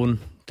went on loan,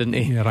 didn't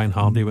he? Yeah, Ryan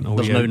Hardy went away.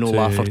 There's now no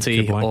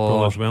Lafferty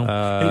or as well.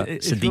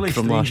 Sadiq really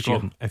from last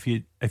year.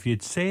 If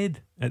you'd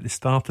said at the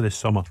start of the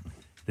summer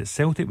that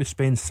Celtic would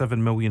spend £7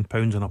 million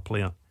on a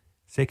player,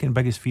 second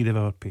biggest fee they've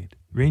ever paid,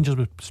 Rangers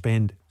would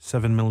spend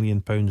 £7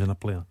 million on a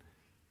player,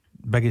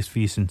 biggest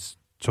fee since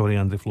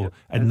Andrew Flo,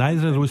 and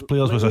neither of those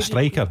players was a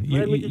striker.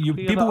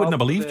 People wouldn't have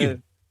believed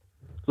you.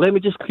 Let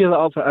me just clear that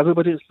up for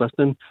everybody that's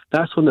listening.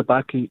 That's on the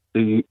back of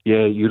the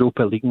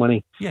Europa League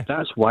money. Yeah.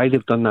 That's why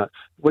they've done that,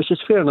 which is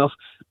fair enough.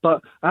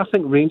 But I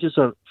think Rangers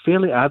are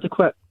fairly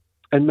adequate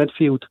in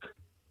midfield.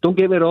 Don't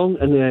get me wrong,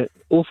 in the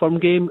Old Firm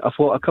game, I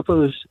thought a couple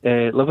of those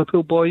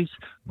Liverpool boys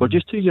were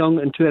just too young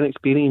and too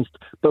inexperienced.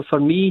 But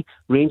for me,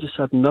 Rangers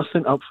had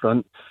nothing up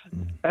front.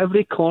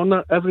 Every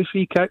corner, every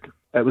free kick,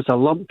 it was a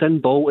lumped-in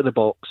ball to the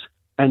box.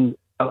 And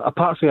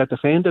apart from a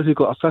defender who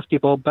got a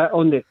 50-ball bit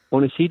on the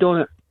seed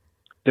on it,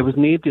 there was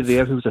nobody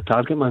there who was a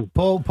target man.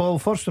 Paul,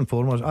 first and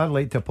foremost, I'd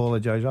like to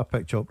apologise. I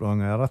picked you up wrong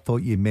there. I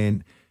thought you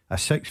meant a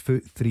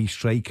 6'3"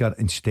 striker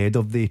instead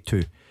of the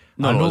two.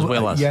 No, as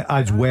well as. Yeah,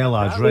 as well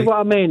as, That's right. what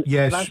I meant.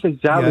 Yes, that's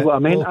exactly what I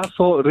meant. I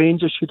thought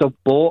Rangers should have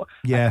bought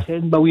a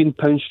 £10 million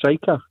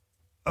striker.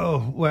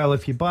 Oh well,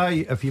 if you buy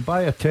a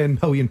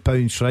 £10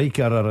 million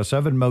striker or a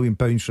 £7 million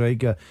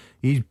striker,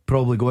 he's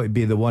probably going to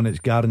be the one that's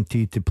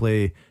guaranteed to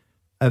play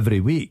every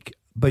week.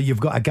 But you've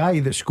got a guy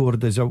that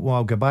scored,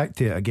 I'll go back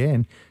to it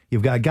again.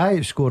 You've got a guy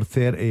that scored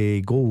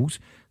 30 goals,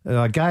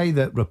 a guy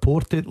that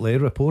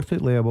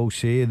reportedly I will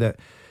say that,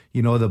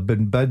 you know, there have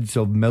been bids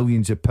of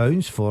millions of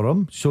pounds for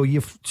him. So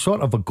you've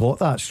sort of got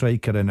that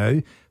striker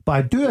now. But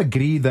I do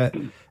agree that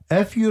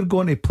if you're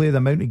going to play the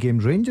amount of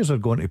games Rangers are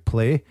going to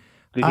play,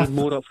 they need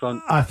more up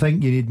front. I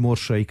think you need more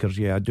strikers.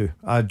 Yeah,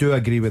 I do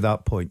agree with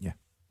that point. Yeah,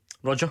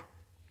 Roger.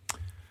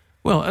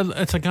 Well,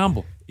 it's a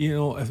gamble. You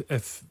know,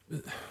 if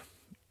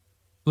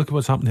look at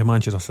what's happened to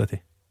Manchester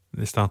City at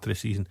the start of the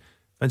season.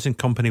 Vincent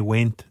Kompany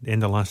went at the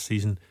end of last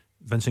season.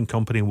 Vincent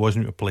Kompany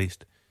wasn't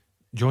replaced.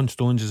 John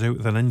Stones is out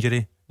with an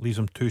injury, leaves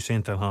him two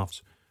centre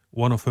halves,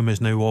 one of whom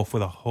is now off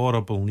with a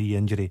horrible knee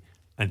injury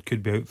and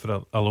could be out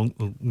for a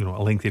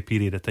lengthy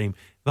period of time.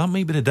 That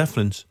might be the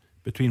difference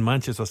between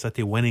Manchester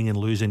City winning and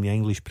losing the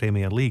English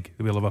Premier League,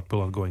 the way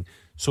Liverpool are going.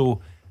 So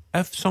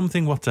if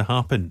something were to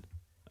happen,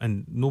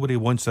 and nobody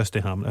wants this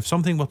to happen, if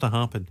something were to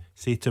happen,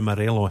 say to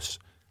Morelos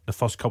the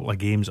first couple of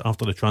games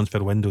after the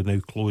transfer window now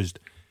closed,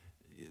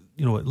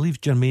 you know, it leaves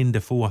Jermaine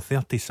Defoe, a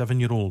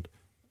 37-year-old,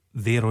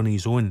 there on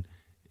his own.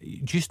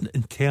 Just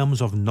in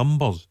terms of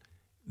numbers,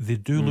 they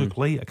do look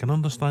light. I can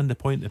understand the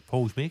point that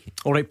Paul's making.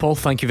 Alright, Paul,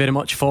 thank you very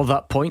much for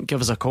that point.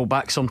 Give us a call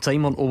back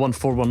sometime on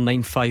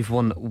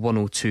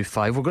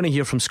 01419511025. We're going to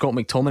hear from Scott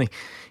McTominay.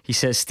 He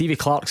says Stevie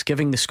Clarke's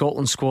giving the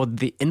Scotland squad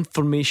the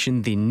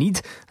information they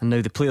need, and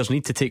now the players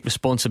need to take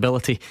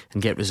responsibility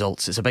and get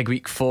results. It's a big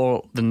week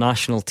for the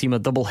national team, a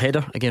double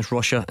header against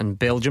Russia and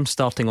Belgium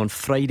starting on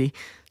Friday,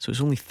 so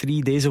it's only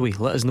 3 days away.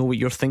 Let us know what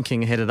you're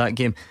thinking ahead of that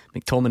game.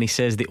 McTominay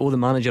says they owe the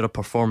manager a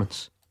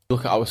performance.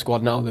 Look at our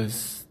squad now,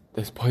 there's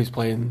boys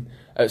playing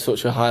at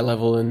such a high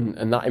level,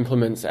 and that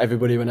implements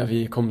everybody. Whenever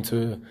you come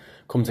to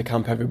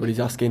camp, everybody's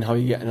asking how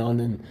you're getting on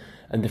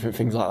and different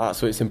things like that.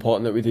 So it's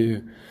important that we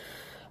do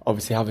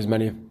obviously have as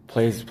many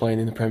players playing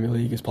in the Premier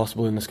League as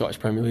possible, in the Scottish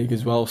Premier League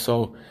as well.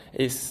 So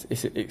it's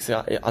as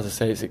I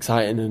say, it's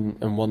exciting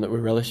and one that we're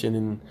relishing,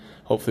 and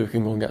hopefully we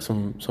can go and get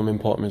some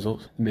important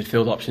results. The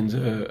midfield options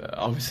are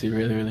obviously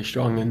really, really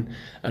strong,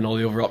 and all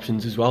the other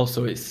options as well.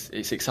 So it's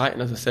exciting,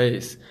 as I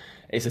say.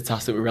 It's a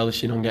task that we're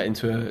relishing on getting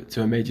to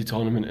a major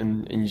tournament,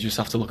 and you just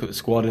have to look at the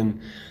squad, and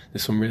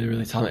there's some really,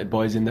 really talented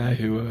boys in there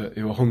who are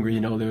hungry.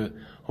 You know, they're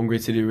hungry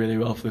to do really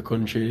well for the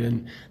country,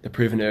 and they're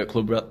proving it at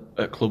club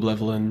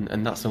level,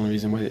 and that's the only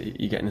reason why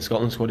you get in the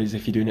Scotland squad is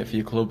if you're doing it for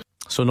your club.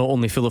 So not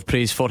only full of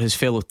praise for his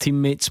fellow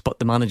teammates, but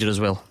the manager as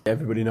well.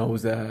 Everybody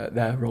knows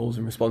their roles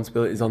and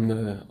responsibilities on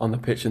the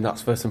pitch, and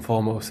that's first and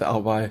foremost set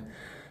out by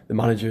the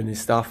manager and his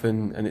staff,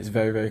 and it's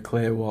very, very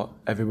clear what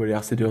everybody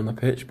has to do on the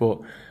pitch. But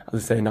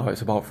as I say, now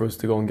it's about for us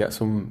to go and get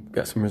some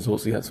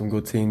results against some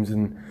good teams,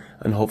 and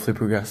hopefully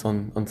progress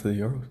onto the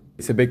Euros.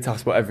 It's a big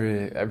task, but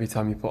every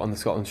time you put on the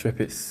Scotland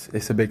strip,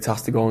 it's a big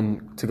task to go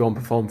and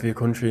perform for your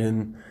country,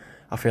 and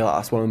I feel like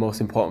that's one of the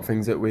most important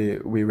things that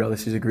we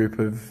relish as a group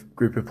of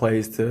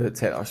players, to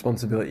take that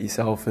responsibility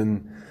yourself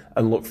and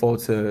look forward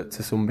to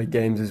some big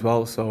games as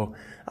well. So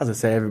as I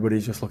say,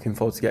 everybody's just looking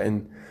forward to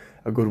getting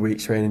a good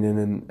week's training in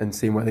and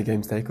seeing where the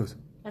games take us.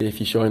 If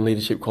you're showing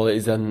leadership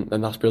qualities, then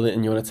that's brilliant,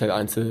 and you want to take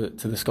that into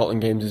the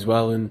Scotland games as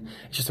well. And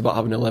it's just about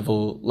having a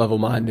level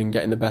mind and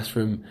getting the best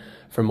from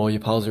all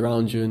your pals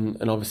around you,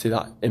 and obviously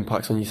that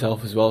impacts on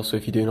yourself as well. So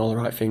if you're doing all the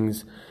right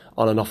things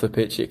on and off the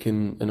pitch, it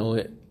can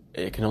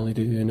it can only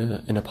do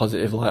in a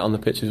positive light on the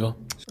pitch as well.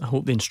 I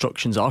hope the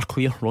instructions are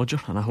clear, Roger,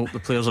 and I hope the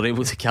players are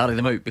able to carry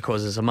them out,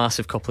 because there's a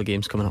massive couple of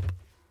games coming up.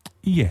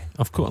 Yeah,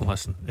 of course.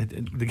 Listen,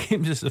 the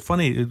games is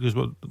funny because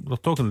we're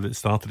talking about the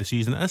start of the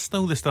season. It's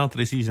still the start of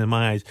the season in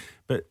my eyes,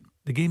 but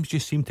the games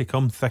just seem to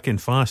come thick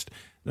and fast.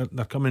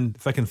 They're coming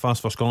thick and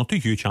fast for Scotland. 2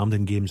 huge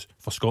Hampden games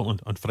for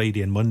Scotland on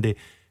Friday and Monday,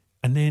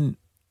 and then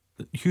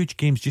huge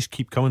games just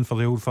keep coming for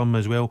the Old Firm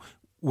as well,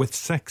 with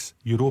 6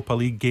 Europa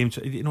League games.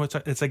 You know,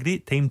 it's a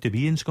great time to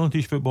be in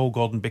Scottish football,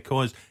 Gordon,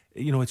 because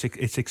you know it's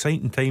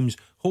exciting times,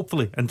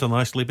 hopefully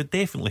internationally, but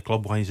definitely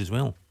club wise as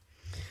well.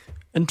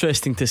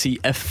 Interesting to see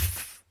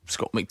if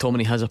Scott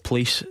McTominay has a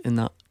place in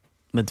that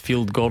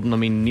midfield, Gordon. I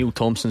mean, Neil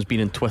Thompson's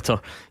been on Twitter.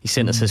 He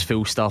sent us his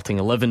full starting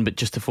 11, but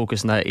just to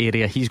focus in that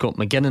area, he's got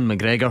McGinnon,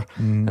 McGregor,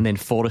 and then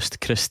Forrest,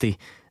 Christie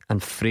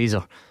and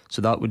Fraser.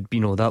 So that would,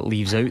 that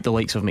leaves out the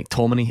likes of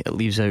McTominay, it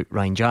leaves out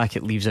Ryan Jack,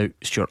 it leaves out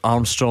Stuart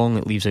Armstrong,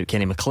 it leaves out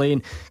Kenny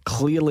McLean.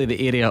 Clearly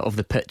the area of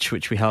the pitch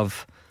which we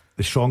have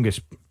the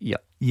strongest.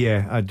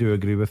 Yeah, I do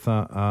agree with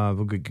that.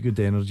 We've got good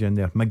energy in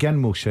there.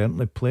 McGinn will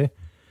certainly play.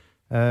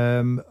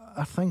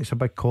 I think it's a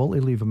big call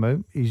to leave him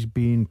out. He's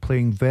been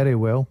playing very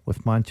well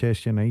with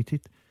Manchester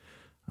United.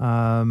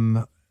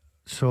 So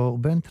it'll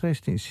be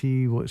interesting to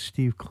see what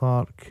Steve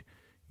Clarke,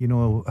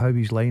 how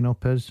his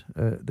lineup is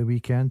at the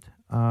weekend.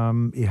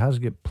 He has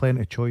got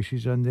plenty of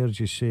choices in there, as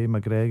you say.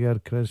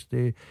 McGregor,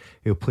 Christie.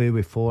 He'll play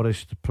with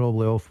Forrest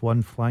probably off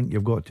one flank.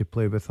 You've got to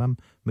play with him.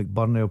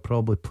 McBurney will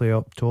probably play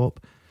up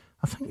top.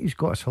 I think he's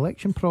got a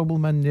selection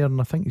problem in there,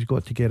 and I think he's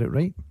got to get it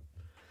right.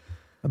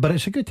 But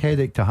it's a good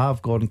headache to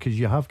have, Gordon, because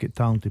you have got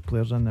talented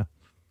players in there.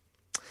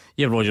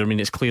 Yeah, Roger, I mean,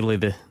 it's clearly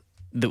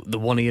the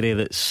one area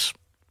that's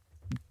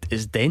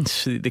is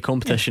dense. The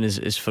competition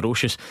is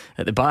ferocious.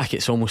 At the back,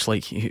 it's almost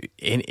like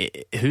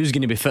who's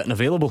going to be fit and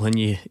available, and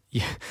we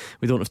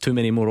don't have too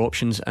many more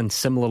options. And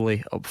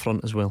similarly up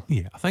front as well.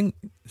 Yeah, I think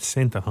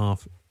centre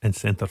half and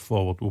centre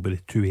forward will be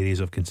the 2 areas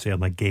of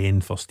concern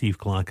again for Steve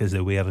Clarke, as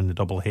they were in the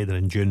double header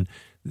in June.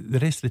 The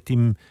rest of the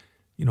team,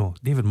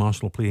 David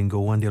Marshall will play in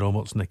goal, Andy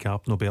Robertson the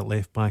captain will be at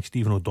left back,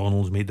 Stephen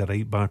O'Donnell's made the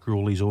right back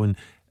role his own.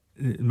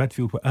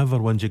 Midfield, whatever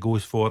ones he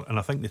goes for, and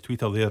I think the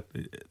tweeter there,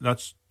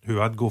 that's who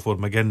I'd go for: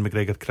 McGinn,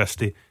 McGregor,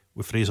 Christie,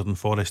 with Fraser and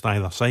Forrest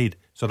either side.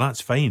 So that's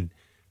fine.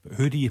 But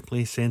who do you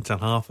play centre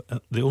half?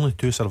 The only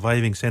 2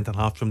 surviving centre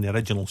halves from the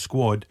original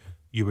squad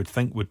you would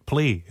think would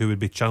play, who would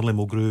be Charlie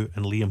Mulgrew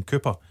and Liam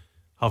Cooper,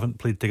 haven't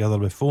played together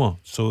before.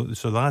 So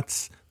there's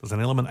an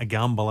element of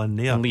gamble in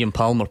there. And Liam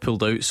Palmer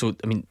pulled out, so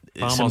I mean,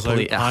 Palmer's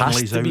simply out, it has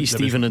Hanley's to be out,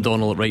 Stephen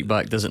O'Donnell at right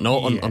back, does it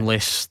not?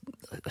 Unless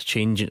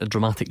a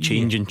dramatic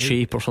change in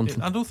shape or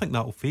something. I don't think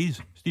that'll faze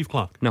Steve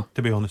Clarke. No,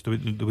 to be honest,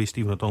 the way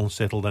Stephen O'Donnell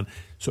settled in.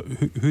 So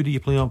who do you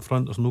play up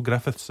front? There's no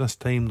Griffiths this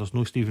time. There's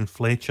no Stephen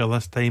Fletcher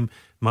this time.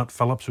 Matt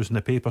Phillips was in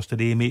the papers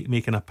today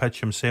making a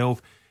pitch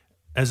himself.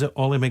 Is it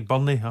Ollie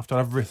McBurney after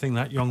everything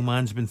that young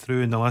man's been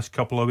through in the last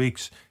couple of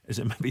weeks? Is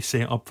it maybe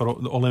set up for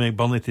Ollie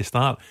McBurney to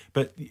start?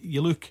 But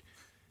you look,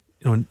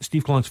 in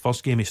Steve Clarke's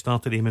first game, he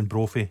started Eamon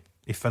Brophy,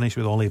 he finished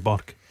with Ollie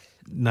Burke.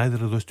 Neither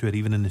of those 2 are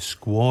even in the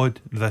squad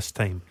this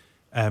time.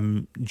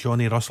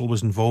 Johnny Russell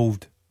was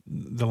involved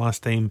the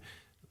last time.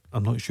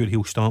 I'm not sure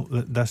he'll start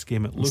this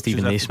game. It looks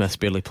Stephen Naismith's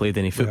barely played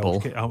any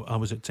football. I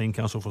was at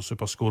Tynecastle for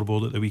Super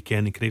Scoreboard at the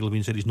weekend, and Craig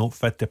Levein said he's not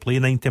fit to play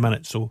 90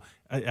 minutes. So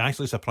it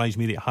actually surprised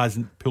me that it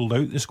hasn't pulled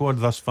out the squad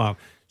thus far.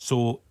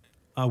 So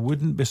I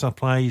wouldn't be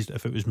surprised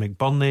if it was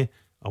McBurney.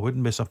 I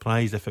wouldn't be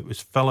surprised if it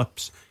was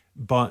Phillips.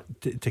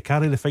 But to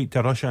carry the fight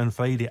to Russia on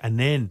Friday, and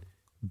then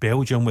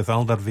Belgium with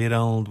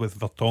Alderweireld, with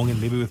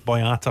Vertonghen, maybe with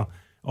Boyata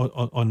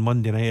on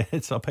Monday night,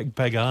 it's a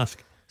big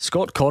ask.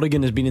 Scott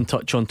Corrigan has been in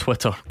touch on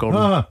Twitter,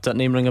 Gordon. Does that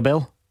name ring a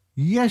bell?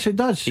 Yes, it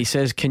does. He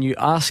says, can you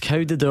ask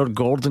how did our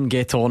Gordon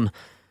get on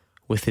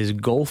with his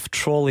golf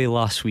trolley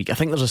last week? I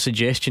think there's a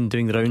suggestion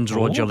doing the rounds,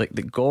 Roger,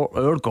 that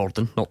our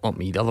Gordon, not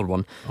me, the other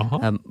one,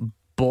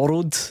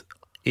 borrowed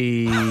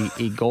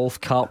a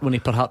golf cart when he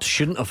perhaps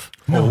shouldn't have.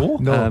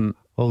 No.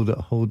 Hold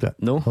it.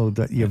 No, hold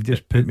it. You've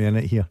just put me in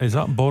it here. Is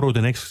that borrowed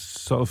the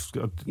next sort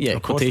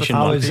of quotation?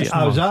 I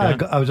was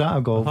at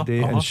a golf day,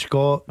 and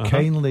Scott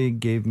kindly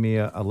gave me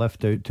a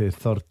lift out to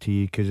 3rd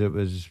tee because it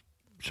was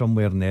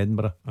somewhere in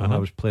Edinburgh, and I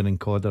was playing in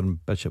Codder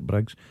and Bishop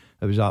Briggs.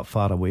 It was that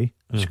far away.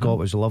 Scott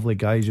was a lovely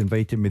guy. He's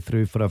invited me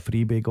through for a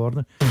freebie,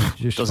 Gordon.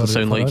 Just doesn't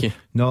sound like you.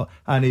 No,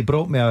 and he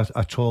brought me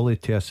a trolley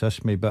to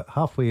assist me, but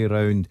halfway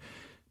around,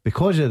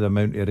 because of the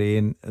amount of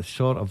rain,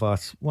 sort of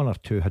one or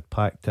two had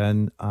packed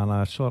in, and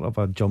I sort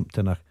of jumped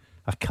in a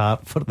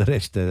cart for the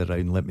rest of the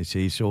round, let me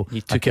say. So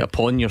you took it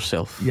upon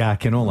yourself. Yeah, I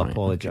can only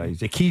apologise.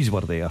 The keys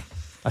were there.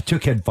 I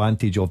took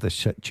advantage of the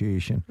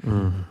situation.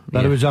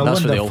 But it was a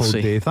wonderful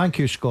day. Thank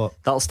you, Scott.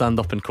 That'll stand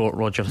up in court,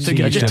 Roger.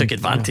 I just took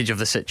advantage of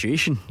the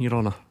situation, Your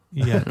Honour.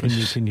 Yeah,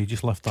 can you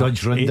just lift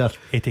Judge that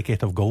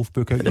etiquette of golf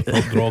book out your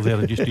top drawer there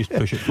and just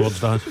push it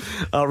towards that?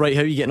 Right,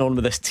 how are you getting on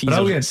with this teaser?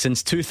 Brilliant.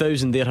 Since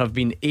 2000 there have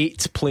been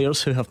 8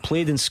 players who have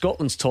played in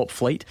Scotland's top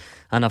flight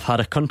and have had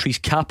a country's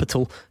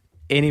capital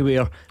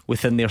anywhere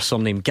within their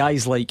surname.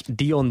 Guys like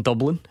Dion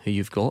Dublin, who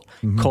you've got,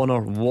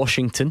 Connor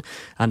Washington,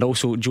 and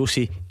also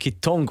Jose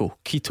Quitongo.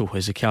 Quito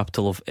is the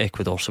capital of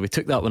Ecuador. So we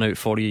took that one out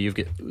for you. You've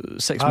got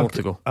 6 more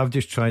to go. I've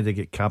just tried to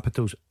get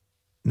capitals.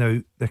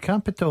 Now, the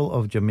capital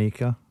of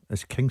Jamaica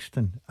is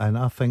Kingston, and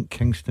I think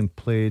Kingston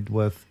played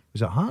with,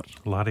 was it Hearts?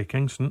 Larry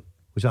Kingston.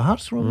 Was it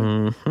Hearts,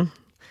 Robert?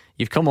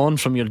 You've come on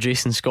from your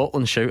Jason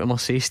Scotland shout, I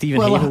must say. Stephen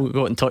Hale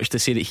got in touch to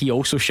say that he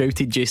also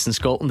shouted Jason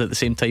Scotland at the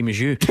same time as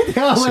you.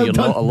 So you're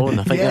not alone.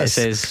 I think that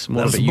says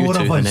more about you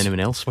two than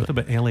anyone else. What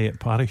about Elliot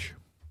Parish?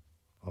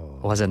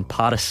 Was in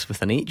Paris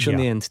with an H on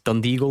the end.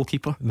 Dundee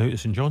goalkeeper. Now to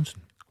St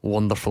Johnstone.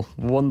 Wonderful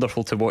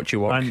to watch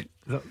you work. And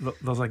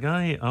there's a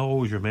guy I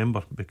always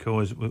remember,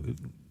 because we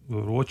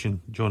were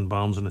watching John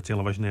Barnes on the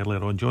television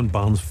earlier on. John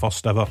Barnes'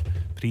 first ever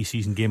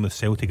pre-season game with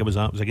Celtic, it was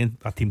against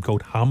a team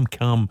called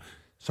HamKam,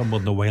 somewhere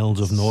in the wilds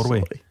of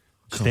Norway.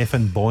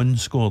 Stefan Bonn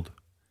scored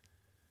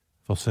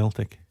for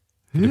Celtic.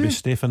 Could it be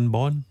Stefan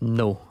Bonn?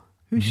 No.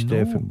 Who's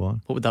Stefan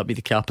Bonn? What would that be,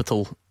 the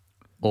capital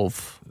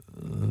of?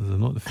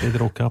 Not the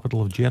federal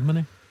capital of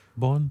Germany,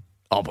 Bonn.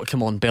 Oh, but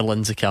come on,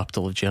 Berlin's the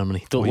capital of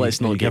Germany.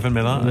 Let's not giving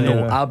me that.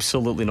 No,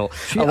 absolutely not.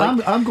 See,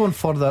 I'm going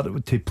further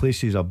to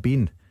places I've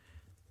been.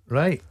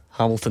 Right,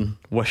 Hamilton,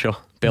 Wishaw,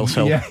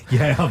 Bellshill.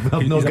 Yeah.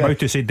 I'm not about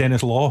to say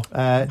Dennis Law.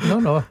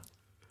 No.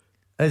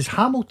 Is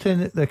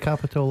Hamilton the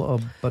capital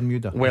of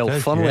Bermuda? Well,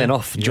 funnily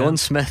enough, John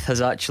Smith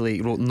has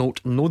actually wrote note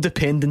no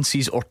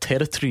dependencies or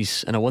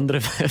territories, and I wonder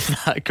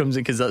if that comes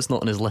in, because that's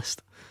not on his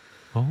list.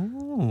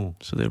 Oh,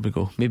 so there we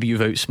go. Maybe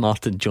you've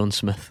outsmarted John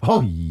Smith.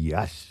 Oh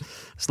yes,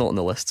 it's not on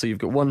the list. So you've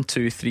got 1,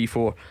 2, 3,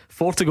 4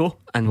 to go,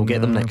 and we'll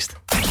get them next.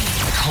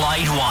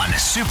 Clyde One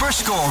Super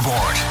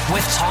Scoreboard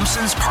with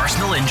Thompson's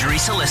personal injury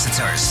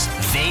solicitors.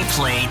 They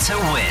play to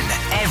win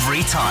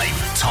every time.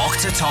 Talk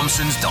to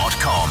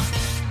Thompsons.com.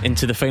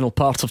 Into the final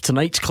part of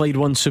tonight's Clyde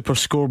One Super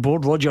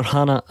Scoreboard. Roger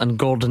Hannah and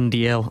Gordon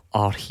DL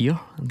are here.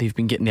 They've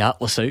been getting the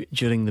atlas out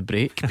during the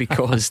break,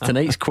 because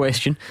tonight's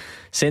question,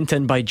 sent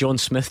in by John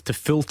Smith to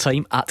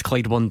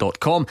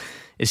fulltime@Clyde1.com,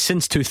 is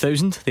since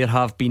 2000 there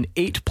have been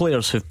 8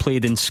 players who've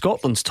played in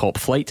Scotland's top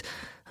flight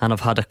and have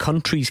had a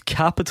country's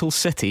capital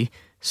city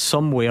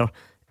somewhere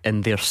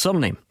in their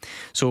surname.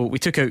 So we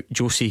took out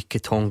Jose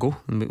Quitongo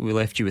and we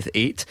left you with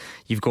 8.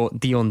 You've got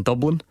Dion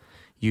Dublin,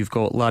 you've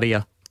got Larry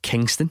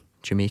Kingston,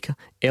 Jamaica,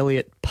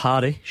 Elliot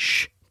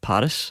Parish,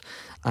 Paris,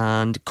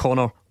 and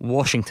Connor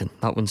Washington.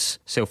 That one's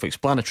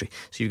self-explanatory.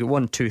 So you've got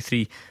 1, 2,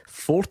 3,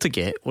 4 to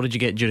get. What did you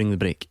get during the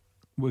break?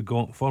 We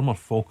got former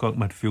Falkirk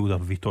midfielder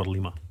Vitor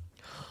Lima.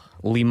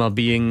 Lima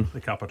being the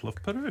capital of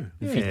Peru.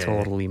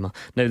 Vitor Lima.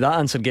 Now that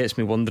answer gets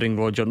me wondering,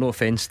 Roger, no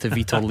offence to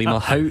Vitor Lima,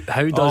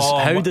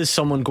 how does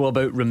someone go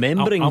about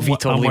remembering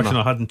Vitor Lima? I'm wishing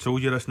I hadn't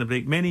told you this in the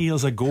break. Many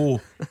years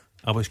ago,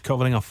 I was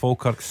covering a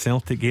Falkirk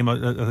Celtic game,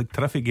 a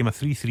terrific game, a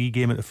 3-3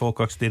 game at the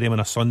Falkirk Stadium on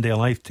a Sunday, a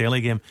live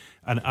telly game,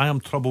 and I am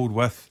troubled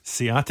with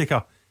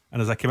sciatica.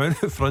 And as I came out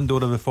the front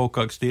door of the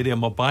Falkirk Stadium,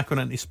 my back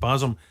went into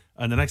spasm,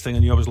 and the next thing I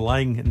knew, I was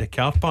lying in the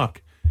car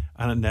park,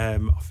 and a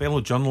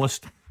fellow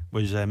journalist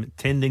was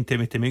tending to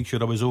me to make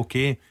sure I was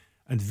okay.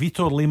 And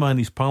Vitor Lima and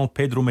his pal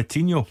Pedro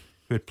Matinho,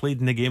 who had played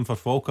in the game for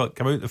Falkirk,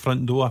 came out the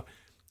front door,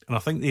 and I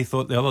think they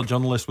thought the other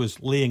journalist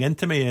was laying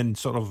into me, and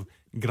sort of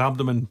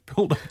grabbed him and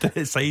pulled him to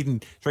the side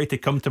and tried to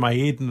come to my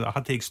aid, and I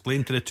had to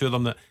explain to the two of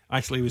them that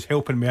actually he was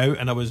helping me out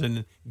and I was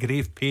in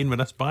grave pain with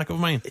this back of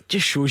mine. It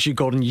just shows you,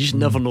 Gordon, you just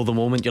never know the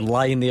moment. You're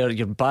lying there,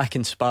 you're back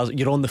in spasm,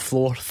 you're on the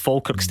floor,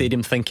 Falkirk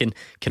Stadium, thinking,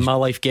 can my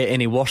life get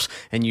any worse?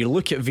 And you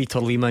look at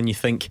Vitor Lima and you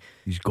think,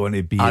 he's going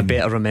to be I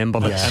better remember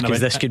this, because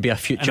this could be a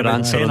future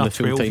answer in the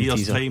full-time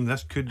teaser. Time,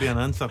 this could be an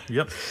answer.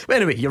 Yep. Well,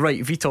 anyway, you're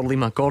right, Vitor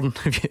Lima. Gordon,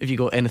 have you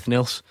got anything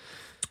else?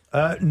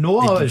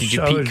 No. Did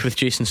you peak with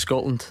Jason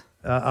Scotland?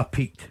 I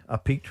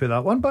peaked with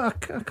that one, but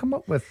I come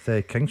up with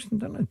Kingston,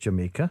 didn't I?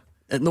 Jamaica.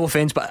 No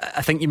offence, but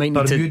I think you might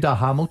need Bermuda,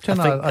 Hamilton.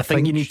 I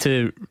think you need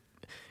to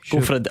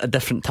go for a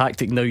different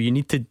tactic now. You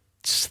need to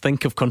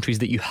think of countries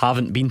that you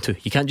haven't been to.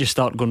 You can't just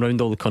start going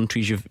around all the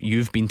countries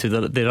you've been to.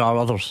 There are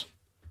others.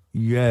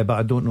 Yeah, but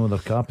I don't know their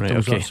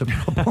capitals. Right, okay. That's the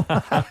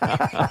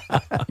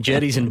problem.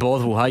 Jerry's in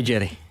Bothwell. Hi,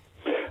 Jerry.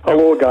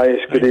 Hello, guys.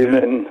 Good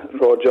evening,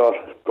 Roger,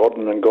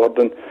 Gordon, and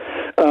Gordon.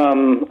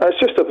 It's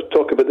just to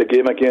talk about the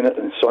game again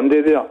on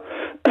Sunday there.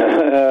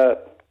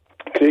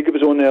 Craig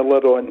was on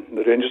earlier on,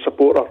 the Rangers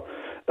supporter,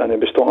 and he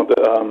was talking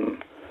about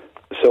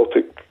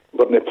Celtic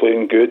weren't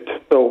playing good.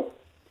 Well,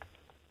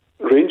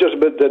 Rangers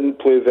didn't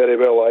play very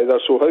well either,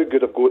 so how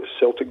good have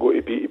Celtic got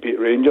to beat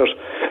Rangers?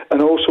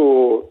 And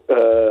also,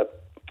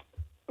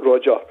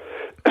 Roger,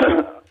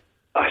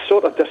 I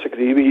sort of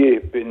disagree with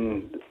you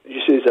when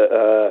you say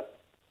that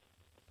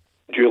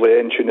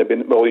Julian shouldn't have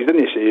been, well, he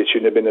didn't say he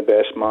shouldn't have been the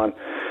best man,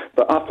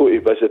 but I thought he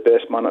was the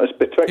best man. It was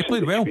betwixt. He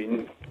played well.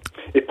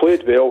 He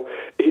played well.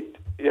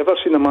 You ever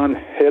seen a man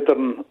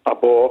heading a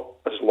ball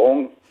as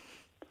long?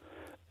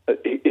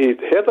 He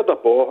headed a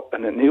ball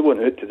and it nailed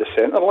out to the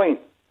centre line.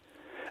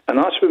 And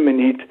that's what we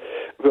need.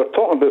 We're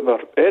talking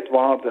about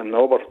Edward and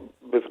Albert.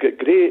 We've got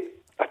great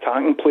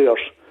attacking players,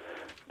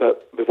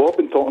 but we've all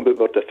been talking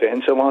about our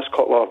defence the last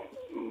couple of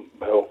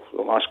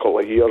the last couple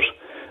of years,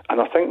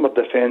 and I think my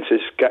defence is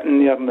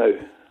getting there now.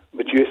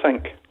 What do you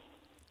think?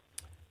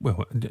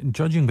 Well,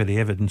 judging by the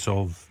evidence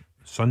of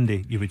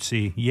Sunday, you would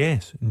say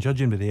yes, and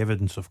judging by the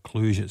evidence of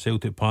Cluj at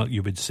Celtic Park,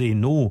 you would say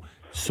no.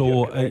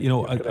 So I didn't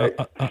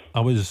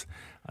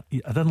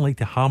like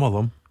to hammer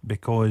them,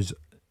 because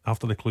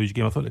after the Cluj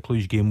game, I thought the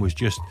Cluj game was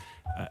just.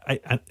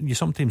 You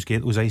sometimes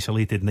get those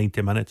isolated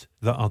 90 minutes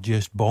that are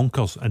just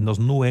bonkers, and there's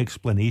no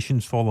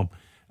explanations for them.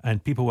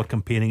 And people were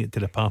comparing it to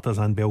the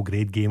Partizan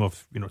Belgrade game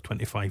of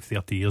 25,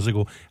 30 years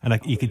ago, and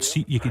you could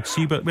see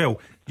where, well,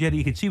 Jerry,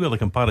 you could see where the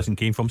comparison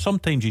came from.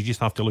 Sometimes you just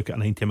have to look at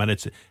 90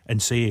 minutes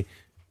and say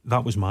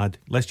that was mad.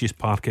 Let's just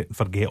park it and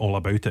forget all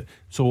about it.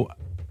 So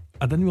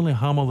I didn't really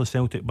hammer the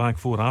Celtic back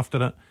four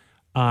after it,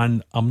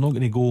 and I'm not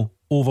going to go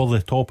over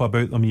the top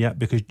about them yet,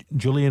 because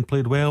Julian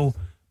played well,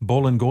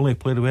 Bolingoli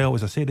played well.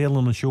 As I said earlier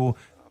on the show,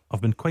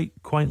 I've been quite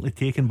quietly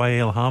taken by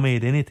El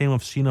Hamid. Anytime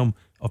I've seen him,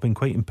 I've been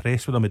quite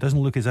impressed with him. It doesn't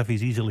look as if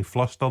he's easily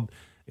flustered.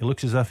 It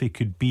looks as if he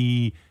could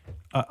be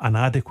an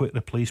adequate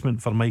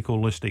replacement for Michael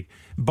Lustig.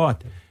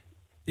 But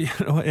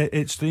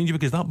it's strange,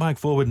 because that back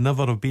four would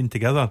never have been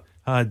together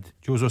had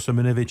Jozo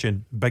Simunovic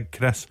and Big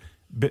Chris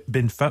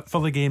been fit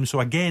for the game. So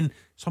again,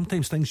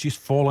 sometimes things just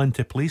fall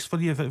into place for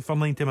you for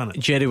 90 minutes.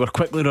 Jerry, we're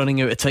quickly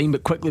running out of time,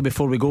 but quickly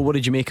before we go, what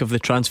did you make of the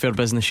transfer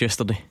business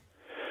yesterday?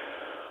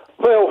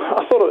 Well,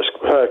 I thought it was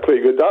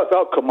quite good. That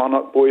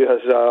Kilmarnock boy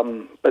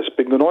it's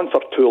been going on for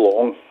too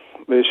long.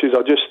 I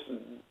just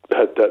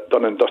had that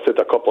done and dusted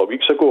a couple of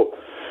weeks ago,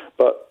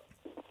 but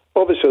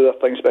obviously there are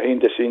things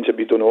behind the scenes that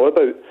we don't know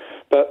about,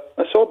 but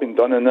it's all been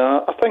done, and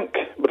I think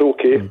we're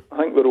okay.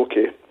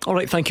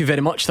 Alright, thank you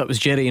very much. That was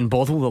Jerry in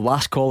Bothwell, the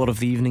last caller of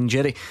the evening.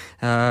 Jerry,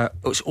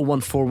 it's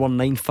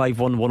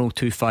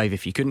 01419511025.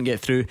 If you couldn't get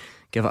through,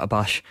 give it a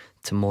bash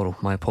tomorrow.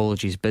 My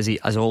apologies, busy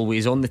as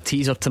always. On the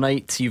teaser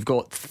tonight, you've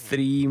got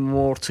 3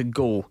 more to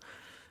go.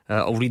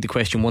 I'll read the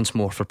question once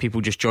more for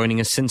people just joining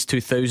us. Since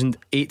 2000,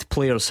 8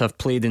 players have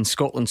played in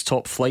Scotland's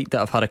top flight that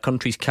have had a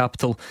country's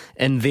capital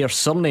in their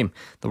surname.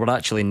 There were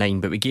actually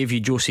 9, but we gave you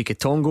Josie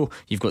Katongo.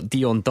 You've got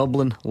Dion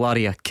Dublin,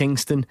 Laria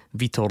Kingston,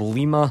 Vitor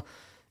Lima,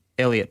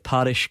 Elliot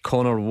Parish,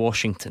 Connor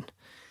Washington.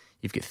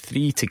 You've got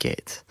 3 to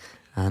get,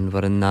 and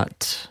we're in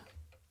that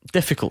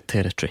difficult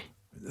territory.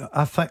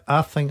 I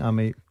think I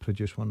might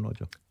produce one,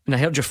 Roger. And I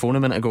heard your phone a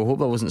minute ago. I hope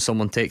that wasn't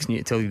someone texting you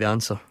to tell you the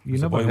answer. You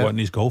never wanting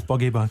his golf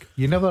buggy back.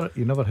 You never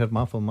heard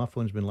my phone. My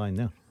phone's been lying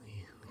there.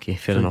 Okay,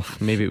 fair enough.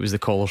 Maybe it was the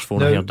caller's phone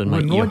now, I heard in my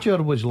ear. When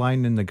Roger was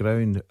lying in the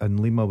ground and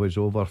Lima was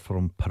over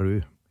from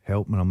Peru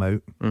helping him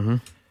out,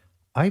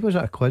 I was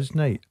at a quiz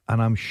night,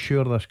 and I'm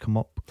sure this come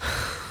up,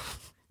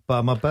 but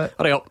I'm a bit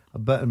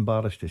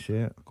embarrassed to say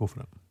it. Go for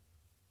it.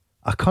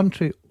 A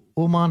country,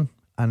 Oman,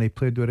 and he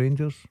played with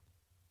Rangers.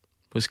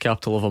 What's the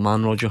capital of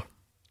Oman, Roger?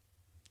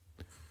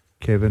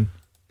 Kevin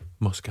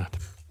Muscat.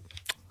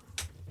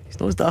 He's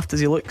not as daft as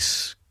he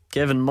looks.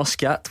 Kevin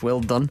Muscat, well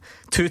done.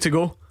 2 to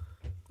go.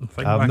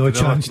 I have no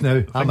chance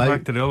now. I'm out.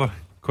 Back to the other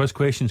quiz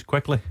questions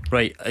quickly.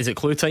 Right, is it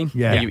clue time?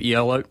 Yeah. You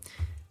all out?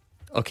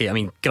 Okay, I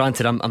mean,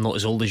 granted, I'm not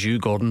as old as you,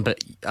 Gordon,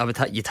 but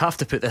you'd have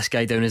to put this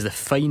guy down as the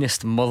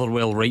finest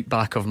Motherwell right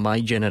back of my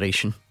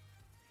generation.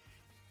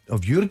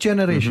 Of your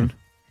generation?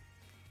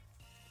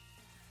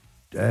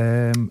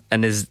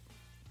 And is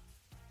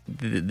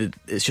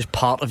it's just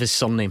part of his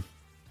surname.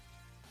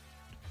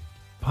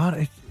 Part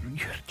of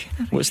your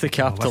generation. What's the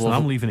capital of?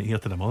 I'm leaving it here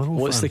to the Motherwell.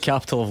 What's the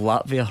capital of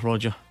Latvia,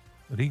 Roger?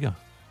 Riga.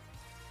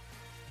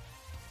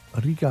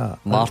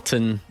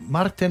 Martin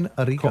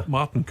Riga.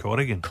 Martin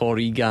Corrigan.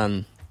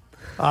 Corrigan.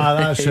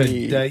 That's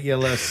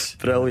ridiculous.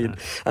 Brilliant.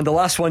 And the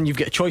last one, you've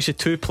got a choice of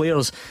 2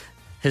 players.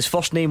 His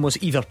first name was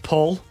either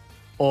Paul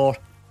or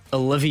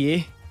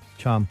Olivier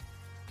Cham.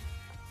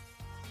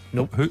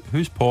 Nope.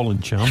 Who's Paul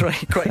and Cham?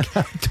 Right, quick.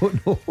 I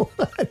don't know.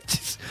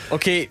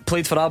 Okay,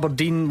 played for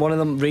Aberdeen, one of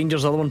them,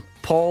 Rangers, other one.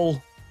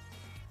 Paul.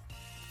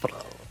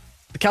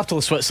 The capital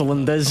of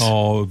Switzerland is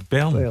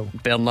Bern.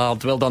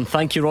 Bernard. Well done.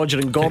 Thank you, Roger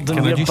and Gordon.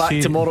 Can We're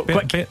back tomorrow.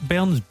 Quick.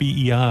 Bern's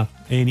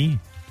Berne.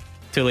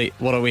 Too late.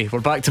 We're away. We're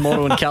back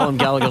tomorrow, and Callum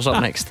Gallagher's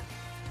up next.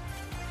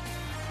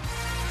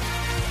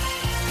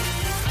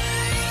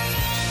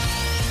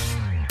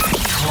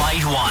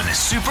 Clyde One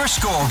Super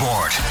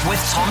Scoreboard with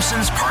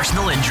Thompson's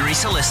personal injury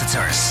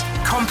solicitors.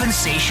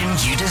 Compensation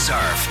you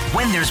deserve.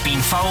 When there's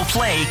been foul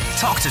play,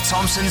 talk to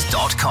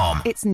Thompsons.com.